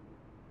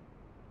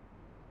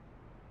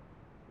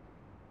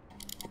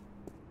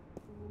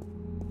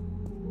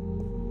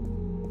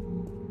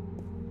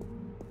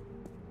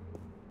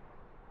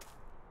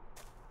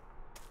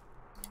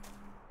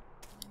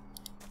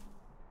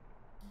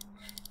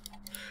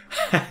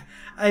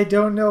 I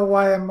don't know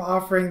why I'm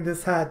offering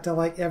this hat to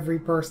like every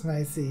person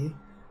I see.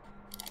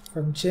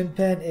 From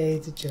chimpanzee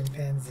to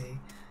chimpanzee.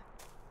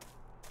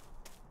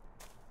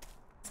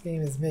 This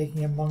game is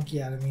making a monkey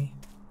out of me.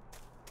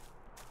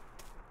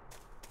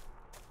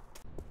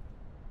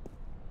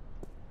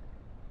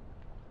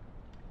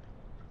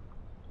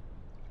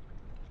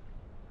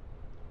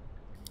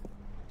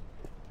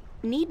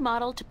 Need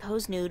model to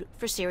pose nude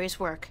for serious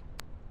work.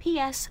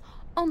 P.S.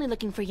 Only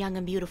looking for young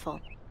and beautiful.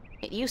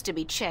 It used to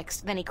be chicks,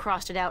 then he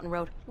crossed it out and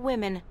wrote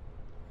women.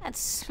 That's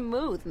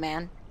smooth,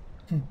 man.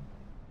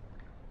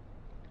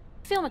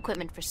 Film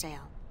equipment for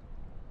sale.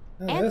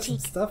 Oh, there's some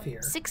Antique stuff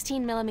here.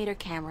 16mm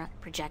camera,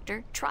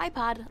 projector,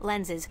 tripod,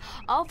 lenses,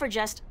 all for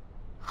just,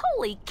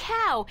 holy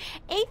cow,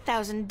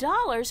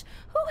 $8,000?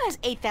 Who has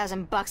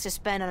 $8,000 to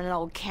spend on an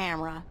old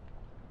camera?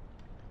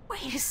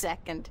 Wait a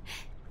second.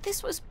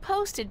 This was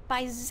posted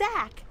by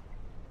Zach.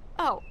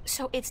 Oh,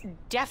 so it's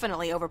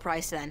definitely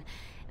overpriced then.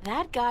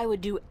 That guy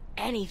would do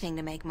anything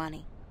to make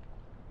money.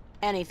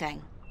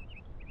 Anything.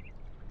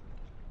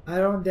 I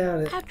don't doubt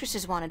it.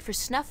 Actresses wanted for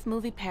snuff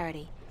movie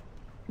parody.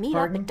 Meet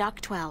Pardon? up at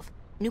Dock 12,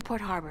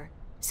 Newport Harbor,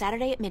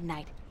 Saturday at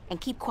midnight, and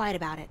keep quiet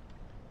about it.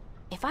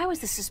 If I was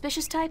the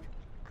suspicious type,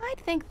 I'd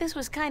think this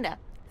was kinda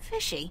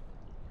fishy.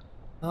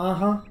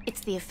 Uh-huh.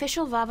 It's the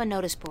official Vava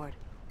notice board.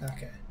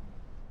 Okay.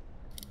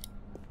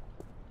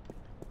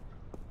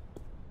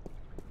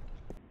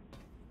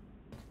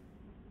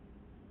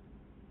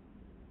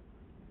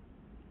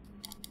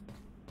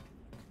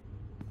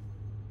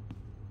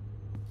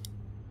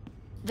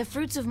 The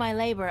fruits of my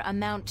labor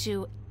amount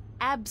to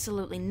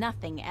absolutely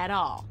nothing at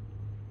all.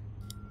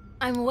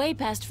 I'm way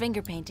past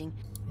finger painting.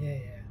 Yeah.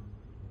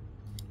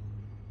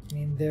 I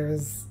mean,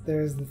 there's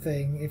the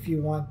thing. If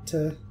you want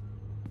to...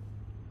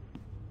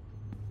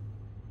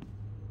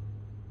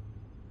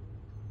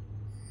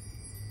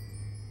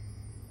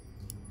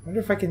 I wonder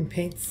if I can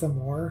paint some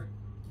more.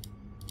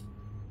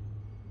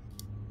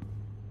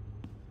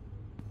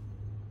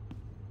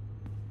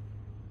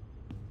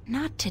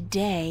 Not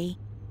today.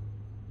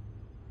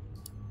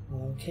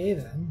 Well, okay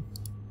then.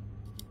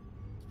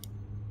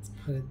 Let's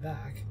put it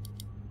back.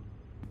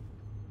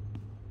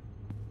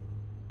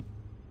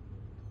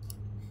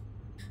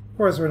 Of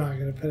course we're not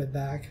going to put it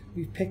back.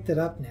 We've picked it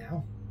up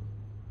now.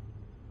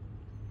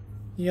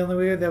 The only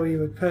way that we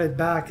would put it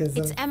back is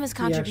It's if Emma's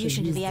we actually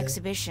contribution to the used it.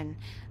 exhibition.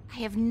 I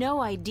have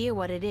no idea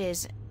what it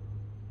is,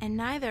 and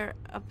neither,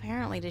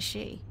 apparently, does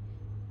she.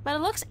 But it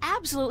looks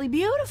absolutely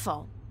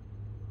beautiful.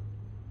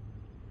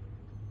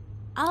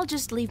 I'll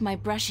just leave my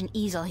brush and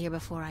easel here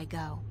before I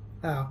go.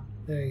 Oh,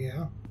 there you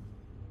go.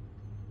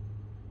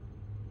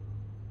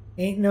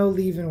 Ain't no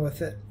leaving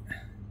with it.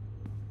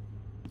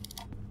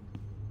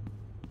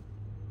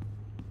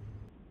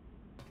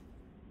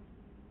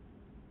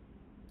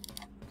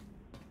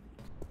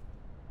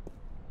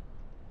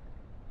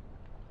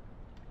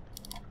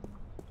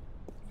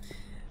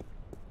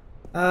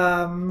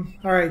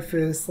 Alright,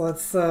 Foos,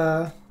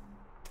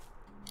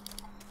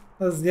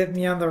 let's get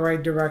me on the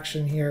right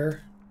direction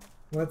here.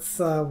 What's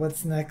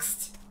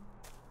next?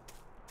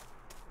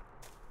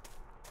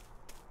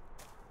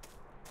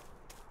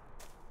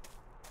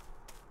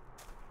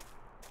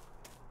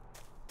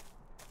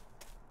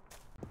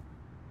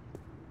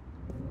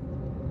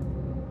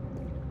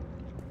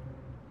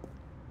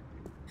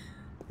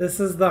 This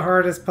is the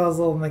hardest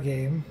puzzle in the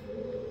game.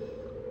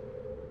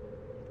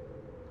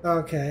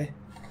 Okay.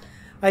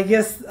 I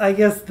guess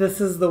this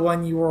is the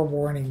one you were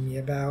warning me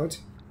about.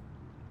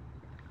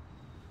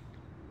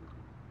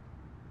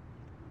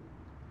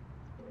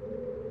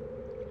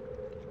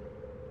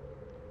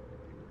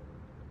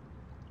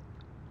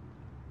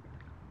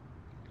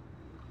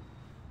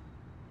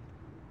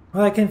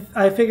 Well,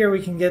 I figure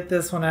we can get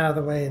this one out of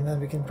the way and then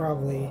we can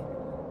probably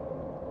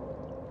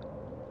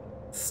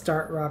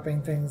start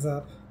wrapping things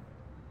up.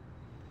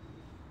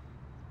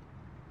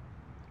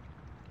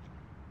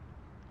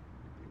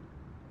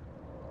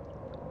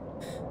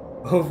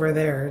 Over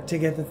there to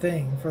get the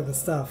thing for the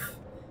stuff.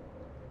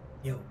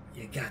 Yo,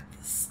 you got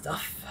the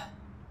stuff.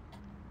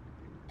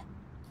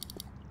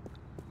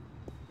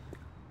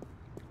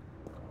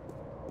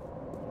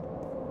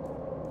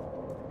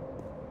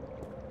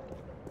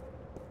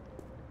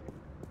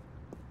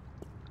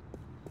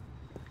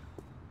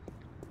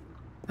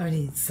 I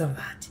need some of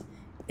that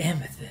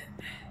amethyst.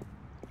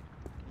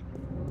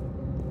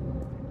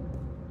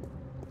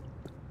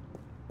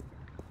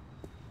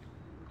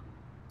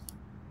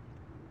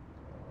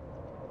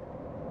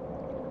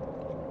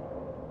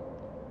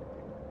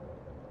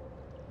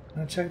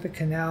 Now check the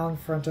canal in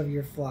front of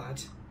your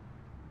flat.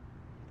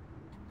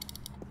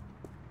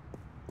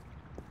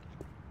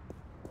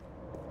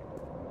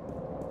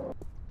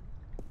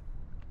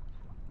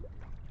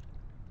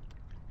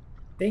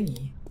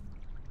 Thingy.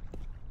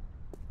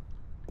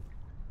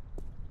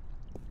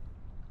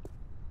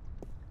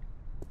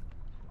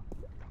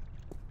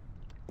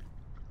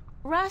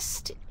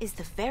 Rust is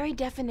the very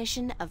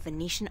definition of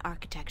Venetian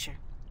architecture.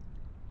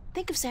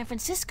 Think of San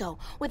Francisco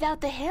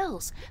without the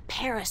hills,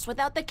 Paris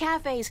without the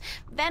cafes.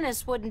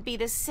 Venice wouldn't be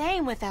the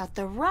same without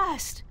the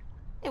rust.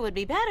 It would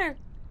be better,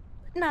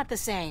 but not the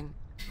same.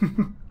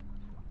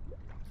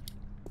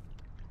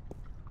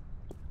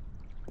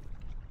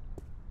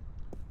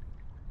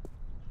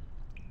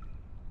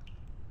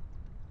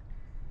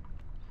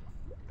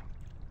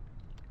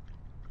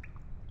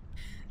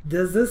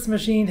 Does this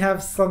machine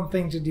have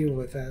something to do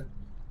with it?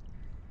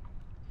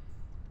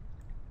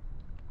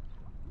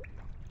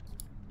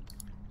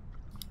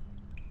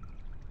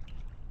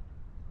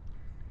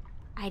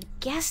 I'd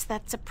guess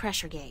that's a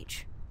pressure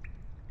gauge.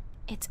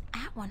 It's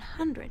at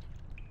 100.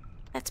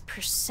 That's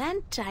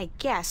percent, I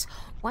guess.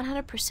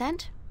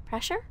 100%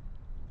 pressure?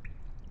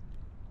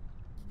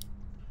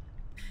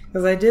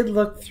 Because I did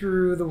look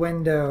through the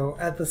window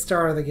at the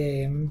start of the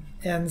game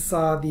and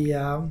saw the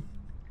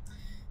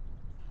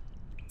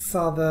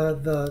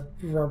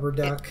rubber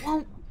duck. It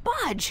won't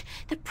budge.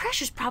 The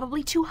pressure's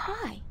probably too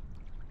high.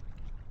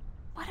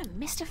 What a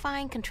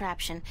mystifying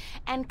contraption,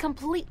 and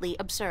completely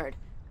absurd.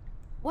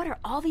 What are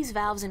all these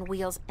valves and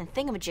wheels and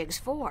thingamajigs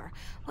for?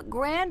 What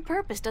grand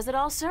purpose does it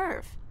all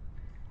serve?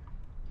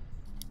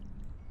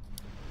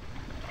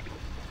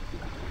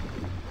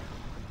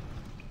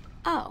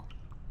 Oh,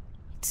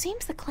 it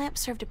seems the clamp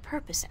served a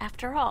purpose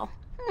after all.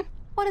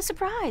 What a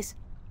surprise.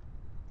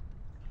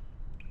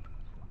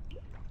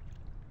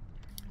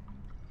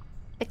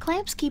 The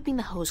clamp's keeping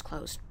the hose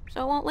closed,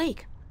 so it won't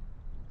leak.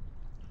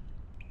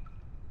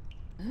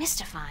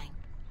 Mystifying.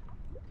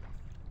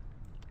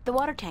 The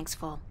water tank's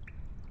full.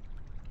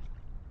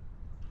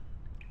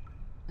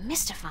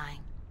 Mystifying.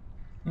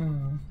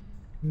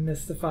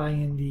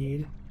 Mystifying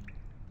indeed.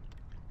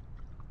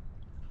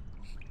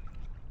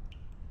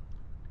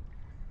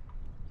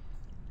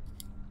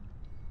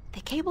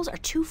 cables are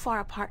too far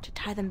apart to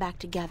tie them back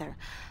together.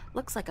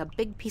 Looks like a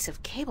big piece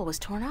of cable was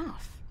torn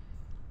off.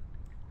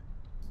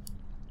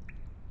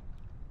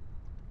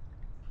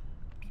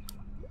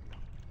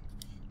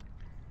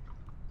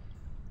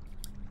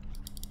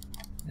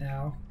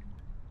 Now.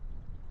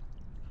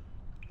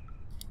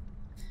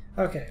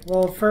 Okay,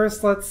 well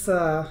first let's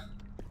the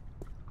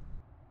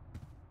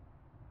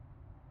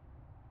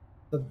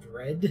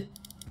bread.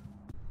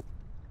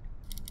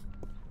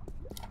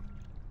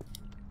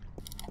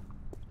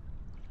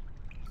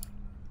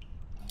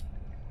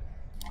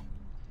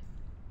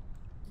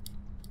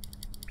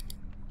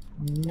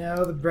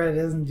 No, the bread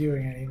isn't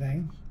doing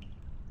anything.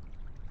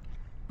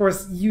 Of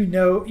course,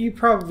 you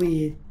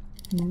probably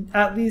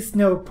at least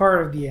know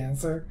part of the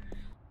answer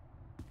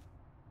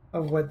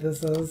of what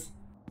this is.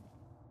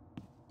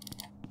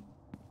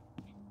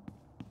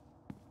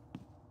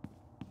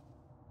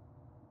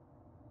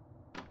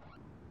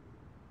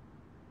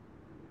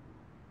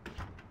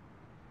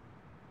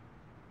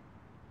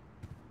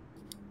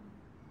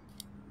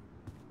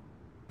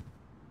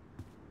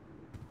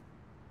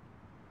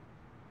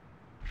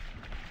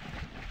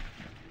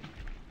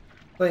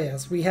 But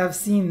yes, we have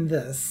seen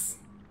this.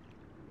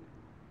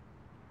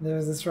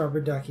 There's this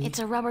rubber ducky. It's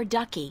a rubber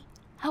ducky,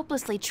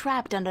 helplessly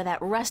trapped under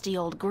that rusty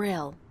old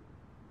grill.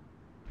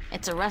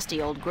 It's a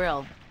rusty old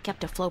grill,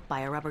 kept afloat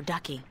by a rubber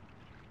ducky.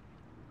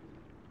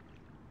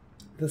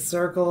 The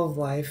circle of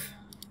life.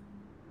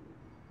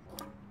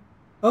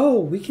 Oh,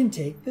 we can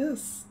take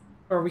this?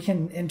 Or we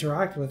can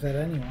interact with it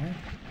anyway.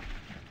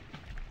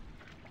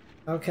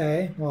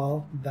 Okay,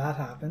 well, that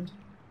happened.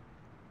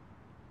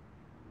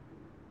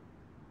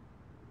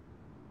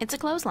 It's a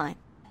clothesline.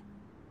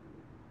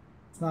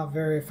 It's not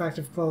very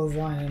effective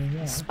clothesline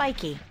anymore.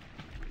 Spiky.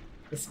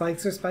 The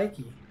spikes are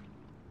spiky.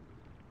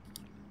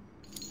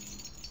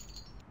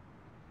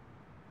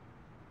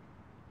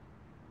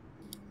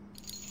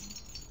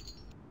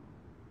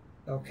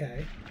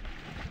 Okay.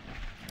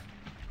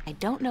 I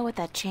don't know what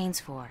that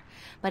chain's for,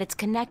 but it's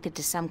connected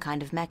to some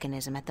kind of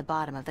mechanism at the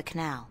bottom of the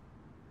canal.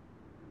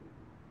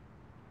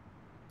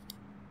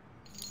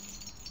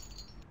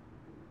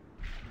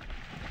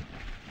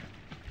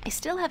 I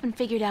still haven't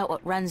figured out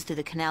what runs through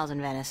the canals in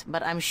Venice,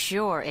 but I'm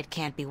sure it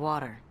can't be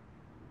water.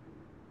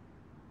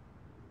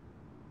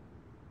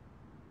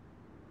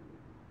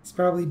 It's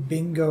probably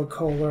bingo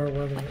cola or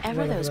whatever.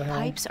 Whatever those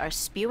pipes are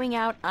spewing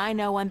out, I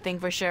know one thing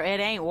for sure. It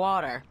ain't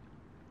water.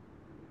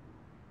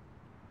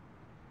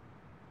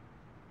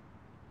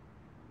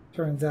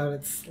 Turns out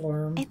it's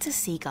slurm. It's a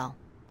seagull.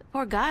 The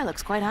poor guy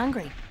looks quite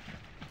hungry.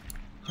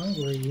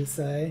 Hungry, you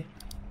say?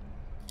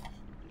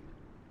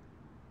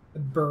 The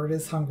bird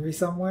is hungry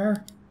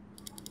somewhere?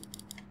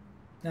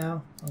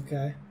 No?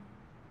 Okay.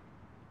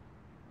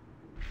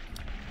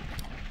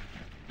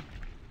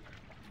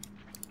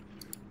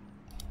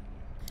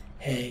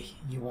 Hey,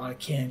 you want a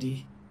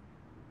candy?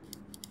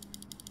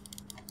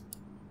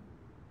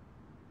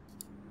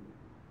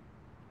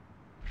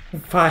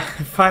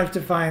 Five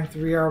to find,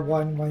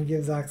 3R1, 1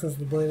 gives access to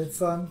the Bladed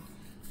Sun.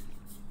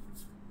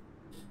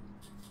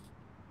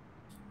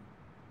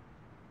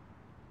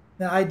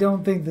 Now, I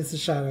don't think this is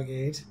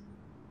Shadowgate.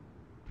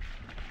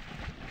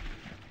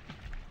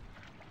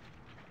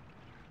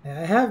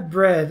 I have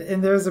bread,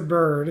 and there's a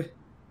bird.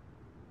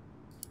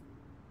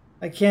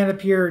 I can't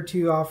appear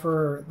to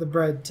offer the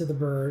bread to the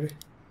bird.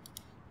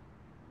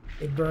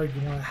 Hey bird,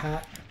 you want a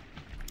hat?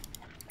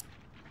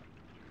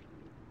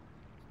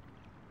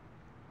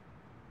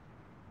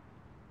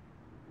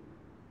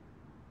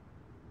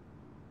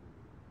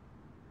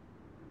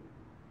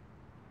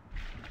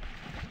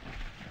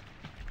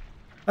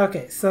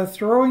 Okay, so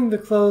throwing the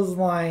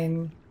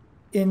clothesline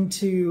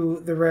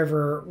into the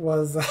river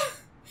was,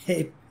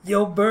 hey,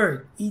 yo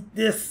bird, eat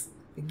this,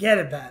 forget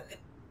about it.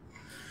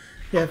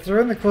 Yeah,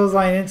 throwing the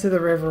clothesline into the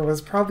river was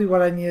probably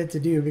what I needed to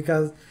do,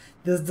 because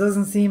this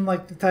doesn't seem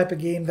like the type of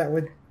game that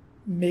would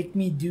make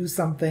me do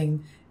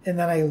something and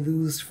then I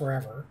lose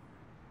forever.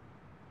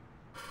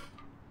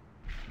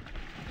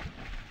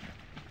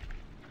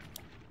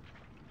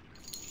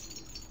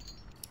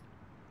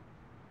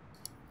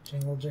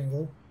 Jingle,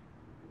 jingle.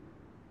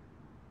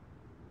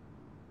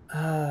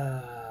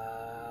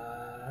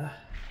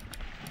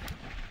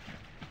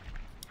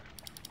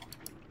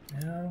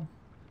 No.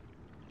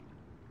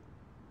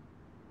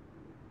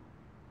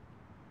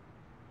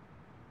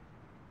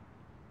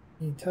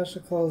 Can you touch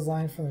the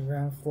clothesline from the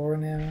ground floor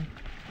now?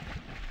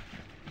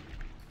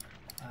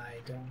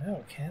 I don't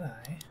know, can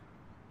I?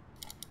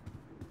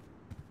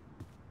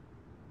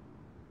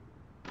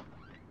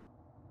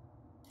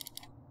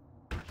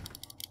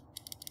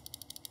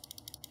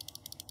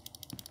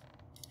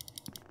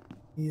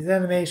 These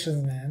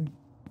animations, man,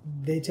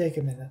 they take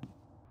a minute.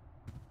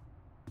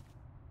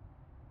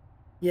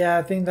 Yeah,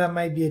 I think that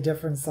might be a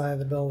different side of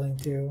the building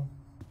too.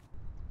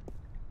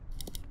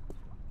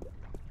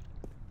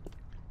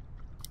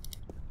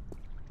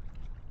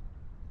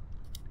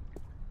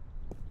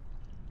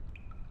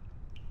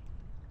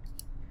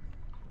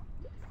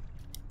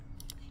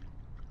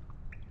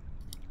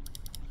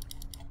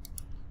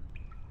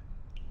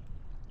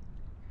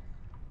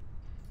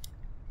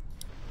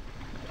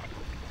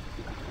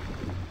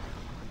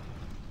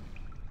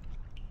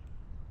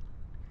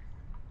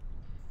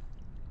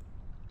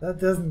 That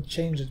doesn't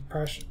change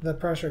the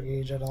pressure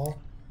gauge at all.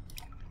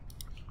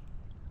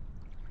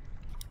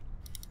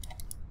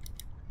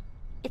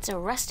 It's a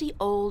rusty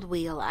old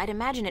wheel. I'd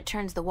imagine it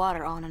turns the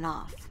water on and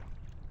off.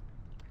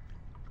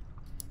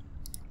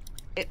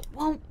 It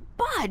won't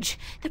budge.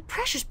 The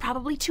pressure's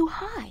probably too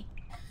high.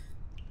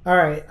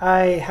 Alright,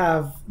 I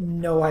have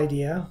no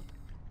idea.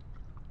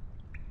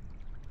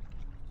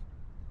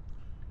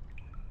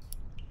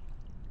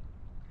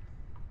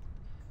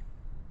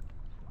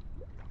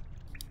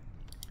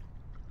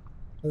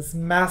 Let's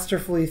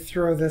masterfully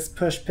throw this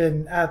push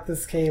pin at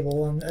this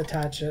cable and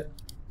attach it.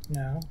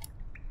 No.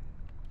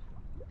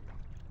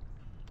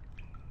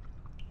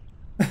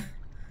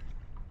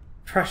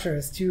 Pressure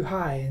is too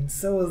high, and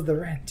so is the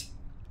rent.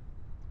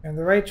 You're on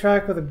the right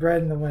track with the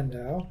bread in the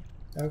window.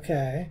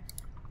 Okay.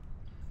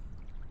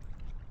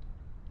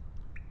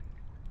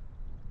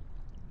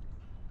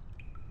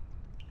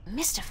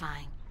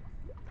 Mystifying.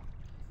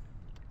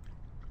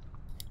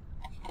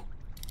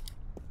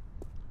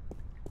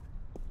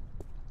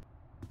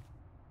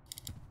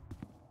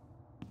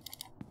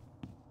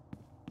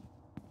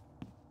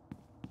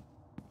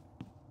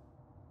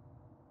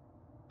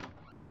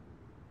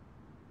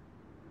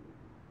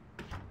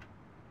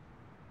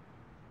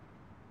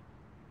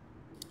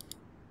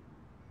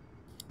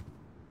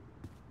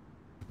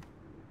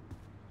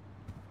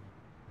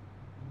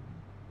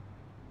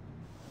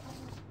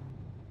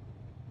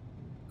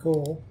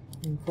 Cool.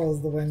 You can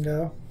close the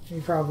window.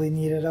 You probably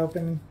need it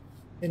open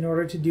in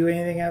order to do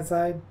anything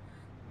outside.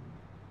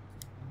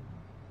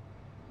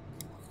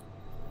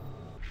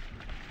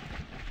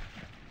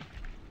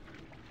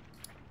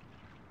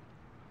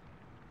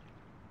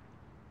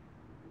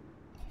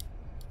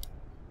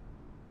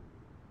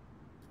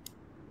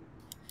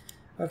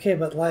 Okay,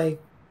 but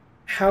like,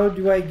 how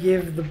do I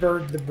give the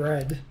bird the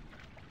bread?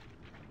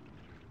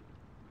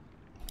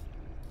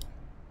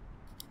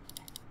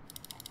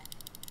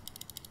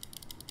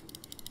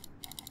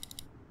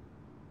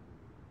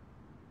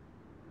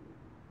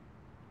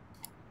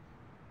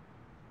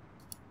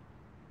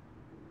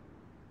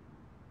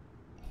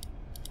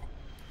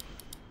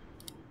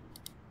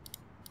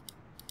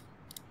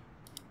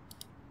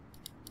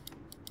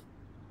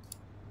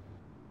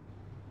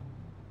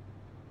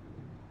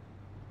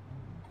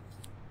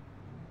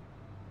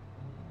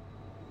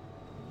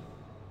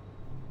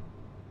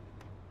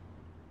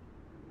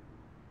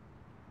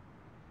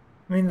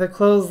 I mean, the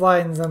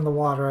clothesline's in the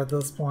water at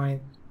this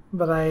point,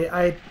 but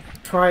I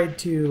tried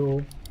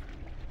to...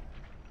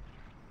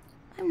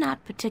 I'm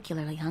not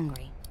particularly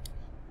hungry.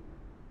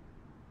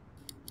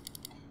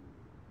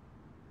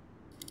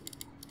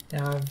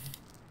 Yeah.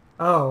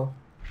 Oh.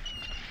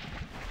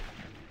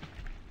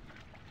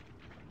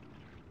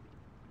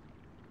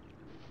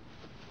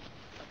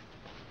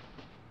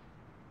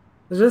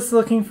 I'm just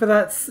looking for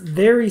that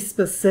very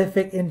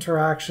specific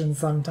interaction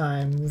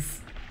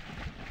sometimes.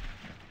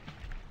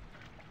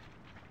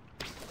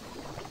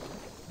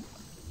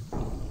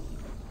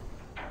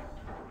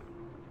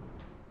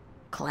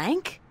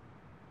 Clank?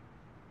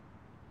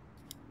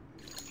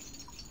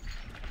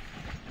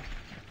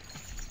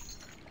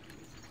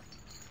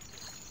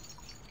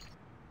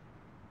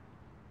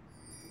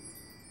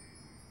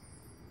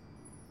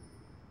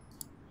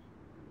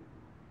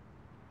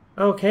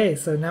 Okay,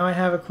 so now I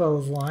have a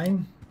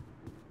clothesline.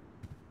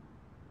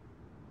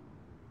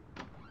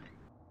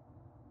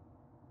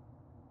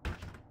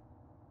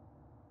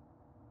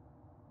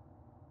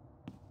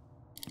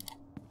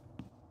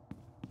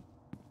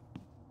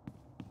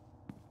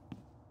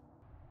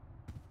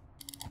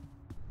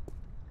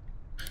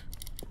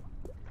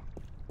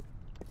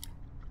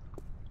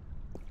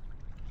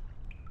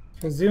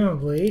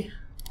 Presumably,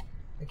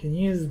 I can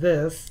use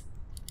this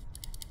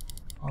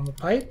on the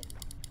pipe,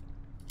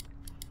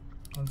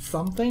 on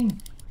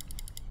something.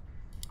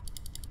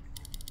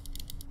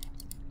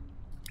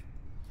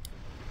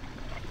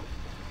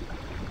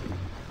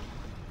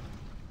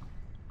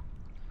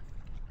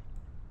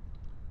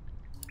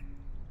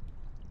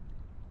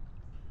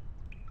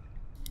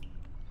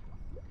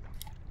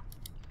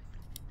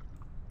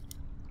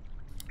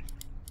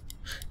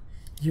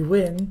 You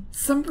win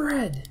some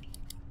bread.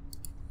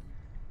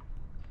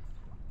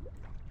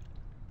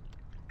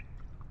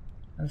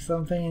 Have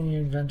something in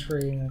your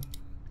inventory.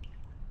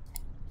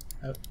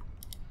 Oh.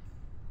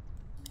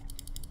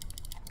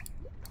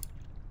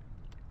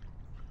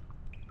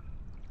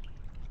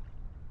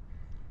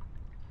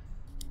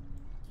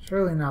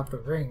 Surely not the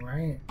ring,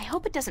 right? I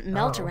hope it doesn't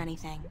melt Oh. or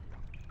anything.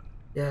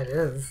 Yeah, it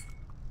is.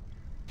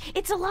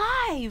 It's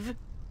alive!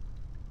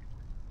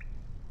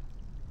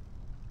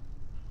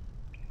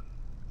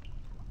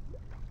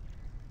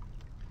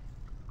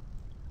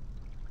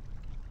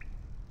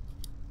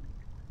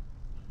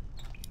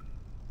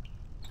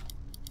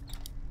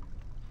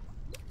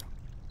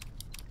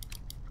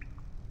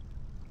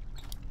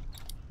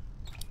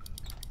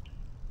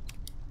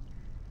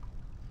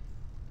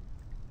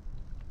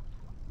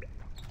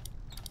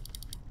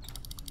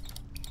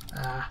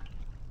 Ah.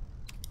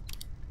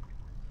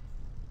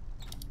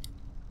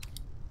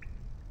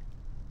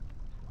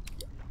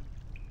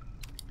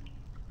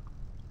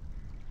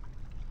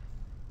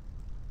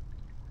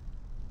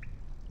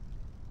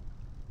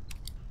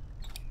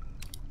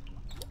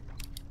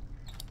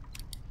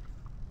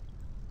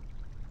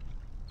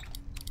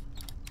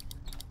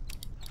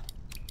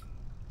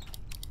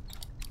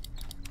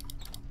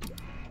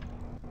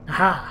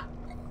 Aha!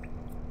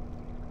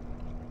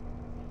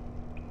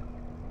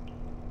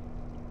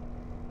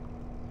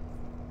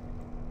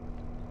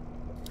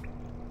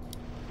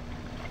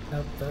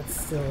 Nope,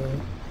 that's still...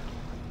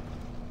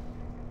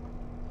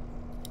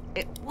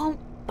 It won't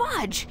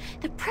budge.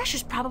 The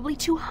pressure's probably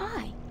too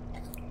high.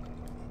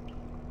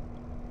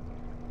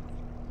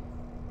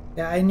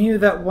 Yeah, I knew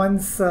that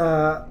once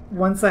I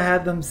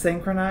had them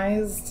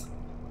synchronized,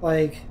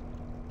 like,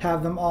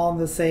 have them all in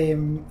the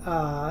same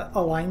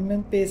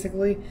alignment,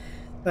 basically,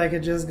 that I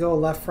could just go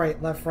left, right,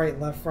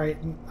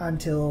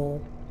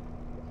 until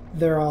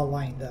they're all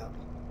lined up.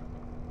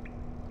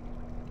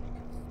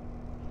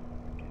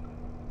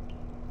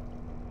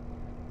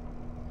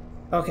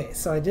 Okay,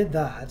 so I did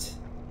that.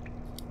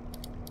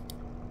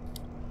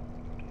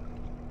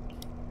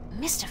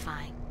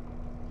 Mystifying.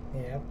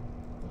 Yep.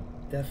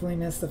 Definitely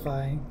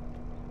mystifying.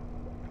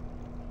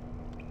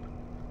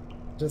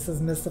 Just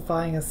as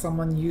mystifying as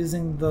someone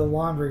using the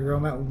laundry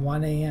room at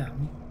 1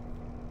 a.m.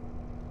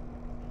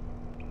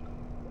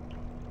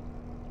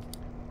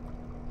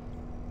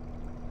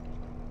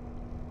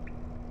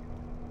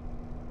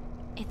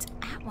 It's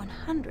at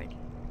 100.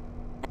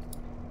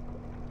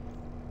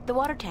 The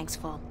water tank's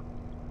full.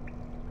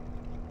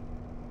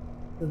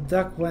 The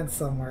duck went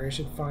somewhere. You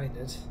should find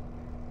it.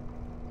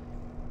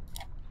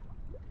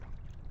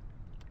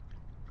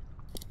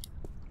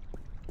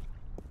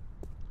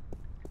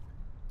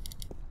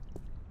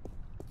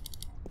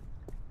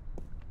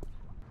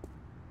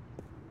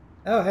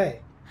 Oh, hey.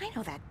 I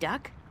know that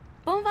duck.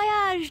 Bon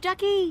voyage,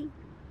 ducky!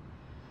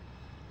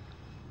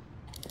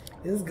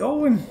 It's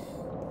going.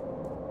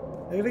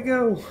 There to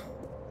go.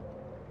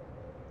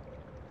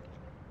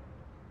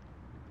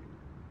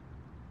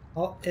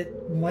 Oh, it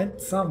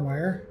went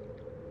somewhere.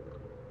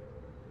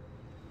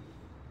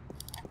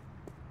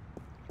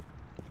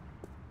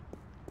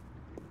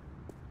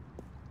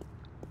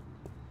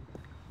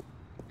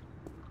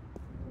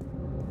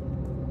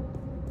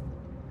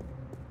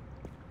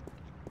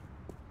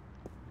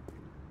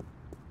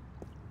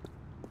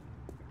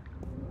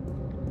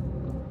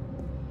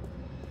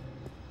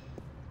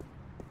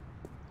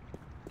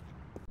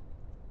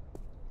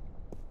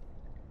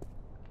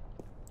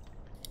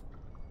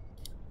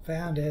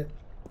 Found it.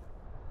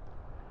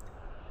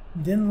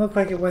 Didn't look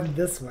like it went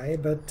this way,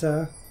 but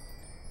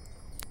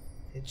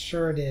it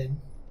sure did.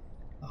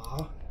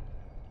 Aw.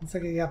 Looks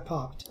like it got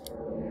popped.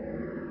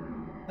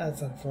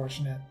 That's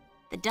unfortunate.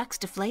 The duck's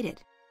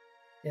deflated.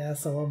 Yeah,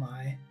 so am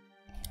I.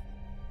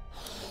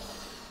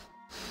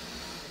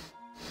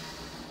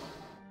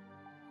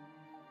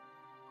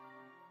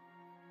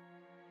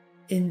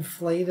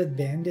 Inflated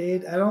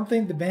Band-Aid? I don't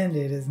think the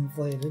Band-Aid is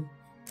inflated.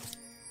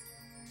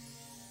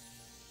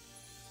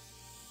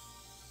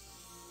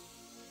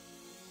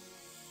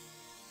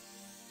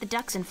 The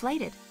duck's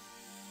inflated.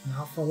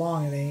 Not for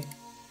long, it ain't.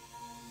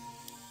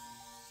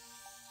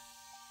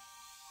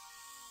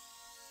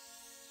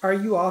 Are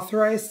you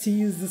authorized to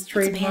use this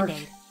trademark? It's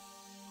a Band-Aid.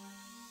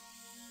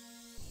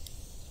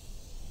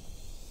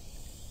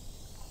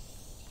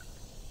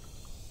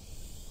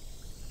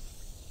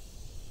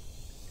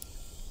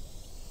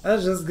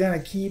 That's just gonna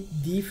keep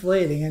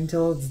deflating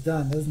until it's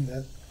done, isn't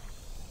it?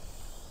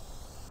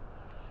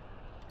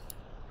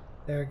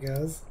 There it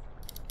goes.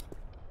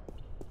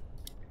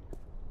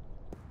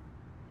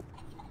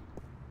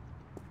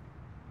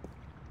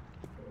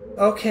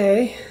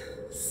 Okay,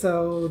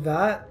 so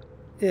that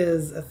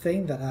is a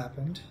thing that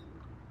happened.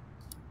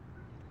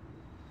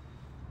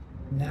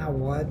 Now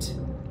what?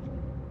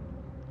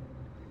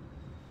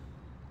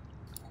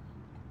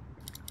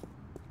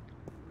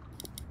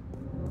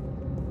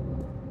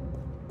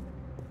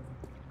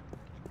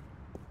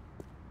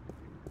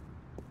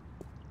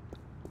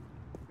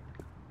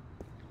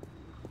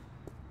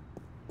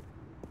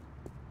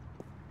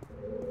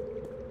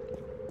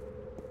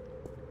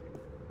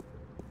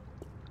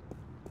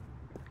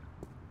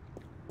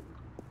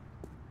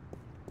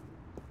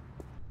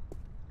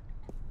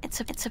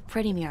 It's a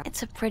pretty mural.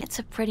 It's a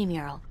pretty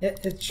mural.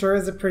 It sure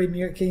is a pretty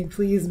mural. Can you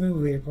please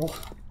move, April?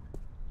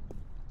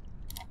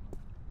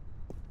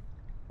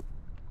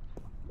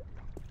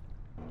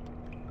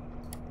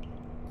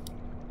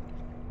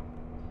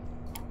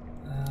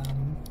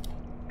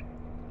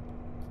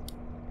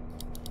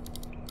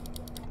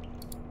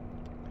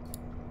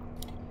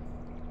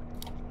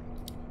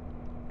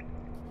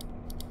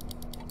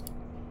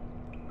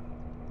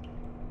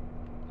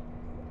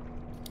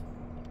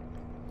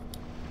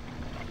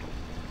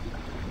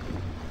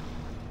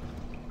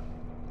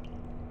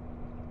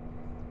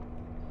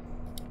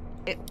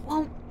 It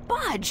won't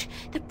budge.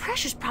 The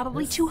pressure's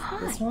probably too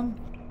high. This one?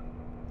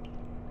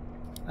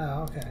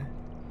 Oh, okay.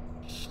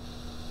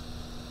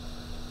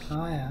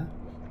 Oh, yeah.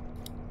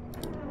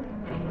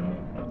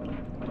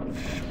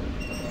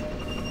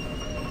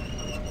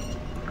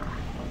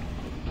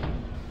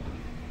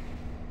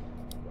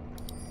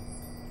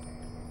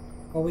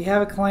 Well, we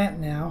have a clamp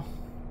now.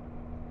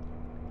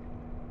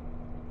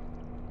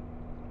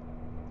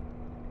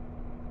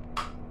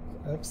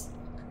 Oops.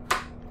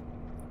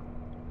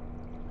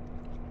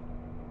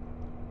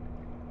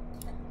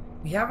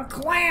 We have a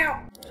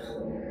clamp!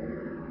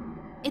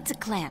 It's a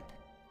clamp.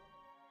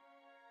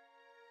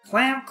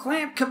 Clamp,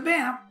 clamp,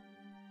 kabamp.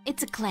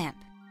 It's a clamp.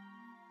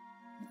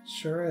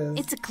 Sure is.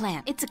 It's a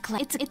clamp. It's a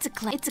clamp. It's a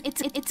clamp. It's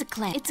a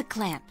clamp. It's a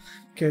clamp.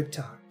 Good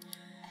talk.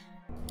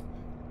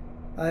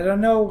 I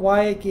don't know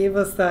why it gave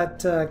us that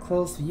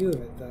close view of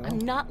it, though. I'm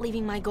not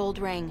leaving my gold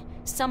ring.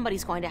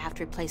 Somebody's going to have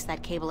to replace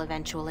that cable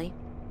eventually.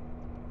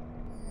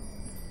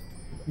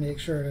 Make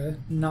sure to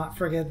not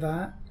forget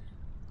that.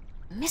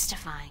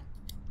 Mystifying.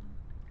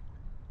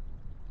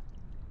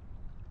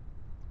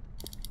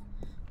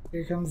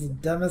 Here comes the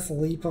dumbest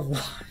leap of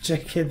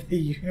logic in the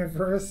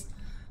universe.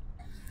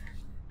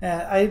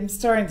 I'm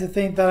starting to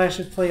think that I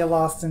should play a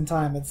Lost in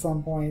Time at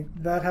some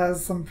point. That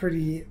has some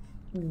pretty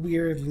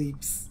weird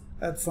leaps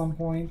at some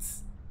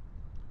points.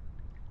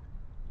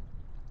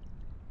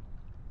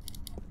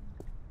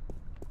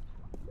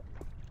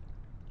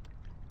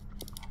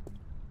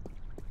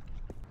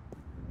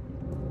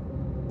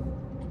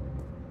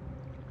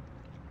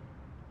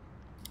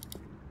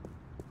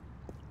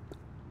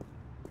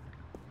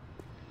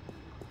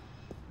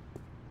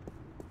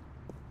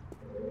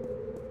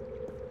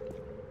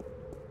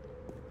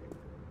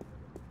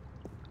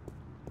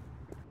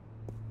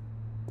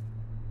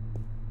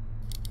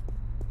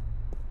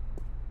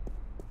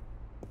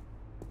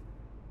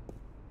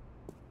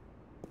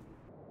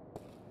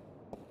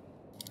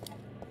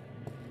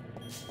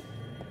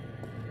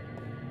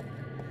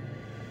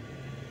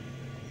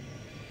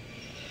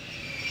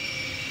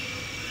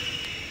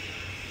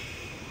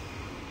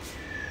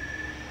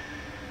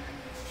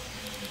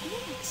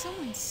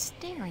 Someone's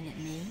staring at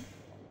me.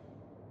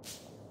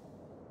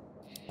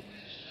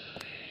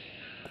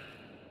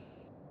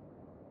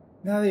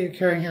 Now that you're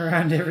carrying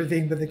around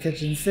everything but the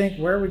kitchen sink,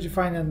 where would you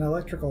find an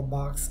electrical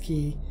box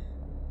key?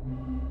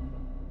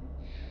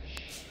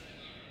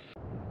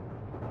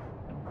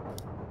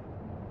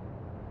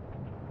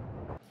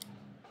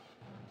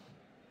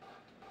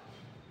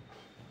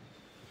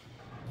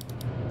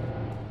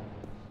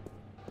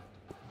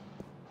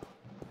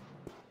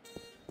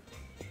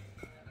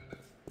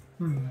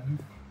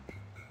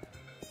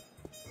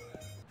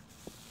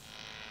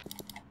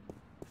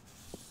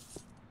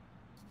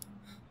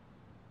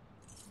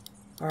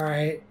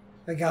 Alright,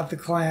 I got the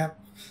clamp.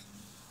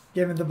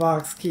 Give me the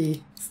box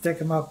key. Stick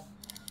him up.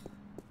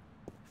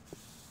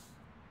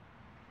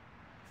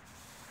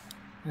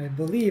 I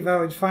believe I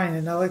would find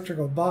an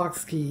electrical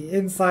box key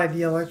inside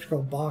the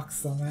electrical box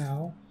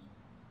somehow.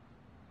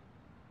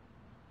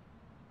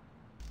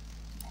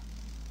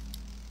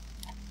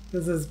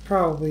 This is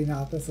probably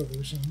not the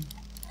solution.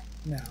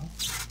 No.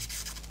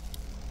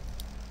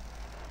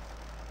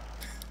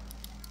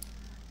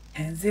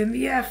 Hands in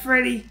the air,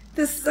 Freddy!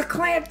 This is a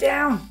clamp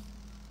down!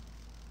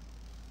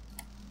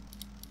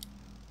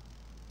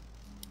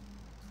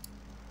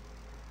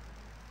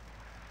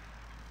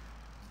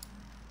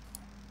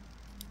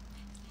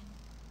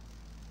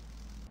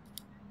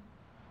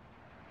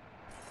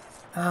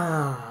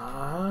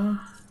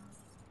 Ah.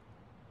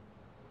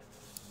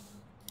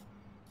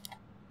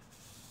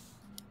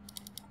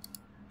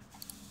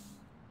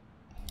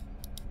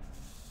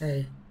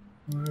 Hey,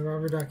 want a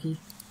rubber ducky?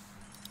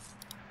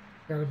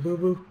 Got a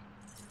boo-boo?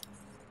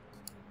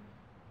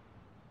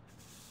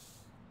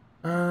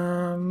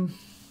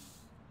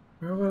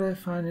 Where would I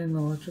find an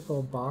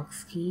electrical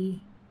box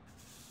key?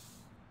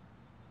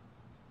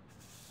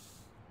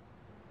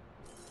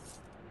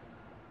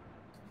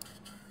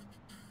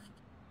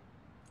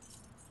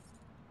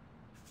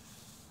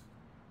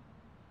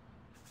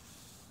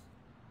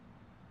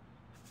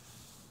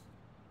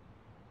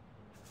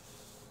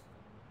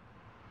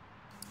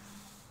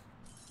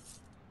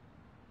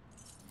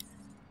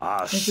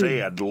 I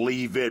said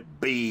leave it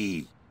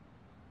be.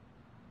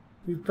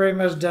 We've pretty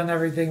much done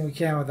everything we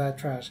can with that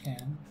trash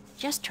can.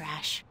 Just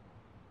trash.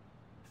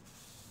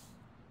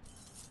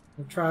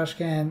 The trash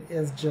can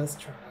is just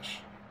trash.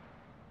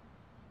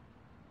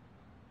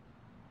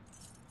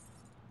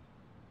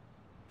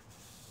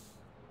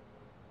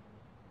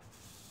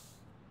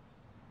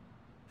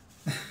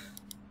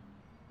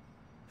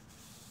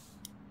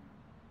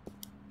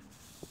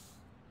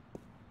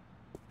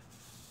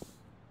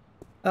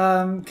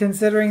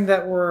 Considering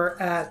that we're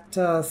at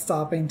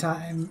stopping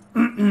time,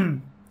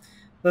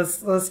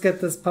 let's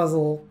get this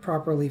puzzle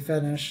properly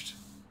finished.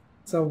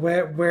 So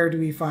where do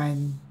we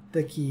find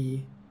the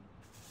key?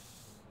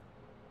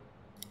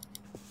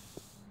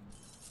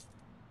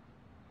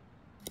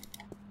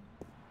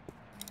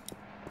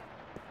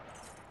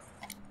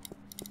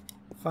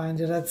 Find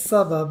it at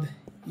suburb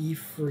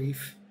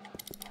Efreef.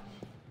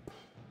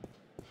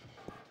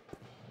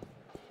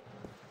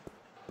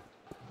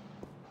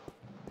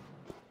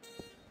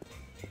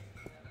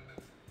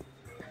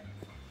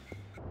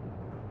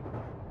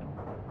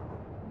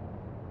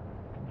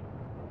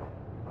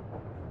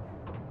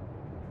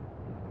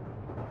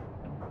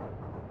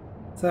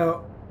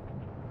 So,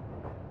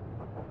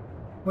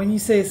 when you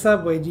say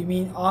subway, do you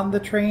mean on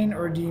the train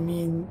or do you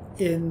mean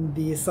in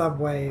the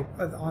subway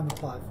on the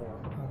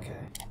platform? Okay.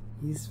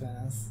 East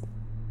Venice.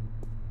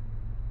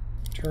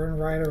 Turn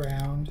right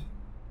around.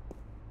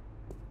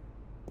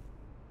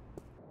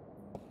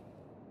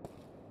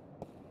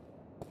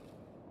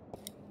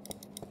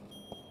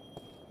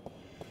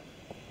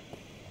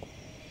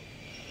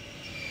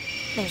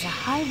 There's a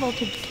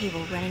high-voltage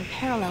cable running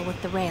parallel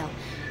with the rail,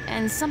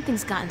 and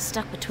something's gotten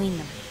stuck between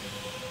them.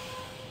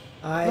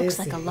 Looks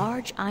like a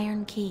large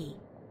iron key.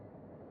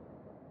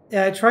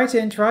 Yeah, I tried to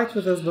interact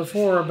with this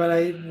before, but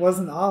I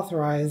wasn't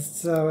authorized,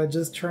 so it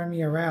just turned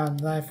me around,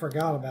 and I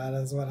forgot about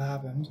it, is what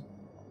happened.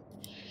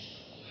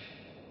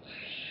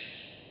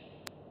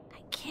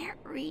 I can't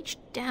reach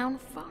down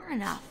far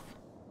enough.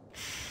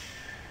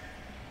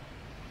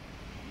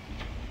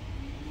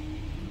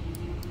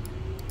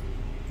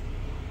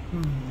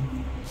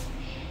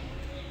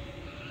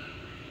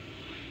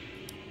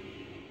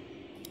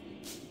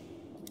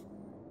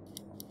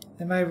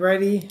 Am I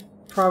ready?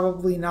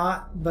 Probably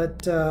not,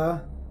 but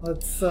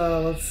let's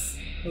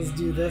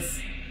do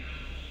this.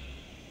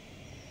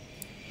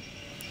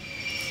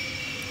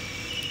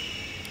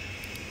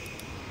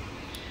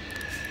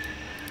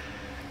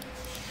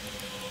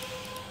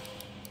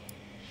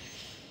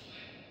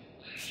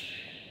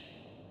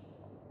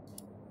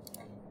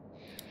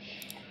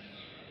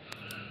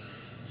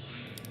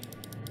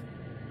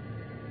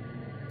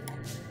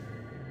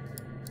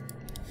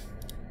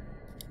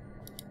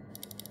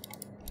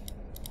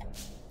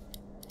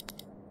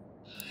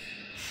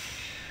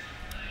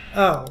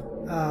 Oh,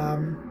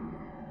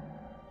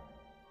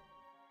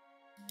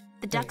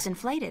 The duck's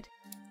inflated.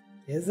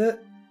 is it?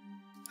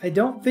 I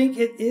don't think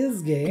it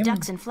is, game. The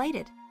duck's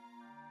inflated.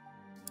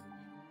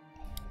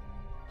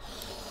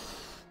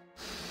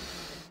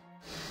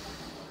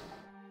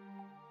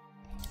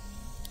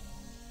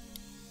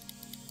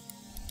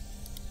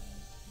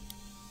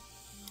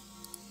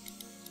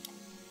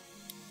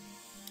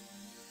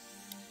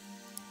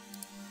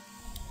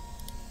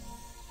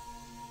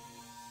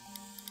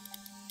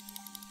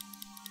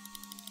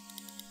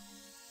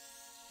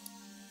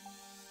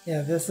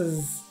 Yeah, this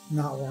is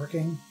not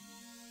working.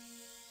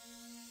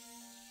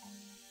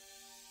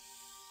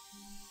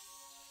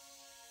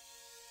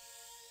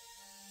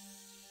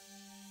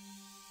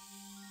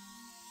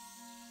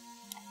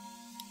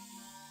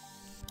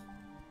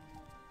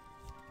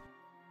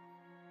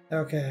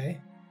 Okay.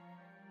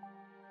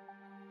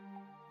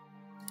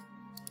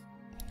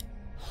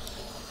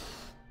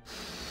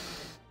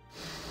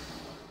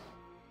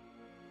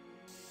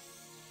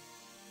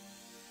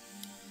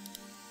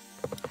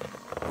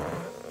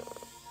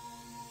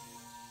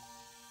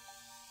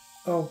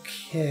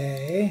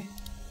 Okay.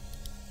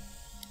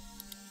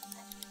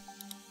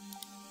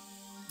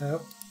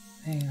 Oh,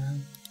 hang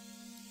on.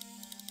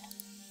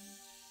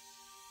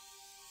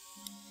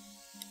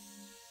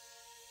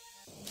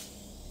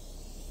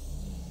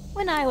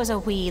 When I was a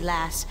wee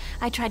lass,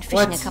 I tried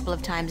fishing a couple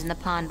of times in the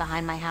pond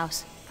behind my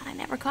house, but I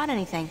never caught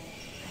anything.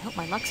 I hope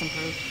my luck's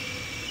improved.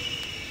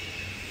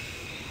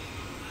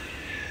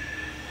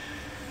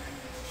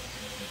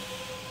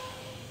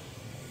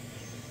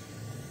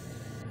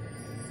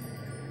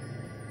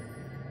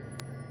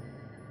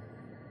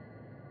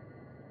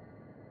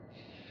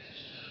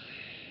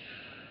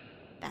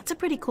 That's a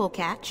pretty cool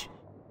catch.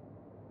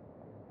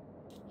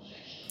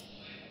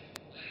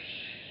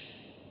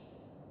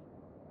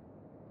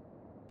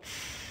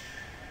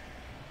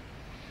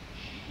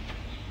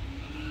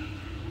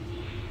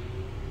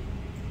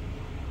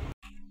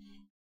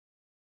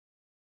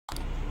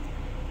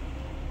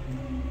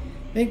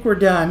 I think we're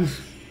done.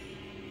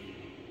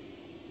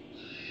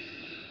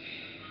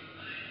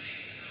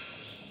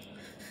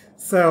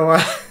 So,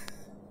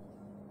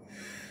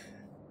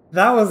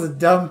 that was a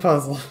dumb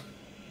puzzle.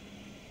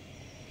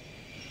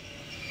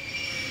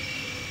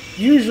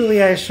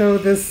 Usually I show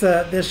this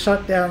this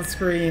shutdown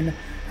screen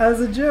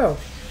as a joke,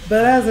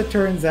 but as it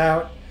turns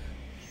out,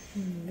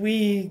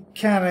 we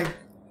kind of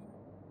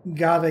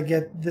gotta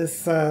get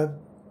this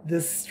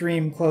this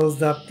stream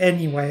closed up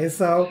anyway,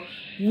 so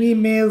we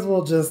may as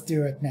well just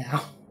do it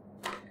now.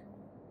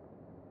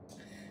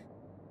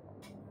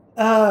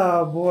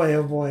 Oh boy,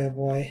 oh boy, oh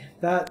boy.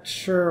 That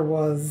sure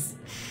was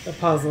a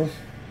puzzle.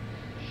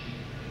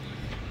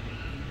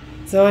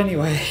 So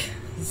anyway,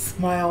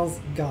 Smile's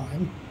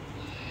gone.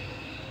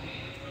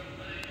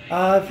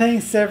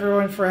 Thanks to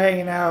everyone for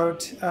hanging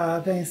out.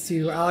 Thanks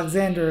to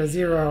Alexander,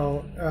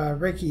 Zero,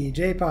 Ricky,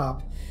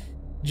 J-Pop,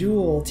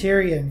 Jewel,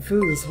 Tyrion,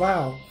 Foos.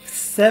 Wow,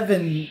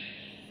 7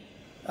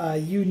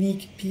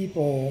 unique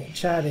people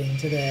chatting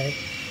today.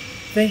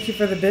 Thank you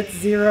for the bits,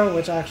 Zero,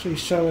 which actually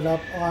showed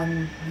up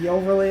on the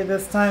overlay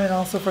this time, and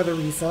also for the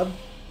resub.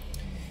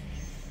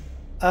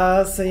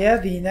 So yeah,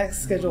 the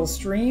next scheduled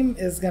stream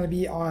is going to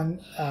be on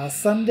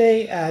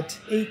Sunday at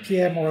 8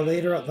 p.m. or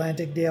later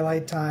Atlantic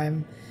Daylight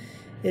Time.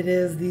 It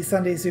is the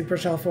Sunday Super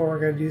Shuffle. We're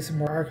going to do some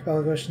more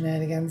Archipelago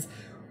shenanigans.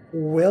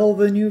 Will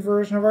the new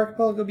version of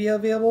Archipelago be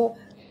available?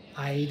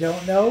 I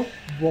don't know.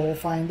 We'll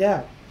find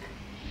out.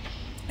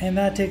 And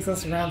that takes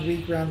us around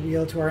week, round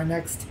wheel to our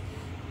next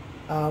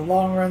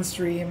long run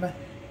stream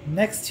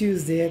next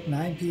Tuesday at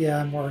 9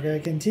 p.m. We're going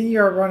to continue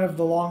our run of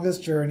The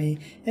Longest Journey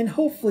and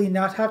hopefully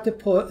not have to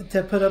put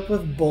up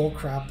with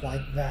bullcrap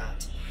like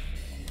that.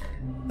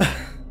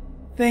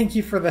 Thank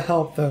you for the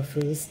help though,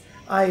 Foos.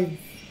 I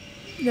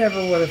never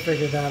would have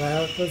figured that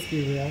out, let's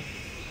be real.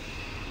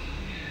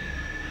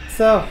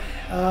 So,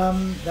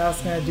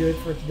 That's gonna do it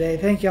for today.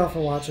 Thank y'all for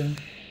watching.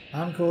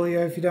 I'm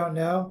Coolio if you don't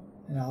know,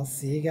 and I'll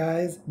see you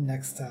guys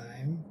next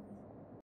time.